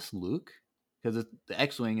 is this Luke? Because the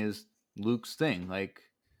X-wing is Luke's thing. Like,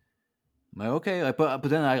 I'm like, okay. Like, but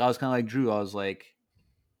then I was kind of like Drew. I was like,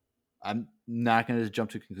 I'm not going to just jump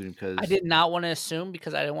to a conclusion because I did not want to assume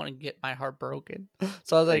because I didn't want to get my heart broken.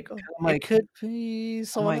 So I was like, it could be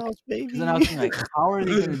someone else, baby. Because then I was thinking, like, how are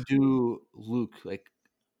they going to do Luke? Like,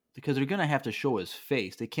 because they're going to have to show his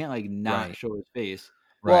face. They can't like not show his face.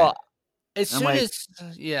 Well, as soon as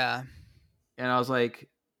And I was like,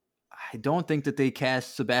 I don't think that they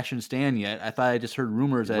cast Sebastian Stan yet. I thought I just heard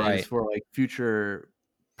rumors that it's for like future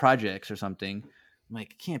projects or something. I'm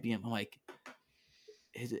like, it can't be him. I'm like,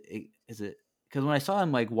 is it? Because when I saw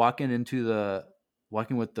him like walking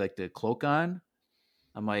with like the cloak on,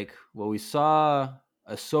 I'm like, well, we saw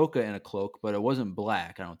Ahsoka in a cloak, but it wasn't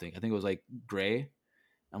black. I don't think. I think it was like gray.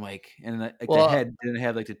 I'm like, and like the head didn't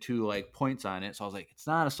have like the two like points on it, so I was like, it's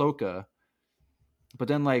not Ahsoka. But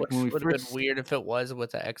then, like, when we would have been weird if it was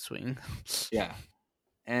with the X-wing. Yeah,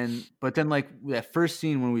 but then, like that first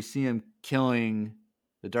scene when we see him killing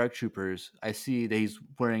the Dark Troopers, I see that he's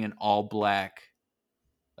wearing an all black,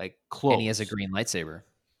 like cloak, and he has a green lightsaber.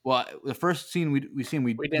 Well, the first scene we see him,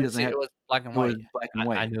 we didn't see it was black and white. It was black and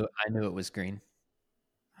white. I knew it was green.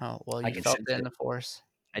 Oh well, you felt it in the Force.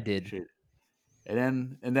 I did. Sure.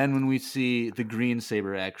 And then when we see the green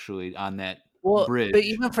saber actually on that. Bridge. But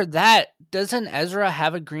even for that, doesn't Ezra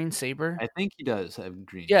have a green saber? I think he does have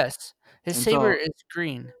green. Yes, his saber is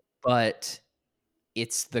green, but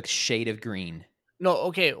it's the shade of green. No,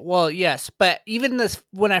 okay, well, yes, but even this,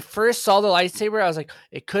 when I first saw the lightsaber, I was like,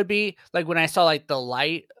 it could be like when I saw like the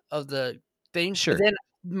light of the thing. Sure. Then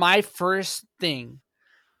my first thing,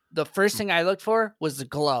 the first thing I looked for was the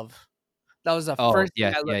glove. That was the first thing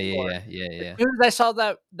I looked for. Yeah. As soon as I saw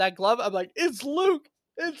that glove, I'm like, it's Luke.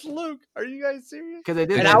 It's Luke. Are you guys serious? Because they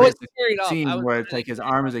did and have I was a scene where it's like his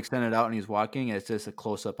arm is extended out and he's walking, and it's just a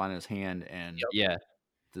close up on his hand and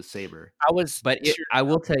the saber. I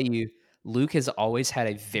will tell you, Luke has always had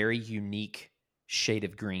a very unique shade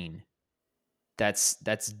of green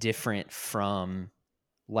that's different from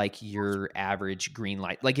like your average green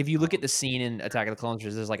light. Like if you look at the scene in Attack of the Clones,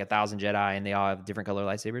 where there's like 1,000 Jedi and they all have different color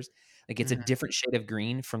lightsabers. Like it's a different shade of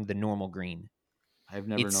green from the normal green. I've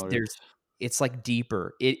never noticed. It's like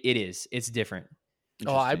deeper. It is. It's different.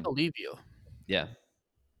 Oh, I believe you. Yeah,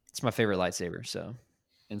 it's my favorite lightsaber. So,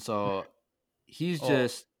 and so he's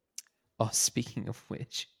just. Oh, speaking of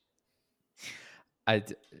which, on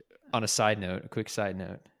a quick side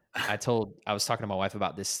note, I was talking to my wife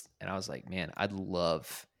about this, and I was like, man, I'd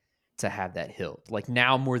love to have that hilt. Like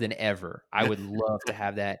now more than ever, I would love to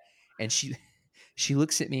have that. And she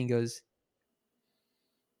looks at me and goes,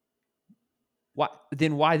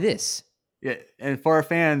 why this? Yeah, and for our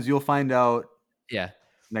fans, you'll find out. Yeah,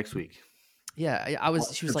 next week. Yeah,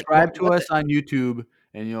 she was like, subscribe to us on YouTube,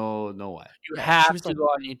 and you'll know why. You have to go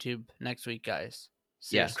on YouTube next week, guys.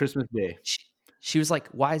 Yeah, Christmas Day. She was like,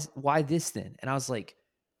 why this then? And I was like,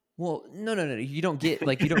 well, no, you don't get it.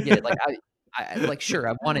 Like I like, sure,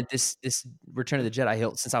 I wanted this Return of the Jedi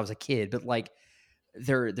hilt since I was a kid, but like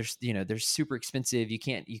they're super expensive. You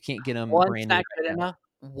can't get them. One's not good enough.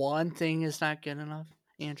 One thing is not good enough,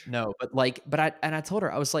 Andrew. No, but I told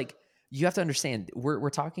her, I was like, you have to understand, we're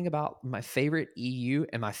talking about my favorite EU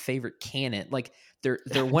and my favorite canon. Like they're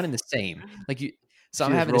one and the same. Like you, so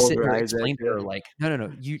I'm having to sit here and explain to her, like,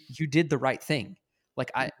 no, you did the right thing.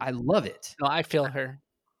 Like I love it. No, I feel her.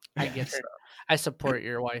 I get her. I support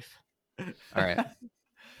your wife. All right.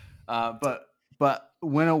 But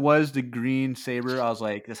when it was the green saber, I was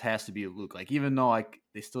like, this has to be Luke. Like, even though like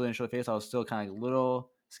they still didn't show the face, I was still kind of a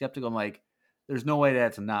little skeptical. I'm like, there's no way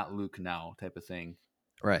that's not Luke now, type of thing.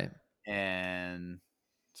 Right. And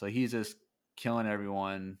so he's just killing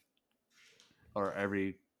everyone or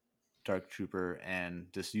every dark trooper and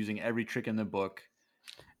just using every trick in the book.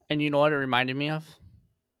 And you know what it reminded me of?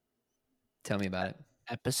 Tell me about it.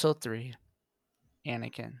 Episode 3,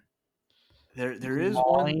 Anakin. There is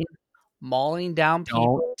mauling down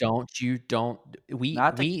people. Don't. We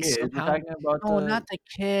not the kids. somehow, talking about not the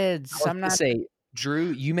kids. I'm not say, Drew.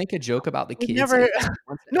 You make a joke about the kids. Never.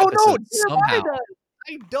 No. Somehow.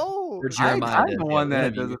 I don't. I'm the one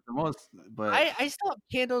that does it the most. But I still have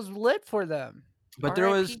candles lit for them. But there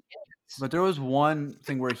was one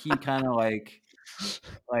thing where he kind of like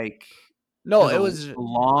no, it was a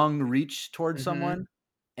long reach towards someone,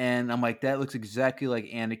 and I'm like, that looks exactly like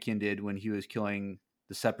Anakin did when he was killing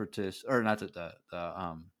the Separatists, or not the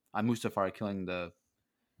on Mustafar, killing the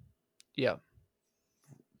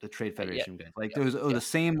Trade Federation guys. Like it was the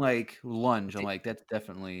same like lunge. I'm like, that's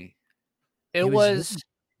definitely. I was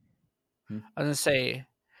gonna say,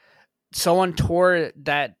 someone tore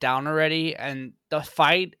that down already, and the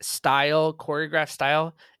fight style, choreographed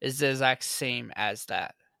style, is the exact same as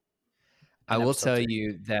that. I will tell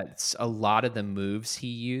you that a lot of the moves he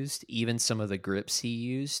used, even some of the grips he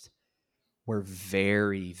used, were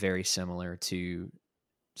very, very similar to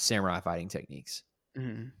samurai fighting techniques.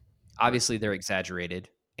 Mm-hmm. Obviously, they're exaggerated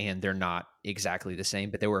and they're not exactly the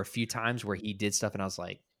same, but there were a few times where he did stuff and I was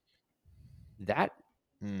like, that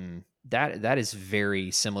is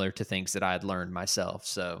very similar to things that I had learned myself.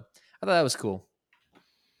 So I thought that was cool.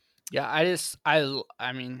 Yeah,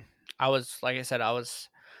 I mean, I was, like I said,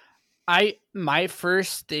 my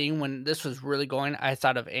first thing when this was really going, I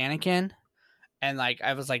thought of Anakin, and like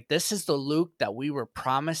I was like, this is the Luke that we were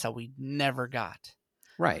promised that we never got.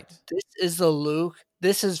 Right. This is the Luke.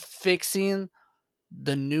 This is fixing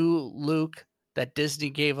the new Luke that Disney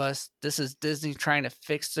gave us. This is Disney trying to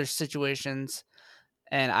fix their situations.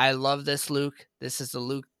 And I love this Luke. This is the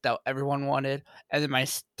Luke that everyone wanted. And then my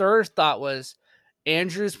third thought was,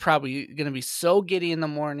 Andrew's probably going to be so giddy in the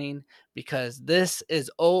morning because this is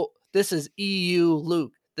EU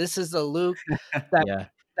Luke. This is the Luke that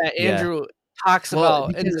Andrew talks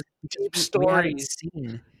about in the deep stories.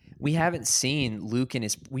 We haven't seen Luke in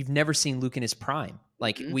his. We've never seen Luke in his prime.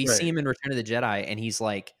 Like we see him in Return of the Jedi, and he's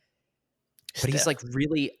like, but he's like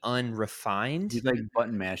really unrefined. He's like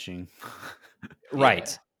button mashing.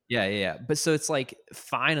 Right. Yeah. But so it's like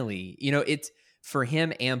finally, it's for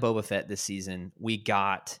him and Boba Fett this season. We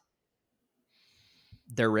got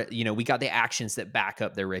we got the actions that back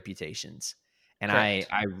up their reputations. And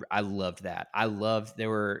correct. I loved that. There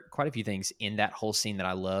were quite a few things in that whole scene that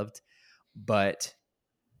I loved, but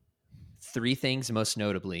 3 things most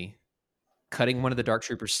notably: cutting one of the dark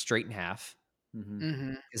troopers straight in half.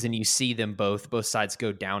 Because then you see them both sides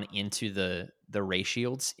go down into the ray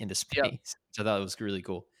shields into space. Yep. So that was really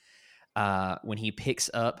cool. When he picks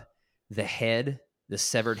up the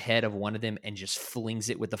severed head of one of them and just flings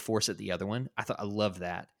it with the force at the other one. I love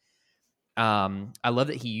that. I love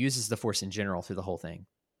that he uses the force in general through the whole thing,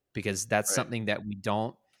 because that's something that we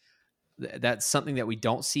don't. That's something that we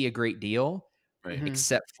don't see a great deal, Right.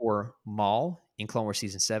 except for Maul in Clone Wars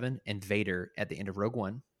Season 7 and Vader at the end of Rogue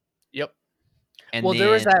One. Yep. And well, there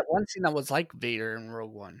was that one scene that was like Vader in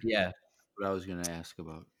Rogue One. Yeah. What I was going to ask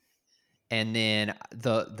about. And then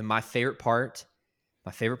my favorite part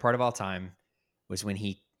of all time was when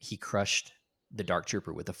he crushed the Dark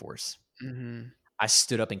Trooper with the Force. Mm-hmm. I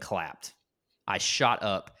stood up and clapped. I shot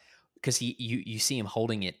up because you see him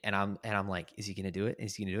holding it, and I'm like, is he gonna do it?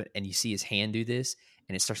 Is he gonna do it? And you see his hand do this,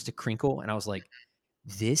 and it starts to crinkle, and I was like,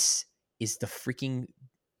 this is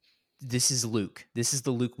Luke. This is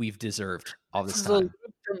the Luke we've deserved all this time. Luke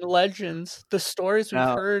from Legends, the stories we've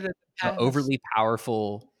heard. The overly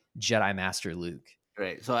powerful Jedi Master Luke.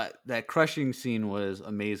 Right. So that crushing scene was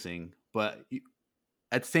amazing, but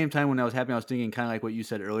at the same time when that was happening, I was thinking kind of like what you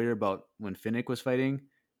said earlier about when Finnick was fighting,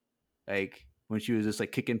 like when she was just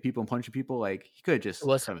like kicking people and punching people, like he could have just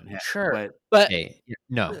sure, but hey,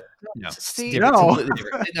 no. See, no,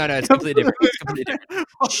 it's completely different. It's completely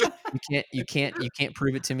different. You can't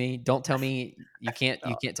prove it to me. Don't tell me you can't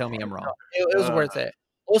tell me I'm wrong. It was worth it.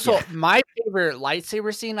 Also, my favorite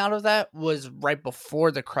lightsaber scene out of that was right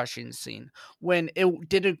before the crushing scene when it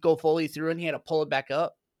didn't go fully through and he had to pull it back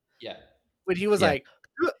up. Yeah, when he was like,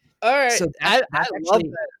 "All right," so I love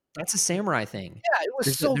that. That's a samurai thing. Yeah, it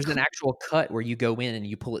was there's an actual cut where you go in and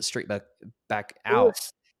you pull it straight back out.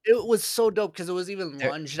 It was so dope because it was even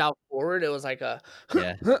lunged out forward. It was like a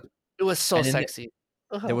It was so sexy.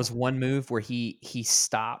 There was one move where he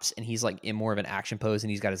stops and he's like in more of an action pose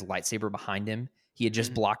and he's got his lightsaber behind him. He had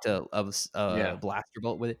just blocked a blaster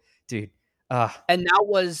bolt with it, dude. And that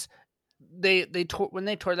was when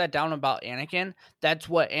they tore that down about Anakin. That's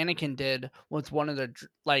what Anakin did with one of the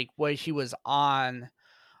where he was on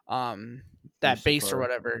that Mustafar. base or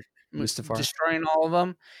whatever, Mustafar, destroying all of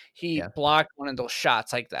them. He blocked one of those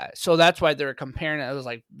shots like that. So that's why they were comparing it. It was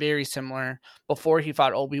like very similar before he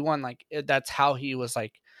fought Obi-Wan. Like that's how he was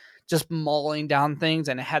like just mauling down things,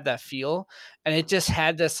 and it had that feel, and it just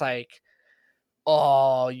had this like,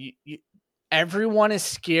 everyone is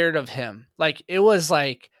scared of him. Like it was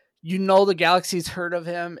like, the galaxy's heard of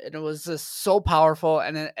him, and it was just so powerful.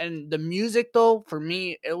 And the music though, for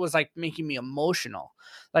me, it was like making me emotional.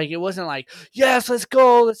 Like it wasn't like, yes, let's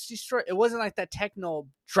go, let's destroy. It wasn't like that techno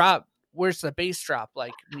drop, where's the bass drop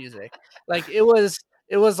like music. Like it was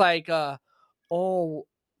like,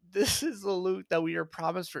 this is the Luke that we are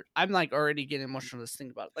promised for. I'm like already getting emotional just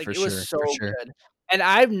thinking about it. Like it was so good. And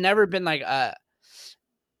I've never been like a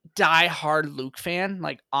die-hard Luke fan,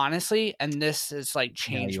 like honestly, and this has like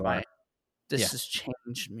changed has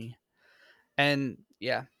changed me. And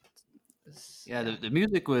the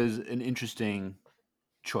music was an interesting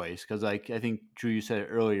choice because like I think Drew, you said it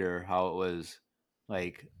earlier how it was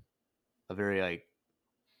like a very like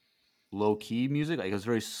low-key music, like it was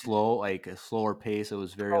very slow, like a slower pace. It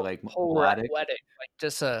was very like melodic, like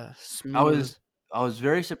just a smooth. I was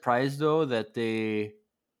very surprised though that they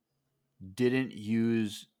didn't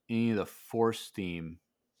use any of the Force theme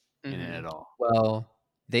in it at all. Well,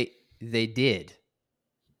 they did.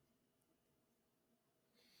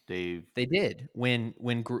 They did when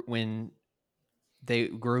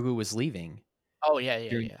Grogu was leaving. Oh yeah.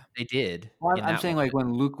 They did. Well, I'm saying like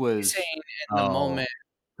when Luke was saying in the moment.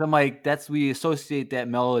 So I'm like, we associate that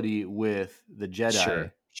melody with the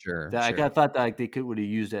Jedi. Sure. I thought that like they would have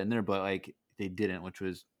used that in there, but like they didn't, which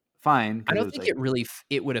was fine. I don't think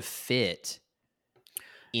it would have fit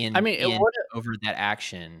in. I mean, over that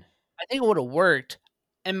action. I think it would have worked.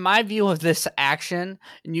 In my view of this action,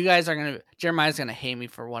 and you guys Jeremiah's gonna hate me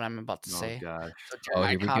for what I'm about to say. Gosh. So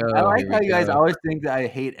here we go. I like how you guys always think that I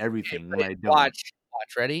hate everything when I don't. Watch,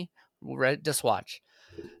 ready? Just watch.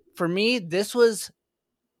 For me, this was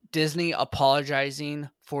Disney apologizing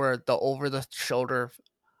for the over-the-shoulder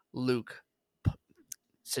Luke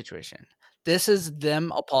situation. This is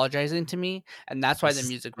them apologizing to me, and that's why the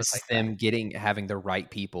music was like them having the right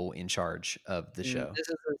people in charge of the show.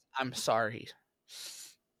 I'm sorry.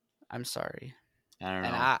 I don't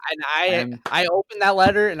know. And I opened that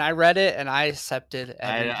letter and I read it and I accepted.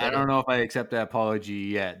 I don't know if I accept that apology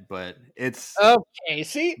yet, but it's okay.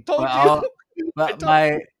 See, told you. But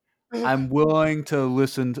I'm willing to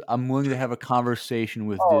listen. I'm willing to have a conversation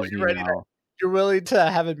with Disney now. You're willing to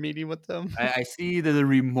have a meeting with them. I see the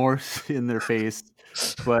remorse in their face,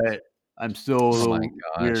 but I'm still a little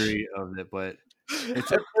weary of it. But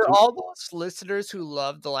for all those listeners who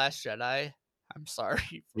love The Last Jedi, I'm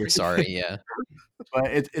sorry. You're sorry, yeah. But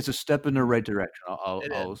it's a step in the right direction. I'll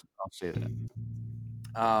say that.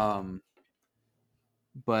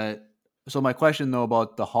 But so my question though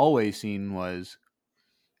about the hallway scene was,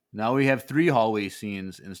 now we have 3 hallway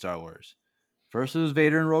scenes in Star Wars. First it was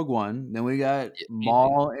Vader in Rogue One. Then we got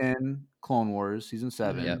Maul in Clone Wars season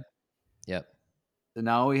 7. Yep. And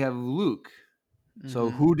now we have Luke. So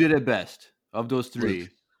who did it best of those three?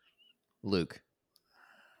 Luke.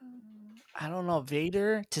 I don't know.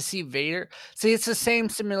 Vader, to see Vader. See, it's the same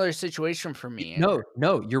similar situation for me. No,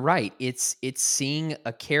 you're right. It's seeing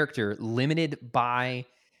a character limited by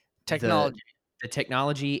technology. The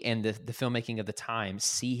technology and the filmmaking of the time,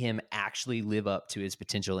 see him actually live up to his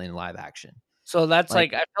potential in live action. So that's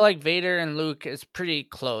like I feel like Vader and Luke is pretty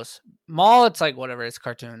close. Maul, it's like whatever, it's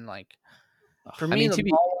cartoon. Like for me,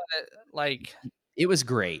 Maul, like it was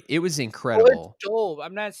great. It was incredible. It's dope.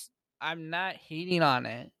 I'm not hating on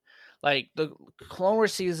it. Like the Clone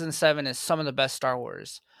Wars season 7 is some of the best Star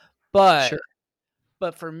Wars, but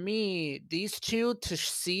for me, these two, to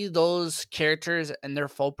see those characters and their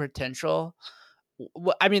full potential.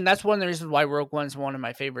 I mean, that's one of the reasons why Rogue One is one of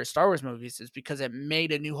my favorite Star Wars movies, is because it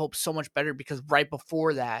made A New Hope so much better. Because right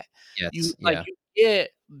before that, you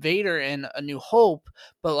get Vader in A New Hope,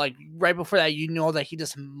 but like right before that, you know that he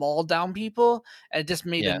just mauled down people, and it just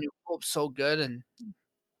made A New Hope so good. And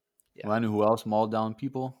well, I know who else mauled down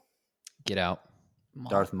people. Get out,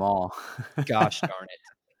 Darth Maul. Gosh darn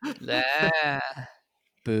it!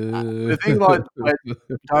 Boo. The thing about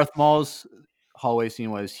Darth Maul's hallway scene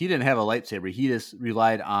was he didn't have a lightsaber. He just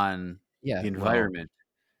relied on the environment.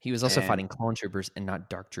 He was also fighting clone troopers and not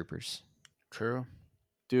dark troopers. True.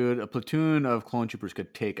 Dude, a platoon of clone troopers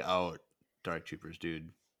could take out dark troopers, dude.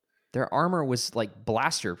 Their armor was like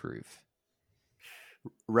blaster proof.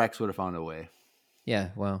 Rex would have found a way. Yeah,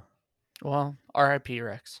 well, R.I.P.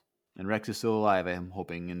 Rex. And Rex is still alive, I'm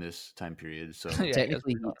hoping, in this time period. So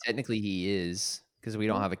technically he is, because we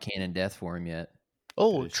don't have a canon death for him yet.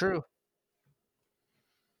 Oh, true.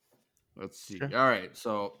 Let's see. Sure. All right,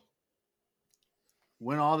 so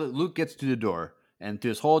when Luke gets to the door, and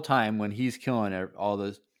through this whole time when he's killing all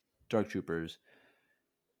the dark troopers,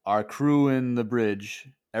 our crew in the bridge,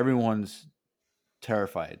 everyone's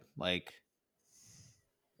terrified. Like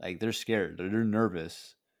they're scared. They're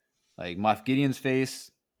nervous. Like Moff Gideon's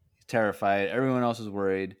face, he's terrified. Everyone else is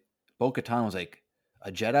worried. Bo-Katan was like,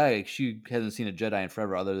 a Jedi? Like, she hasn't seen a Jedi in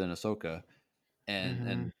forever other than Ahsoka.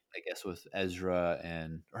 And I guess with Ezra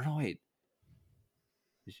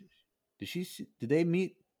did they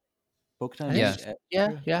meet Bo-Katan? Yeah.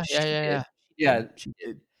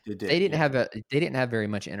 They did. They didn't have very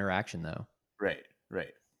much interaction though. Right.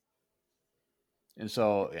 And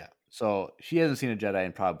so she hasn't seen a Jedi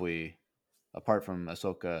in probably, apart from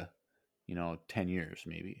Ahsoka, 10 years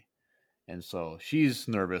maybe. And so she's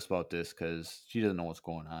nervous about this because she doesn't know what's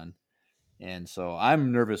going on. And so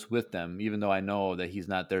I'm nervous with them, even though I know that he's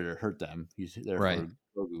not there to hurt them. He's there for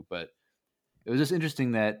Grogu. But it was just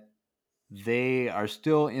interesting that they are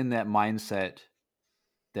still in that mindset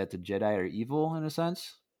that the Jedi are evil in a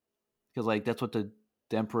sense. Because like that's what the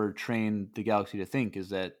Emperor trained the galaxy to think, is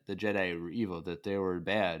that the Jedi were evil, that they were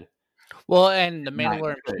bad. Well, and the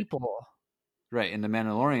Mandalorian people. Right, and the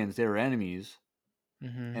Mandalorians, they were enemies.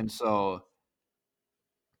 Mm-hmm. And so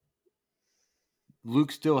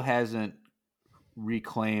Luke still hasn't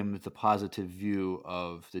reclaimed the positive view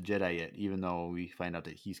of the Jedi yet, even though we find out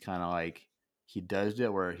that he's kind of like, he does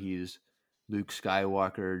it where he's Luke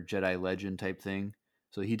Skywalker, Jedi legend type thing.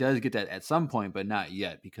 So he does get that at some point, but not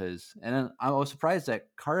yet, because, and then I was surprised that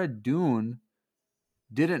Cara Dune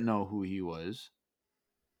didn't know who he was.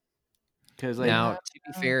 Because now, to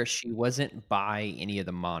be fair, she wasn't by any of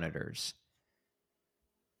the monitors.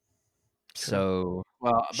 So,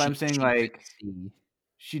 well, but I'm saying like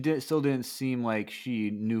she still didn't seem like she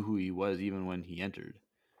knew who he was even when he entered.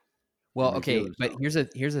 Well, okay, but here's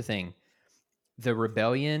the thing: the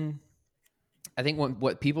rebellion. I think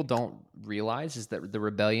what people don't realize is that the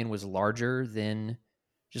rebellion was larger than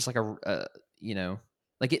just like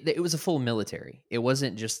like it was a full military. It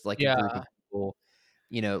wasn't just like a group of people,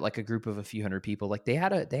 like a group of a few hundred people. Like they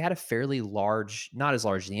had a fairly large, not as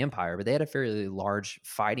large as the Empire, but they had a fairly large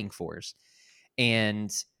fighting force. And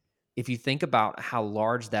if you think about how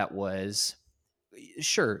large that was,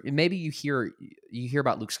 sure, maybe you hear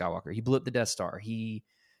about Luke Skywalker. He blew up the Death Star. He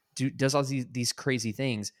does all these crazy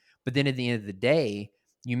things. But then at the end of the day,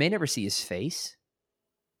 you may never see his face,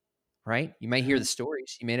 right? You might hear the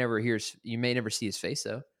stories. You may never see his face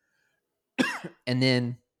though. And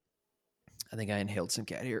then I think I inhaled some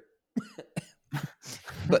cat hair.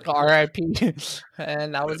 But R.I.P.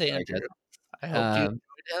 And that was Andrew. I hope you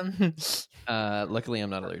enjoyed him. Luckily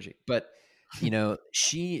I'm not allergic. But he never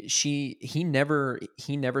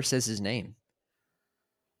says his name.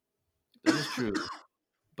 That is true.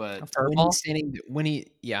 But I got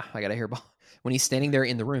a hairball. When he's standing there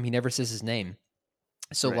in the room, he never says his name.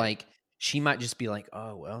 So like she might just be like,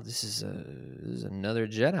 "Oh well, this is another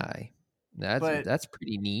Jedi. That's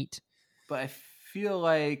pretty neat." But I feel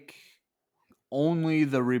like only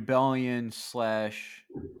the Rebellion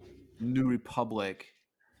 / New Republic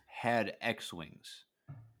had X-Wings.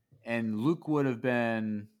 And Luke would have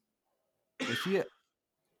been... Is he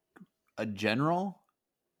a general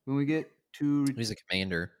when we get to... He's a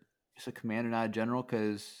commander. He's a commander, not a general,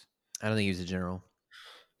 because... I don't think he was a general.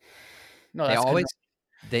 No, they always...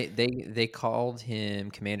 They called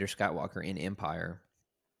him Commander Skywalker in Empire.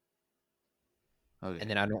 Okay. And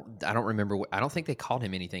then I don't remember. I don't think they called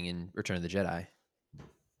him anything in Return of the Jedi.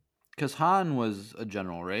 Because Han was a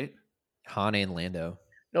general, right? Han and Lando.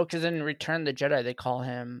 No, because in Return of the Jedi, they call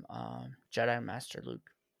him Jedi Master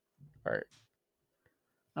Luke. Or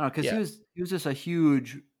because he was just a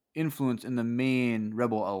huge influence in the main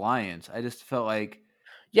Rebel Alliance. I just felt like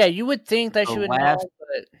you would think that she would know,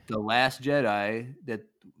 but the last Jedi that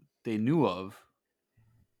they knew of,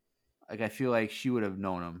 like I feel like she would have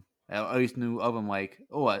known him. I at least knew of him, like,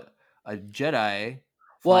 a Jedi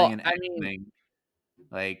flying an X-Wing.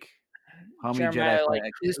 Like, how many Jedi fly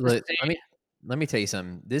X-Wing? Let me tell you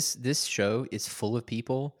something. This show is full of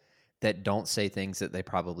people that don't say things that they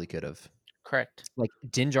probably could have. Correct. Like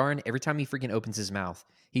Din Djarin, every time he freaking opens his mouth,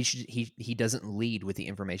 he doesn't lead with the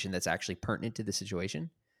information that's actually pertinent to the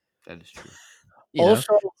situation. That is true.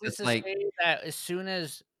 Also, this is like that as soon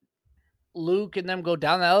as Luke and them go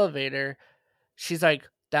down the elevator, she's like,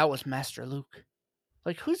 "That was Master Luke."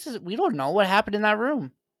 Like, who's this? We don't know what happened in that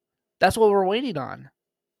room. That's what we're waiting on.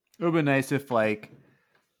 It would be nice if, like,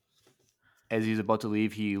 as he's about to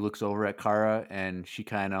leave, he looks over at Cara and she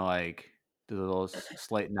kind of like does a little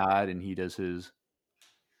slight nod, and he does his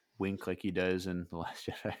wink like he does in The Last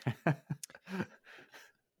Jedi.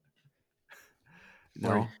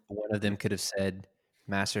 No, one of them could have said,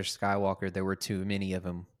 "Master Skywalker, there were too many of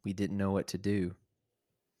them. We didn't know what to do."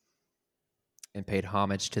 And paid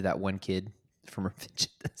homage to that one kid from Revenge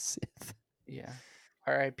of the Sith. Yeah.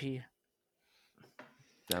 R.I.P.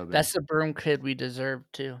 That's the broom kid we deserve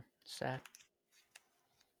too. Sad.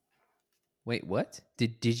 Wait, what?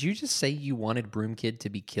 Did you just say you wanted Broom Kid to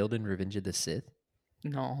be killed in Revenge of the Sith?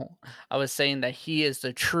 No. I was saying that he is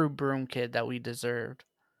the true broom kid that we deserved.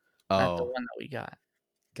 Not the one that we got.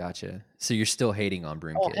 Gotcha. So you're still hating on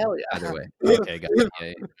Broom Kid. Hell yeah. Either way. Okay, gotcha.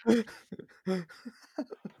 Yeah.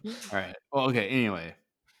 All right. Well, okay, anyway.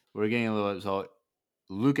 We're getting a little... So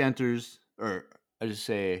Luke enters, or I just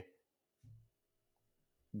say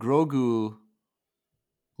Grogu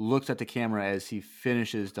looks at the camera as he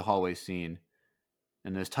finishes the hallway scene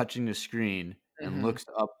and is touching the screen and looks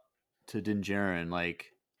up to Din Djarin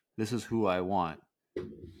like, "This is who I want.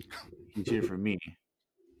 He's here for me."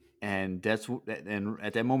 And at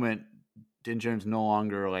that moment, Din Djarin's no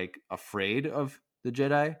longer like afraid of the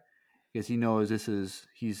Jedi because he knows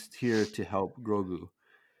he's here to help Grogu.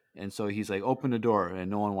 And so he's like, "Open the door," and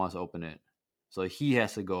no one wants to open it. So he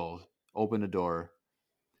has to go open the door.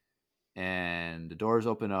 And the doors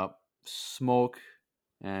open up, smoke,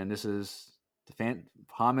 and this is the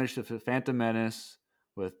homage to the Phantom Menace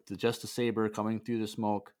with just a saber coming through the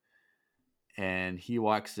smoke. And he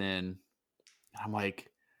walks in. I'm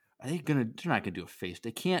like, they're not gonna do a face.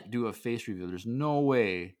 They can't do a face reveal. There's no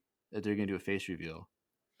way that they're gonna do a face reveal.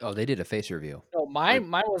 Oh, they did a face reveal. No,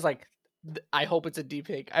 mine was like, I hope it's a deep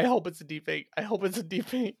fake. I hope it's a deep fake. I hope it's a deep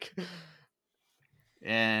fake.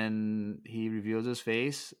 And he reveals his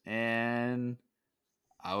face, and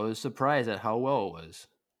I was surprised at how well it was.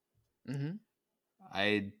 Mm-hmm.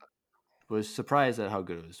 I was surprised at how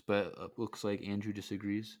good it was, but it looks like Andrew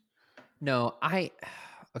disagrees. No,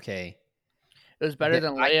 okay. It was better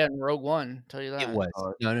than Leia and Rogue One, tell you that. It was.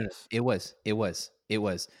 No. It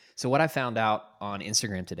was. So what I found out on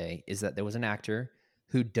Instagram today is that there was an actor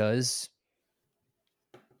who does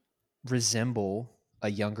resemble a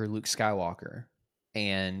younger Luke Skywalker.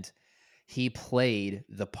 And he played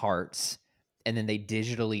the parts, and then they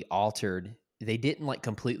digitally altered. They didn't like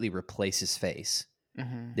completely replace his face.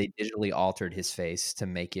 Mm-hmm. They digitally altered his face to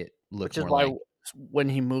make it look more like. Which is why when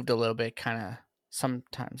he moved a little bit, kind of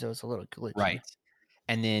sometimes it was a little glitchy. Right.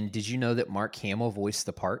 And then did you know that Mark Hamill voiced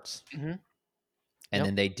the parts? Mm-hmm. And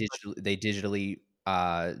then they digitally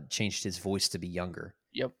changed his voice to be younger.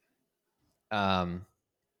 Yep.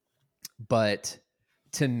 But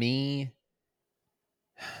to me,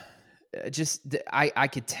 I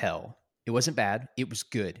could tell it wasn't bad. It was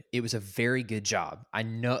good. It was a very good job. I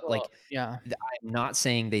know, I'm not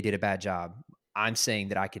saying they did a bad job. I'm saying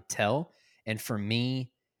that I could tell. And for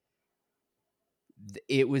me,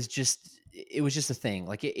 it was just a thing.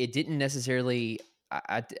 Like it didn't necessarily.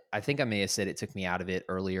 I think I may have said it took me out of it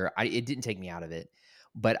earlier. It didn't take me out of it.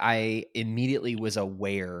 but I immediately was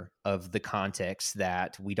aware of the context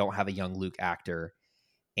that we don't have a young Luke actor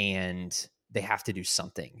and they have to do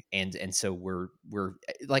something. And so we're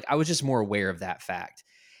like, I was just more aware of that fact.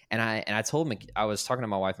 And I told I was talking to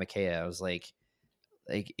my wife, Micaiah, I was like,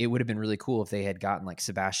 it would have been really cool if they had gotten like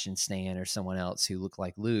Sebastian Stan or someone else who looked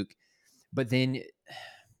like Luke. But then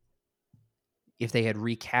if they had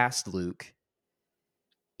recast Luke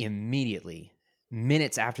immediately,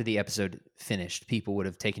 minutes after the episode finished, people would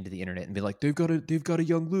have taken to the internet and be like, they've got a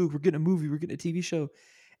young Luke. We're getting a movie. We're getting a TV show.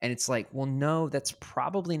 And it's like, well, no, that's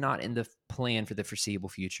probably not in the plan for the foreseeable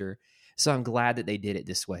future. So I'm glad that they did it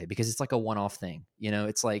this way because it's like a one-off thing. You know,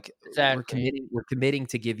 it's like we're committing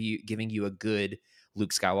to giving you a good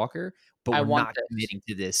Luke Skywalker, but we're not committing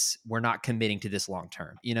to this. We're not committing to this long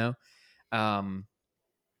term. You know,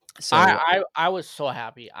 so I was so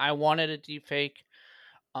happy. I wanted a deep fake.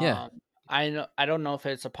 Yeah, I don't know if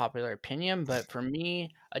it's a popular opinion, but for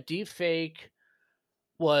me, a deep fake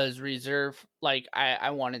was reserved. Like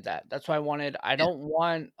I wanted that. That's why I don't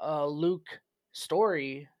want a Luke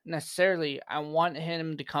story necessarily. I want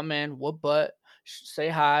him to come in, whoop butt, say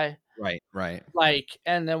hi, right, like,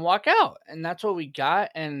 and then walk out. And that's what we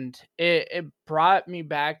got. And it brought me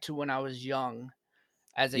back to when I was young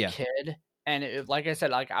as a kid. And it, like I said,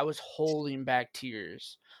 like I was holding back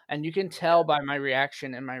tears, and you can tell by my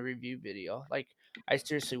reaction in my review video, like I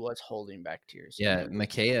seriously was holding back tears. Yeah,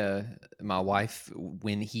 Micaiah, my wife,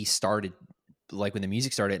 when he started, like when the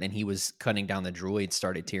music started and he was cutting down the droid,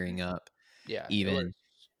 started tearing up. Yeah, even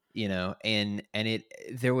you know, and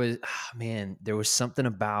there was something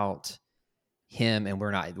about him, and we're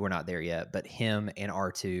not there yet, but him and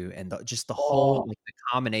R2 and just the whole like the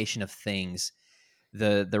combination of things,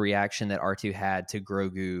 the reaction that R2 had to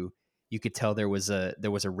Grogu. You could tell there was a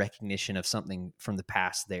recognition of something from the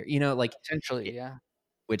past there, you know, like potentially, yeah.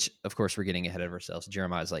 Which, of course, we're getting ahead of ourselves.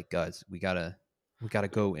 Jeremiah's like, guys, we gotta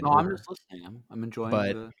go in order. I'm just listening. I'm enjoying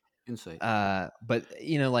the insight. But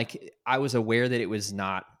you know, like I was aware that it was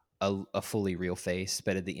not a fully real face,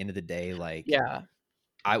 but at the end of the day, like,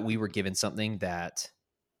 we were given something that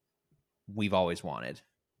we've always wanted.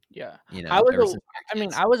 Yeah, you know, I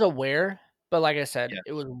was aware, but like I said,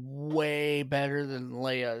 it was way better than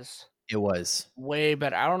Leia's. It was way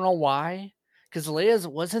better. I don't know why, because Leia's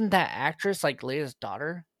wasn't that actress like Leia's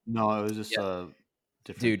daughter. No, it was just a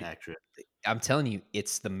different actress. I'm telling you,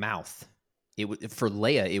 it's the mouth. It was for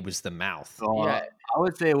Leia. It was the mouth. I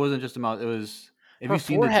would say it wasn't just the mouth. It was. Her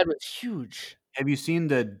forehead was huge. Have you seen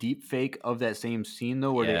the deep fake of that same scene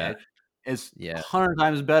though, where it's 100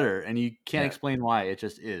 times better, and you can't explain why. It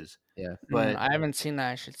just is. Yeah, but I haven't seen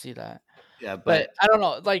that. I should see that. Yeah, but I don't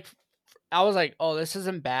know. Like, I was like, oh, this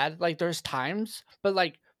isn't bad. Like, there's times, but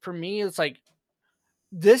like for me, it's like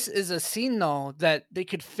this is a scene though that they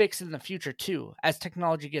could fix in the future too. As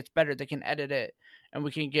technology gets better, they can edit it, and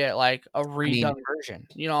we can get like a redone version.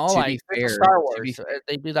 You know, like Star Wars,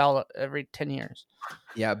 they do that every 10 years.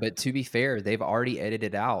 Yeah, but to be fair, they've already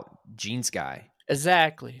edited out Gene Sky.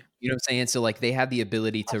 Exactly. You know what I'm saying? So like they have the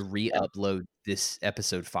ability to re-upload this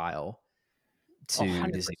episode file to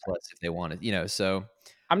 100%. Disney Plus if they wanted. You know, so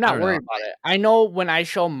I'm not worried about it. I know when I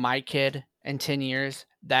show my kid in 10 years,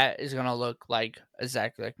 that is gonna look like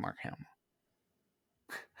exactly like Mark Hamill.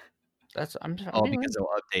 That's because they'll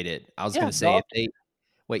update it. I was gonna say if they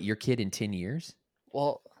wait, your kid in 10 years?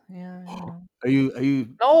 Well, yeah. Are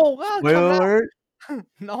you? No, spoiler alert.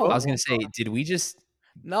 No, I was gonna say, did we just?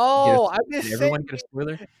 No, I'm just saying. Everyone get a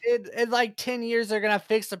spoiler. In like 10 years, they're gonna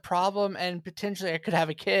fix the problem, and potentially I could have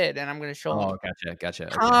a kid, and I'm gonna show them. Oh, gotcha.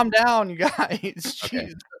 Calm down, you guys.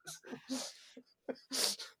 Okay.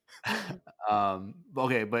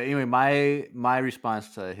 Okay, but anyway, my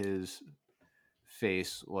response to his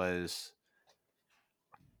face was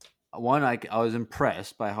one. I was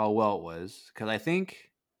impressed by how well it was, because I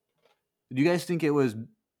think. Do you guys think it was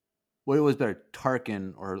better,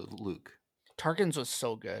 Tarkin or Luke? Tarkin's was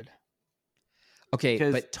so good. Okay,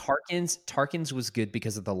 but Tarkin's was good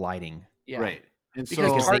because of the lighting. Yeah, right. And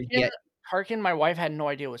because Tarkin, my wife had no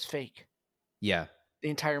idea was fake. Yeah, the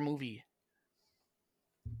entire movie.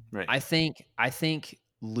 Right. I think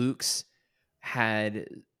Luke's had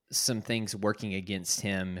some things working against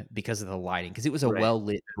him because of the lighting, because it was a well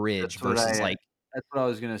lit bridge versus like. That's what I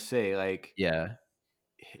was gonna say. Like, yeah,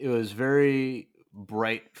 it was very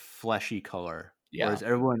bright, fleshy color. Yeah. Whereas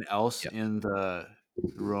everyone else in the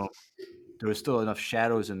room, there was still enough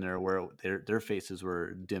shadows in there where their faces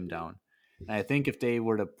were dimmed down. And I think if they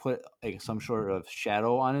were to put like some sort of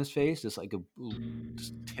shadow on his face, just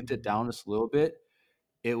tint it down just a little bit,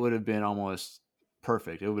 it would have been almost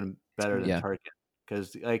perfect. It would have been better than Tarkin,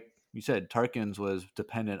 because like you said, Tarkin's was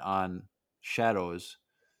dependent on shadows,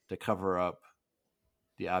 to cover up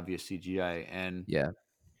the obvious CGI. And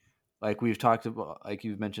like we've talked about, like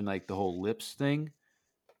you've mentioned, like the whole lips thing.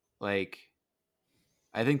 Like,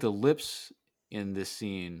 I think the lips in this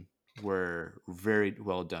scene were very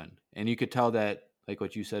well done, and you could tell that, like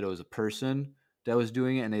what you said, it was a person that was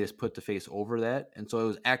doing it, and they just put the face over that, and so it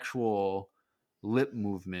was actual lip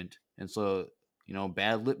movement. And so,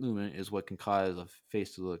 bad lip movement is what can cause a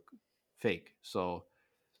face to look fake. So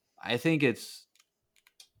I think it's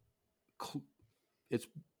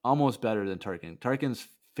almost better than Tarkin. Tarkin's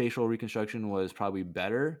facial reconstruction was probably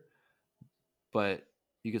better, but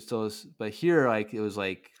you could still. But here, like, it was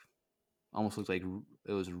like almost looked like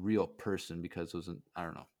it was a real person because it wasn't. I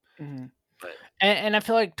don't know. Mm-hmm. But and I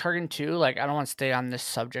feel like Tarkin too. Like, I don't want to stay on this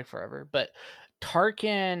subject forever, but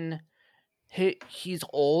Tarkin, he's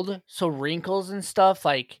old, so wrinkles and stuff,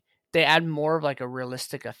 like, they add more of like a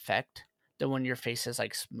realistic effect than when your face is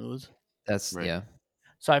like smooth. That's right. Yeah.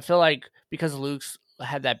 So I feel like because Luke's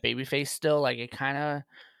had that baby face still, like it kind of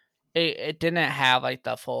it didn't have like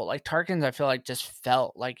the full, like Tarkin's. I feel like just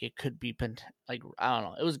felt like it could be like, I don't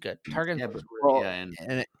know. It was good.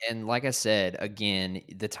 Tarkin, and like I said, again,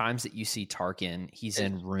 the times that you see Tarkin, he's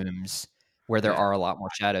in rooms where there are a lot more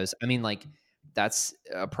shadows. I mean, like, that's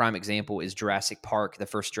a prime example is Jurassic Park, the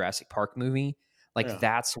first Jurassic Park movie. Like,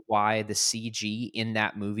 that's why the CG in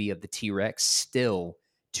that movie of the T-Rex still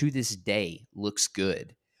to this day looks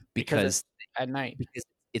good, because at night, because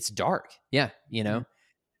it's dark. Yeah,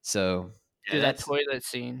 So that toilet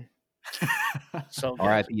scene. So good.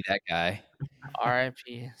 R.I.P. that guy.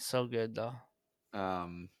 R.I.P. So good though. All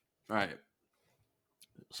right.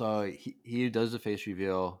 So he does the face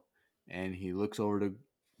reveal, and he looks over to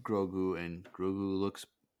Grogu, and Grogu looks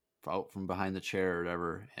out from behind the chair or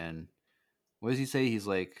whatever. And what does he say? He's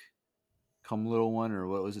like, "Come, little one," or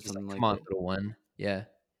what was it? Something like, "Come on, little one." Yeah.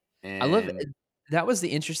 And I love it. That was the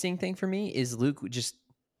interesting thing for me is Luke just.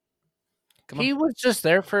 He was just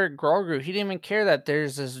there for Grogu. He didn't even care that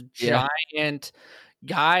there's this giant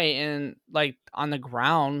guy in, like, on the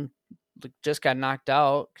ground, like, just got knocked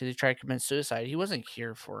out because he tried to commit suicide. He wasn't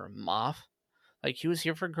here for Moff. Like, he was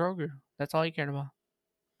here for Grogu. That's all he cared about.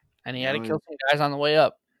 And he had to kill some guys on the way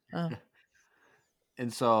up. Oh.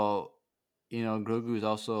 And so, Grogu is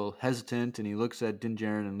also hesitant, and he looks at Din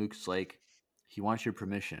Djarin, and Luke's like, he wants your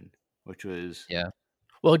permission, which was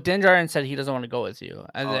Well, Din Djarin said he doesn't want to go with you,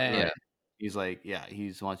 and then he's like,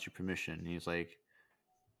 he wants your permission. And he's like,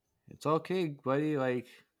 it's okay, buddy. Like,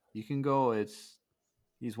 you can go.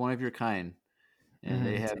 He's one of your kind. And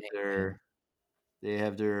they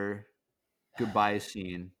have their goodbye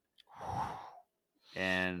scene.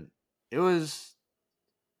 And it was,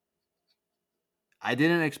 I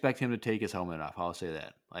didn't expect him to take his helmet off. I'll say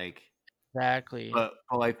that. Like, exactly. But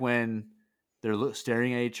like when they're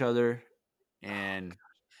staring at each other, and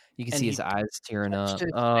you can see his eyes tearing up.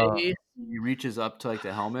 He reaches up to like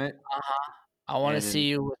the helmet. I want to see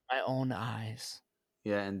you with my own eyes.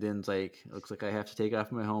 Yeah, and Din's like, looks like I have to take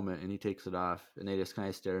off my helmet, and he takes it off, and they just kind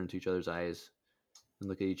of stare into each other's eyes and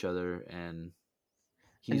look at each other, and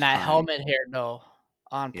that helmet hair, though,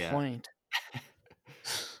 on point.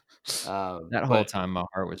 That whole time, my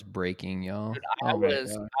heart was breaking, y'all. Dude, I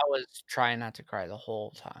was trying not to cry the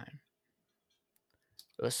whole time.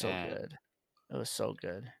 It was so good. It was so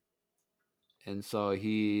good. And so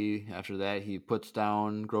after that, he puts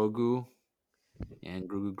down Grogu, and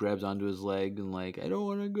Grogu grabs onto his leg and like, I don't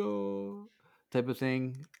want to go, type of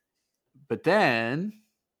thing. But then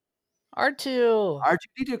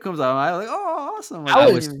R2-D2 comes out, and I was like, oh, awesome! Like,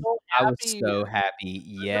 I was so happy.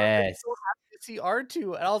 Yes. I was so happy to see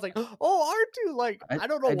R2, and I was like, oh, R2! Like, I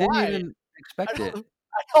don't know why. I didn't even expect it.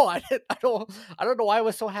 I don't know why I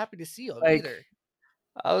was so happy to see him either.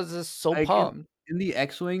 I was just so pumped. In the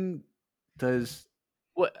X-Wing, does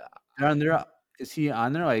what on there? Is he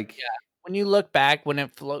on there? Like, yeah. When you look back, when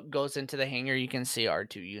it goes into the hangar, you can see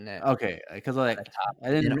R2 unit. Okay, because like I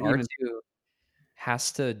didn't even. R2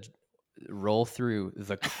 has to roll through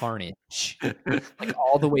the carnage, like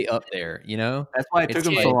all the way up there. That's why it took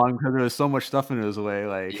him so long, because there was so much stuff in his way.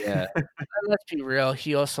 Like, let's be real.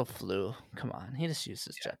 He also flew. Come on, he just used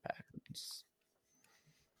his jetpack.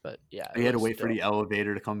 But yeah, he had to wait for the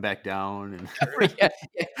elevator to come back down, and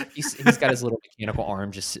he's got his little mechanical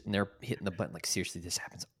arm just sitting there hitting the button. Like, seriously, this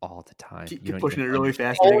happens all the time. Keep pushing it really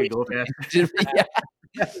fast. You go fast.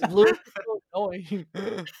 Going.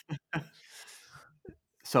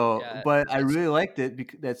 So, but I really liked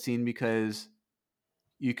that scene, because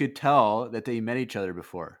you could tell that they met each other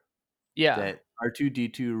before. Yeah, that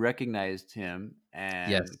R2-D2 recognized him,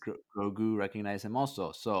 and Grogu recognized him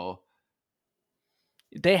also. So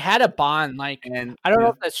They had a bond, like, and I don't know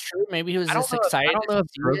if that's true. Maybe he was just excited. I don't know if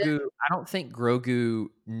Grogu. I don't think Grogu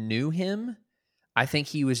knew him. I think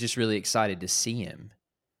he was just really excited to see him.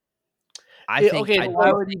 I think. Okay,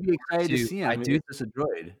 why would he be excited to see him? I do. It's a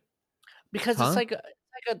droid. Because it's like a.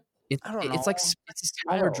 I don't know. It's a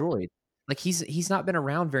smaller droid. Like he's not been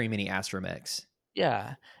around very many astromechs.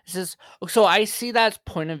 Yeah, it's just so I see that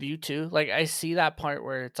point of view too. Like I see that part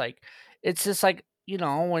where it's just like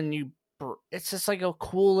when you. It's just like a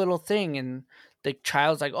cool little thing, and the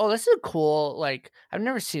child's like, "Oh, this is cool." Like I've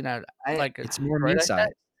never seen that. It's more inside.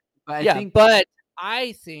 But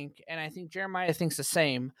I think, and I think Jeremiah thinks the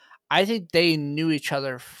same. I think they knew each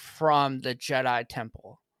other from the Jedi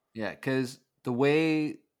Temple. Yeah, because the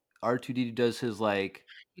way R2D2 does his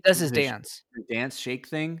he does his dance shake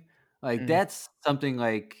thing, that's something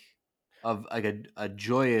of a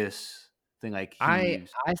joyous thing. Like I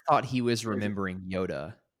thought he was remembering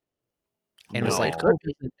Yoda. And was like, oh,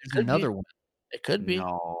 there's another one. It could be.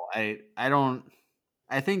 No, I don't.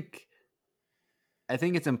 I think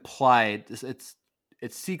it's implied.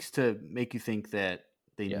 It seeks to make you think that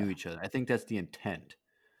they knew each other. I think that's the intent.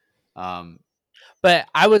 But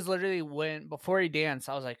I was literally before he danced,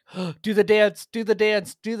 I was like, oh, do the dance,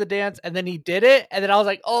 and then he did it, and then I was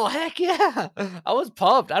like, oh heck yeah! I was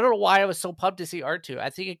pumped. I don't know why I was so pumped to see R2. I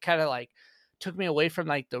think it kind of took me away from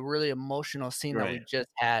the really emotional scene that we just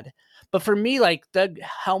had. But for me, the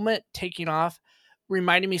helmet taking off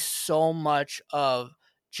reminded me so much of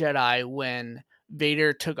Jedi when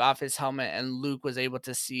Vader took off his helmet and Luke was able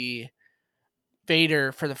to see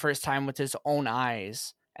Vader for the first time with his own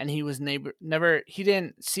eyes. And he was he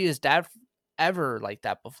didn't see his dad ever like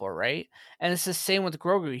that before, right? And it's the same with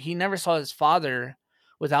Grogu. He never saw his father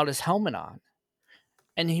without his helmet on.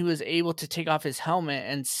 And he was able to take off his helmet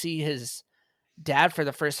and see his dad for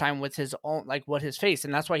the first time with his own his face,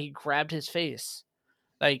 and that's why he grabbed his face.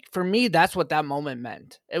 For me, that's what that moment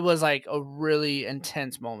meant. It was a really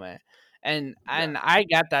intense moment, and I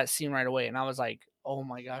got that scene right away, and I was like, oh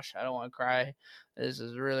my gosh, I don't want to cry. This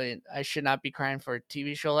is really, I should not be crying for a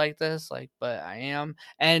TV show like this, but I am.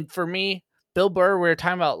 And for me, Bill Burr, we were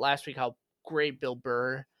talking about last week how great Bill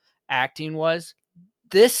Burr acting was.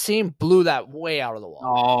 This scene blew that way out of the wall.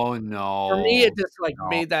 Oh no! For me, it just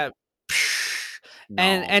made that. No.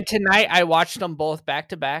 And tonight I watched them both back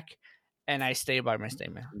to back, and I stay by my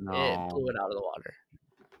statement. No. It blew it out of the water.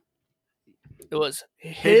 It was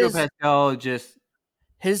Pedro Pascal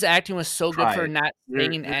his acting was so good for not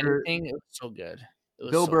saying anything. It was so good.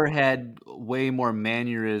 Bill Burr had way more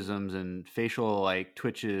mannerisms and facial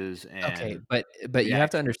twitches. And okay, but you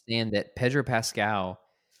have to understand that Pedro Pascal,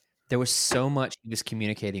 there was so much he was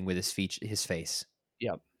communicating with his face.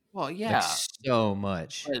 Yep. Well, yeah, so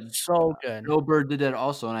much. So good. Bill Burr did that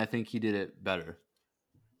also, and I think he did it better.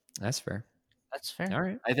 That's fair. All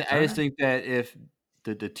right. I just think that if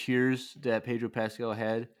the tears that Pedro Pascal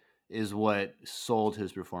had is what sold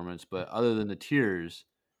his performance, but other than the tears,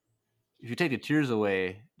 if you take the tears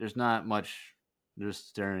away, there's not much. They're just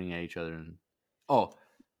staring at each other. And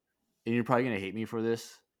you're probably gonna hate me for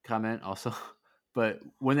this comment also, but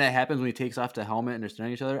when that happens, when he takes off the helmet and they're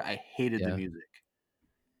staring at each other, I hated the music.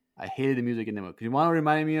 I hated the music in the movie. Because you want to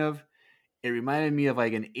remind me of? It reminded me of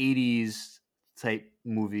an 80s type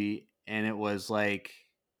movie, and it was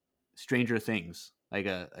Stranger Things, like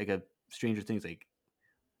a Stranger Things, like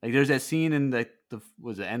there's that scene in the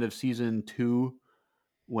end of season 2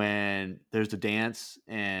 when there's the dance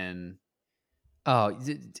and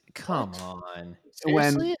come on,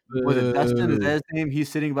 seriously? When was it Dustin? Is that his name? He's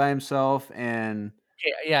sitting by himself and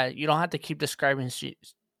you don't have to keep describing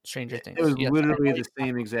Stranger Things. It was literally the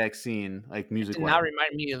same exact scene, music. It did not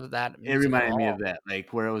remind me of that. It reminded me of that,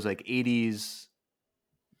 where it was 80s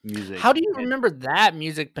music. How do you remember that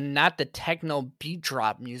music, but not the techno beat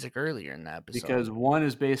drop music earlier in that episode? Because one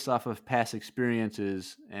is based off of past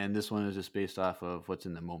experiences, and this one is just based off of what's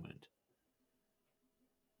in the moment.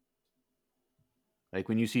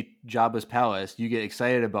 When you see Jabba's palace, you get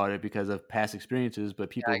excited about it because of past experiences, but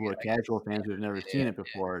people who are casual fans who have never seen it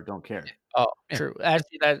before don't care. Oh, true.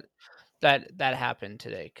 Actually, that happened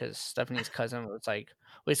today because Stephanie's cousin was like,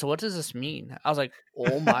 wait, so what does this mean? I was like,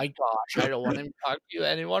 oh my gosh, I don't want to talk to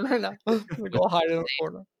anyone right now. I'm going to go hide in the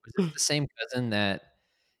corner. Was it the same cousin that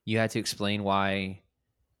you had to explain why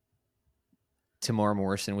Tamora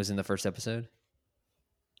Morrison was in the first episode?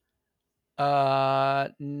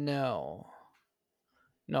 No.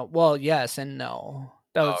 No, well, yes and no.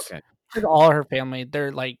 That was okay. All her family.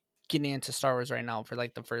 They're getting into Star Wars right now for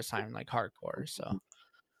the first time, hardcore. So,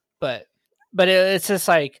 but it's just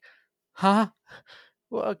huh?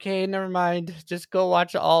 Well, okay, never mind. Just go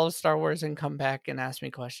watch all of Star Wars and come back and ask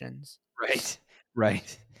me questions. Right.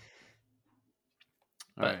 Right.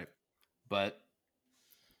 All right. But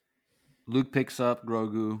Luke picks up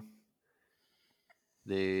Grogu.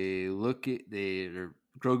 Grogu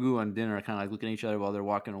and Din are kind of like looking at each other while they're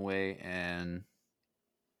walking away, and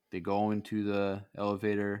they go into the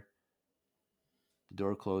elevator. The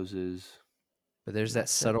door closes. But there's that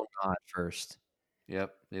subtle nod first.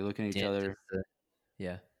 Yep. They look at each other.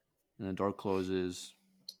 Yeah. And the door closes.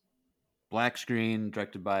 Black screen,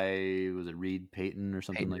 directed by, was it Reed Payton or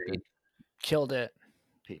something like that? Killed it.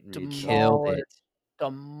 Peyton Reed. Killed it.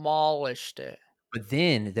 Demolished it. But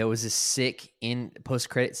then there was a sick in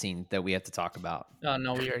post-credit scene that we have to talk about. Oh,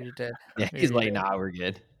 no, we already did. Yeah, he's like, nah, we're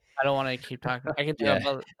good. I don't want to keep talking. I can tell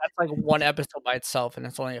about that's like one episode by itself, and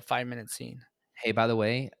it's only a 5-minute scene. Hey, by the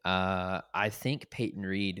way, I think Peyton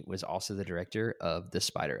Reed was also the director of the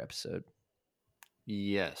Spider episode.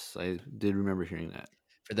 Yes, I did remember hearing that.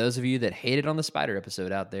 For those of you that hated on the Spider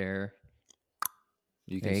episode out there,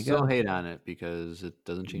 you can still hate on it because it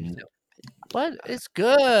doesn't change anything. What? It's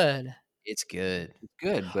good. It's good. It's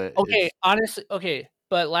good, but honestly,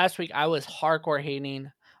 but last week I was hardcore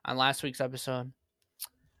hating on last week's episode.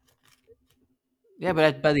 Yeah,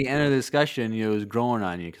 but by the end of the discussion, it was growing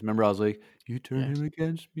on you. Because remember, I was like, "You turned him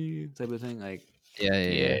against me," type of thing. Like,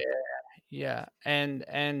 yeah,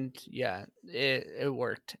 and yeah, it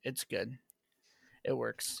worked. It's good. It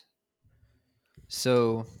works.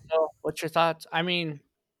 So, what's your thoughts? I mean,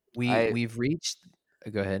 we've reached.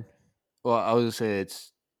 Go ahead. Well, I was gonna say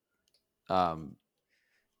it's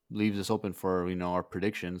leaves us open for our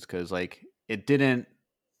predictions because it didn't.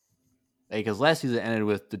 Because last season ended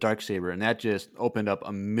with the Darksaber, and that just opened up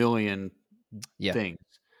a million things.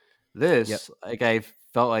 This, I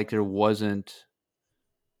felt like there wasn't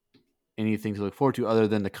anything to look forward to other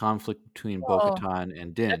than the conflict between Bo-Katan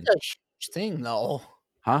and Din. That's a huge thing, though.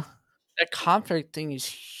 Huh? That conflict thing is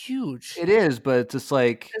huge. It is, but it's just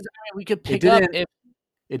like we could pick up.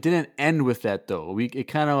 It didn't end with that though. It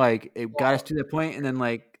kind of it got us to that point, and then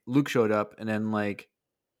Luke showed up, and then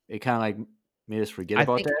it kind of made us forget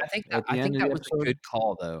about that. I think that was a good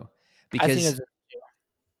call though, because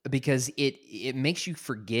it makes you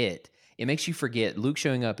forget. It makes you forget Luke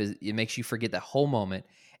showing up. It makes you forget that whole moment,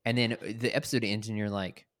 and then the episode ends, and you're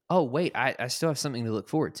like, "Oh wait, I still have something to look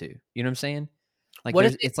forward to." You know what I'm saying? Like, what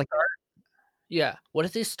if it's like, what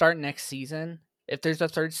if they start next season? If there's a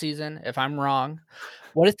third season, if I'm wrong,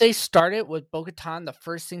 what if they start it with Bo-Katan? The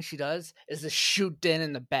first thing she does is to shoot Din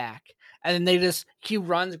in the back, and then he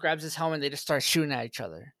runs, grabs his helmet, and they just start shooting at each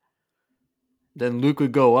other. Then Luke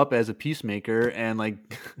would go up as a peacemaker and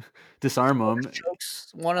disarm him.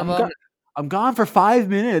 One of them. I'm gone for 5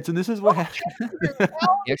 minutes, and this is what happened.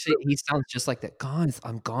 Actually, he sounds just like that.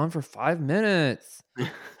 I'm gone for 5 minutes.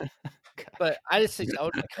 But I just think that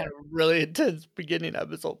would be kind of really intense beginning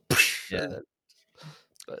episode. Yeah.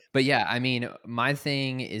 But yeah, I mean, my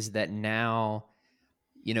thing is that now,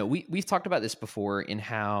 we've talked about this before in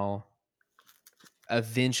how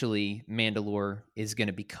eventually Mandalore is going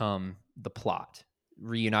to become the plot,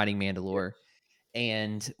 reuniting Mandalore,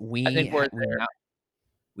 and I think we're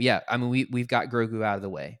there. I mean, we've got Grogu out of the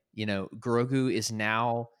way. Grogu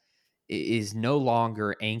is no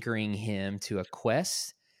longer anchoring him to a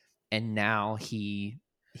quest, and now he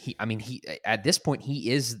at this point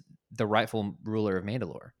he is the rightful ruler of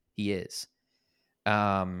Mandalore. He is.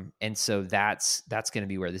 And so that's going to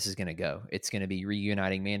be where this is going to go. It's going to be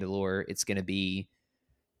reuniting Mandalore. It's going to be,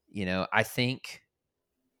 I think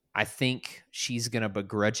she's going to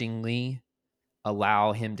begrudgingly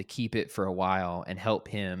allow him to keep it for a while and help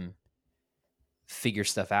him figure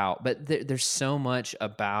stuff out. But there's so much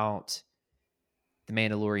about the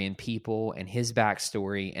Mandalorian people and his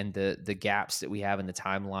backstory and the gaps that we have in the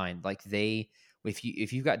timeline.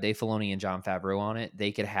 If you've got Dave Filoni and Jon Favreau on it,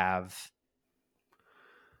 they could have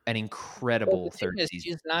an incredible third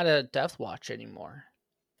season. He's not a Death Watch anymore,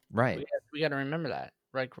 right? We got to remember that,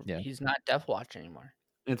 right? Yeah. He's not Death Watch anymore.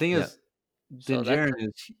 The thing is, Din Djarin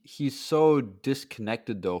he's so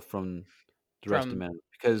disconnected though from the rest of men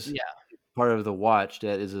because part of the Watch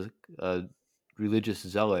that is a religious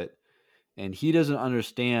zealot, and he doesn't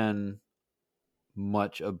understand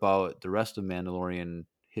much about the rest of Mandalorian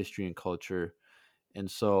history and culture. And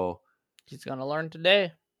so he's going to learn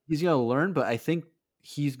today. He's going to learn, but I think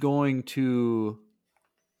he's going to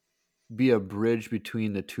be a bridge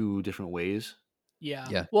between the two different ways.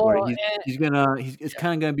 Yeah. Well, it's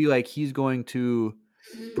kind of going to be like he's going to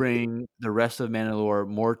bring the rest of Mandalore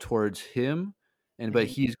more towards him, but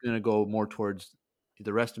he's going to go more towards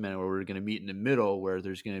the rest of Mandalore. We're going to meet in the middle where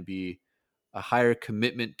there's going to be a higher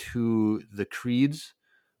commitment to the creeds,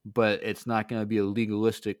 but it's not going to be a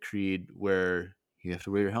legalistic creed where you have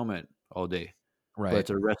to wear your helmet all day. Right. But it's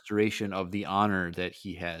a restoration of the honor that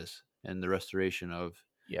he has, and the restoration of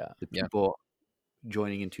the people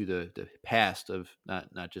joining into the past of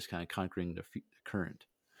not just kind of conquering the current.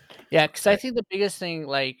 Yeah, because I think the biggest thing,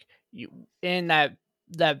 like in that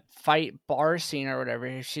fight bar scene or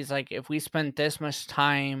whatever, she's like, if we spent this much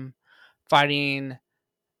time fighting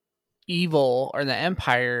evil or the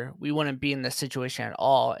Empire, we wouldn't be in this situation at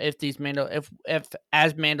all. If these if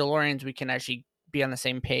as Mandalorians we can actually be on the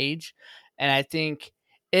same page, and I think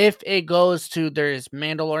if it goes to there's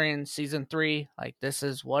Mandalorian season 3, like this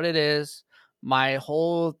is what it is. My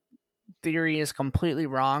whole theory is completely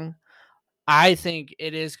wrong. I think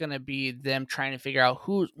it is going to be them trying to figure out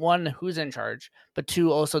who's in charge, but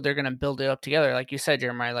 2, also they're going to build it up together. Like you said,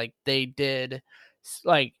 Jeremiah, like they did,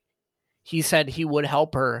 like he said he would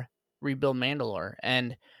help her rebuild Mandalore,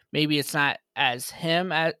 and maybe it's not as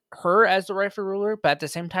her as the rightful ruler, but at the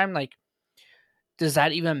same time, like, does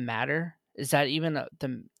that even matter? Is that even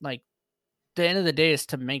the end of the day is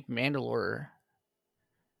to make Mandalore.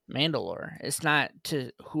 It's not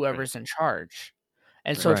to whoever's in charge,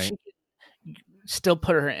 and so she can still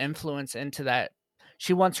put her influence into that.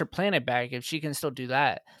 She wants her planet back. If she can still do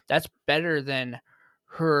that, that's better than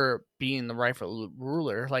her being the rightful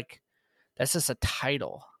ruler. Like, that's just a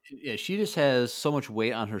title. Yeah, she just has so much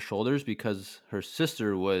weight on her shoulders because her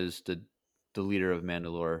sister was the leader of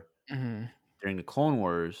Mandalore during the Clone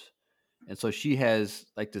Wars, and so she has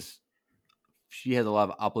like this. She has a lot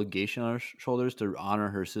of obligation on her shoulders to honor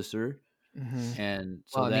her sister, and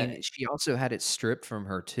so I mean, she also had it stripped from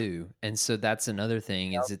her too, and so that's another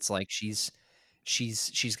thing. Is it's like she's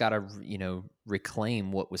got to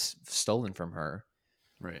reclaim what was stolen from her,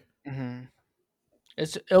 right?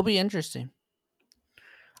 It'll be interesting.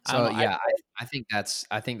 So I think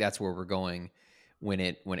that's where we're going when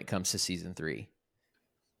it comes to season 3.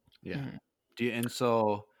 Yeah, and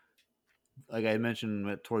so like I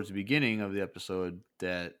mentioned towards the beginning of the episode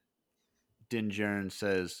that Din Djarin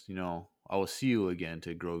says, I will see you again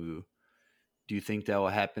to Grogu. Do you think that will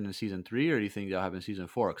happen in season 3, or do you think that'll happen in season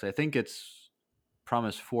 4? Because I think it's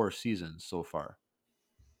promised 4 seasons so far.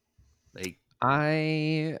 Like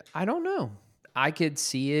I don't know. I could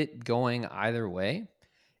see it going either way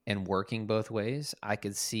and working both ways. I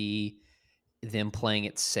could see them playing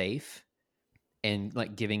it safe and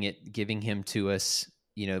like giving him to us.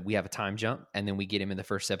 We have a time jump and then we get him in the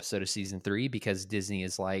first episode of season 3 because Disney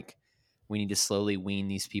is like, we need to slowly wean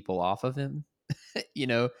these people off of him.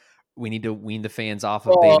 We need to wean the fans off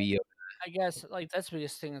of Baby Yoda. I guess like that's the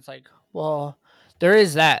biggest thing. It's like, well, there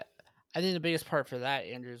is that. I think the biggest part for that,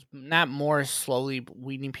 Andrew, is not more slowly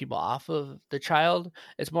weaning people off of the child.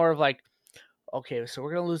 It's more of like, okay, so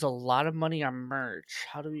we're going to lose a lot of money on merch.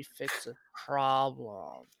 How do we fix the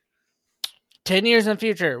problem? 10 years in the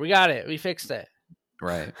future, we got it. We fixed it.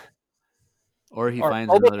 Right. Or he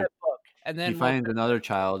finds another book, and then he finds another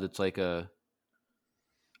child. It's like a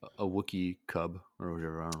Wookiee cub or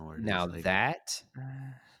whatever. I don't know what it now is. That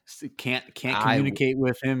can't communicate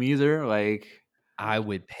with him either. Like I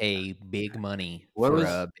would pay big money for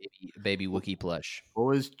a baby Wookiee plush. What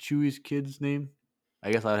was Chewie's kid's name?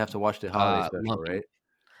 I guess I would have to watch the holiday special, Lumpy. Right?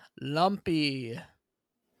 Lumpy.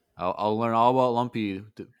 I'll learn all about Lumpy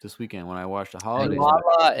this weekend when I watch the holiday.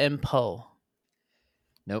 Lala and Poe.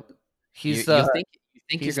 Nope. You think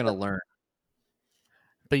you're gonna learn,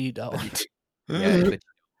 but you don't. Yeah.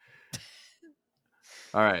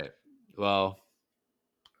 All right. Well,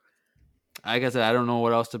 like I said, I don't know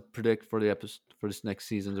what else to predict for the episode for this next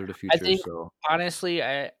season or the future. I think, honestly,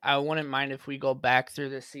 I wouldn't mind if we go back through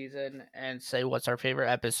this season and say what's our favorite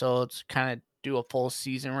episodes, kind of do a full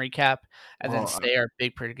season recap, and then say our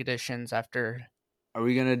big predictions after. Are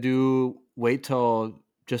we gonna wait till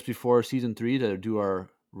just before season 3 to do our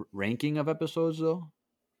ranking of episodes though,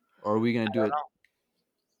 or are we gonna do it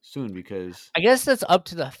soon? Because I guess that's up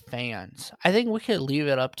to the fans. I think we could leave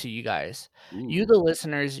it up to you guys. You, the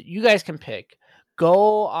listeners, you guys can pick.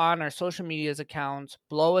 Go on our social medias accounts,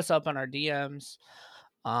 blow us up on our DMs,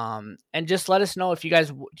 and just let us know if you guys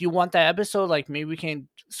do you want that episode. Like maybe we can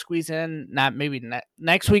squeeze in. Not maybe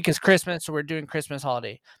next week is Christmas, so we're doing Christmas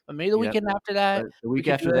holiday. But maybe the weekend after that, the week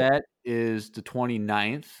after that is the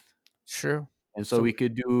 29th. True. And so we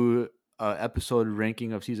could do an episode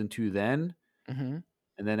ranking of season 2 then. Mm-hmm.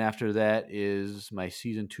 And then after that is my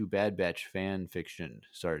season 2 Bad Batch fan fiction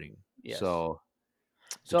starting. Yes. So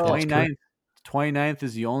the 29th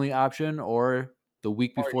is the only option, or the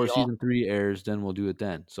week before season 3 airs, then we'll do it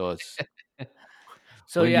then. So it's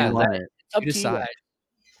it's up to you guys.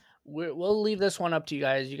 We'll leave this one up to you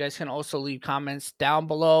guys. You guys can also leave comments down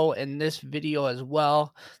below in this video as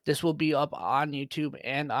well. This will be up on YouTube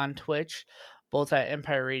and on Twitch, both at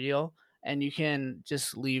Empire Radio. and you can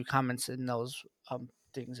just leave comments in those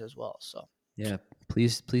things as well. So yeah,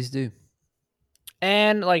 please do.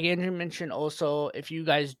 And like Andrew mentioned, also if you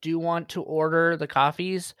guys do want to order the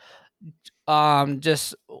coffees,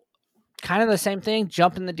 just kind of the same thing.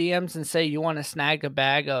 Jump in the DMs and say you want to snag a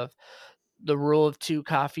bag of the Rule of 2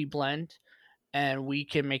 coffee blend, and we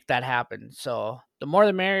can make that happen. So the more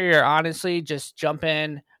the merrier, honestly. Just jump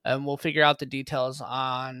in and we'll figure out the details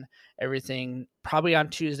on everything. Probably on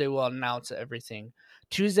Tuesday we'll announce everything.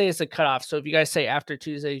 Tuesday is the cutoff, so if you guys say after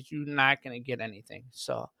Tuesday, you're not going to get anything.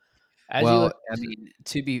 So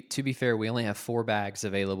to be fair, we only have 4 bags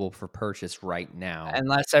available for purchase right now,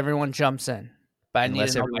 unless everyone jumps in. But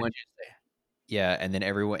unless everyone, yeah, and then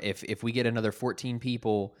everyone, if we get another 14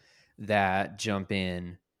 people that jump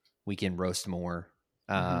in, we can roast more.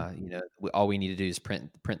 All we need to do is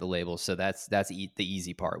print the labels. So that's the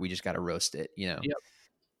easy part. We just got to roast it. Yep.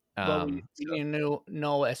 Well, we need to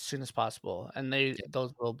know as soon as possible, and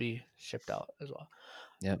those will be shipped out as well.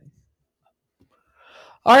 Yep.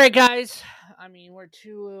 All right, guys. I mean, we're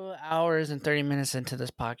 2 hours and 30 minutes into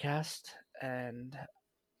this podcast, and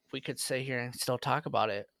we could sit here and still talk about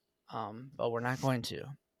it, but we're not going to.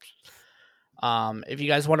 If you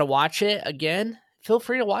guys want to watch it again, feel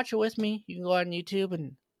free to watch it with me. You can go on YouTube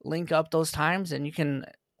and link up those times, and you can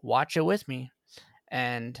watch it with me,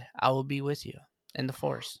 and I will be with you in the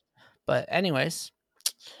Force. But anyways,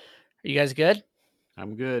 are you guys good?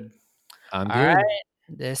 I'm good. I'm good. All right.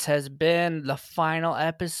 This has been the final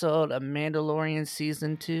episode of Mandalorian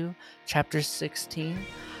Season 2, Chapter 16.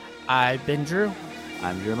 I've been Drew.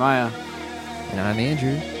 I'm Jeremiah. And I'm Andrew.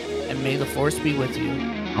 And may the Force be with you.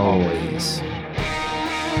 Always.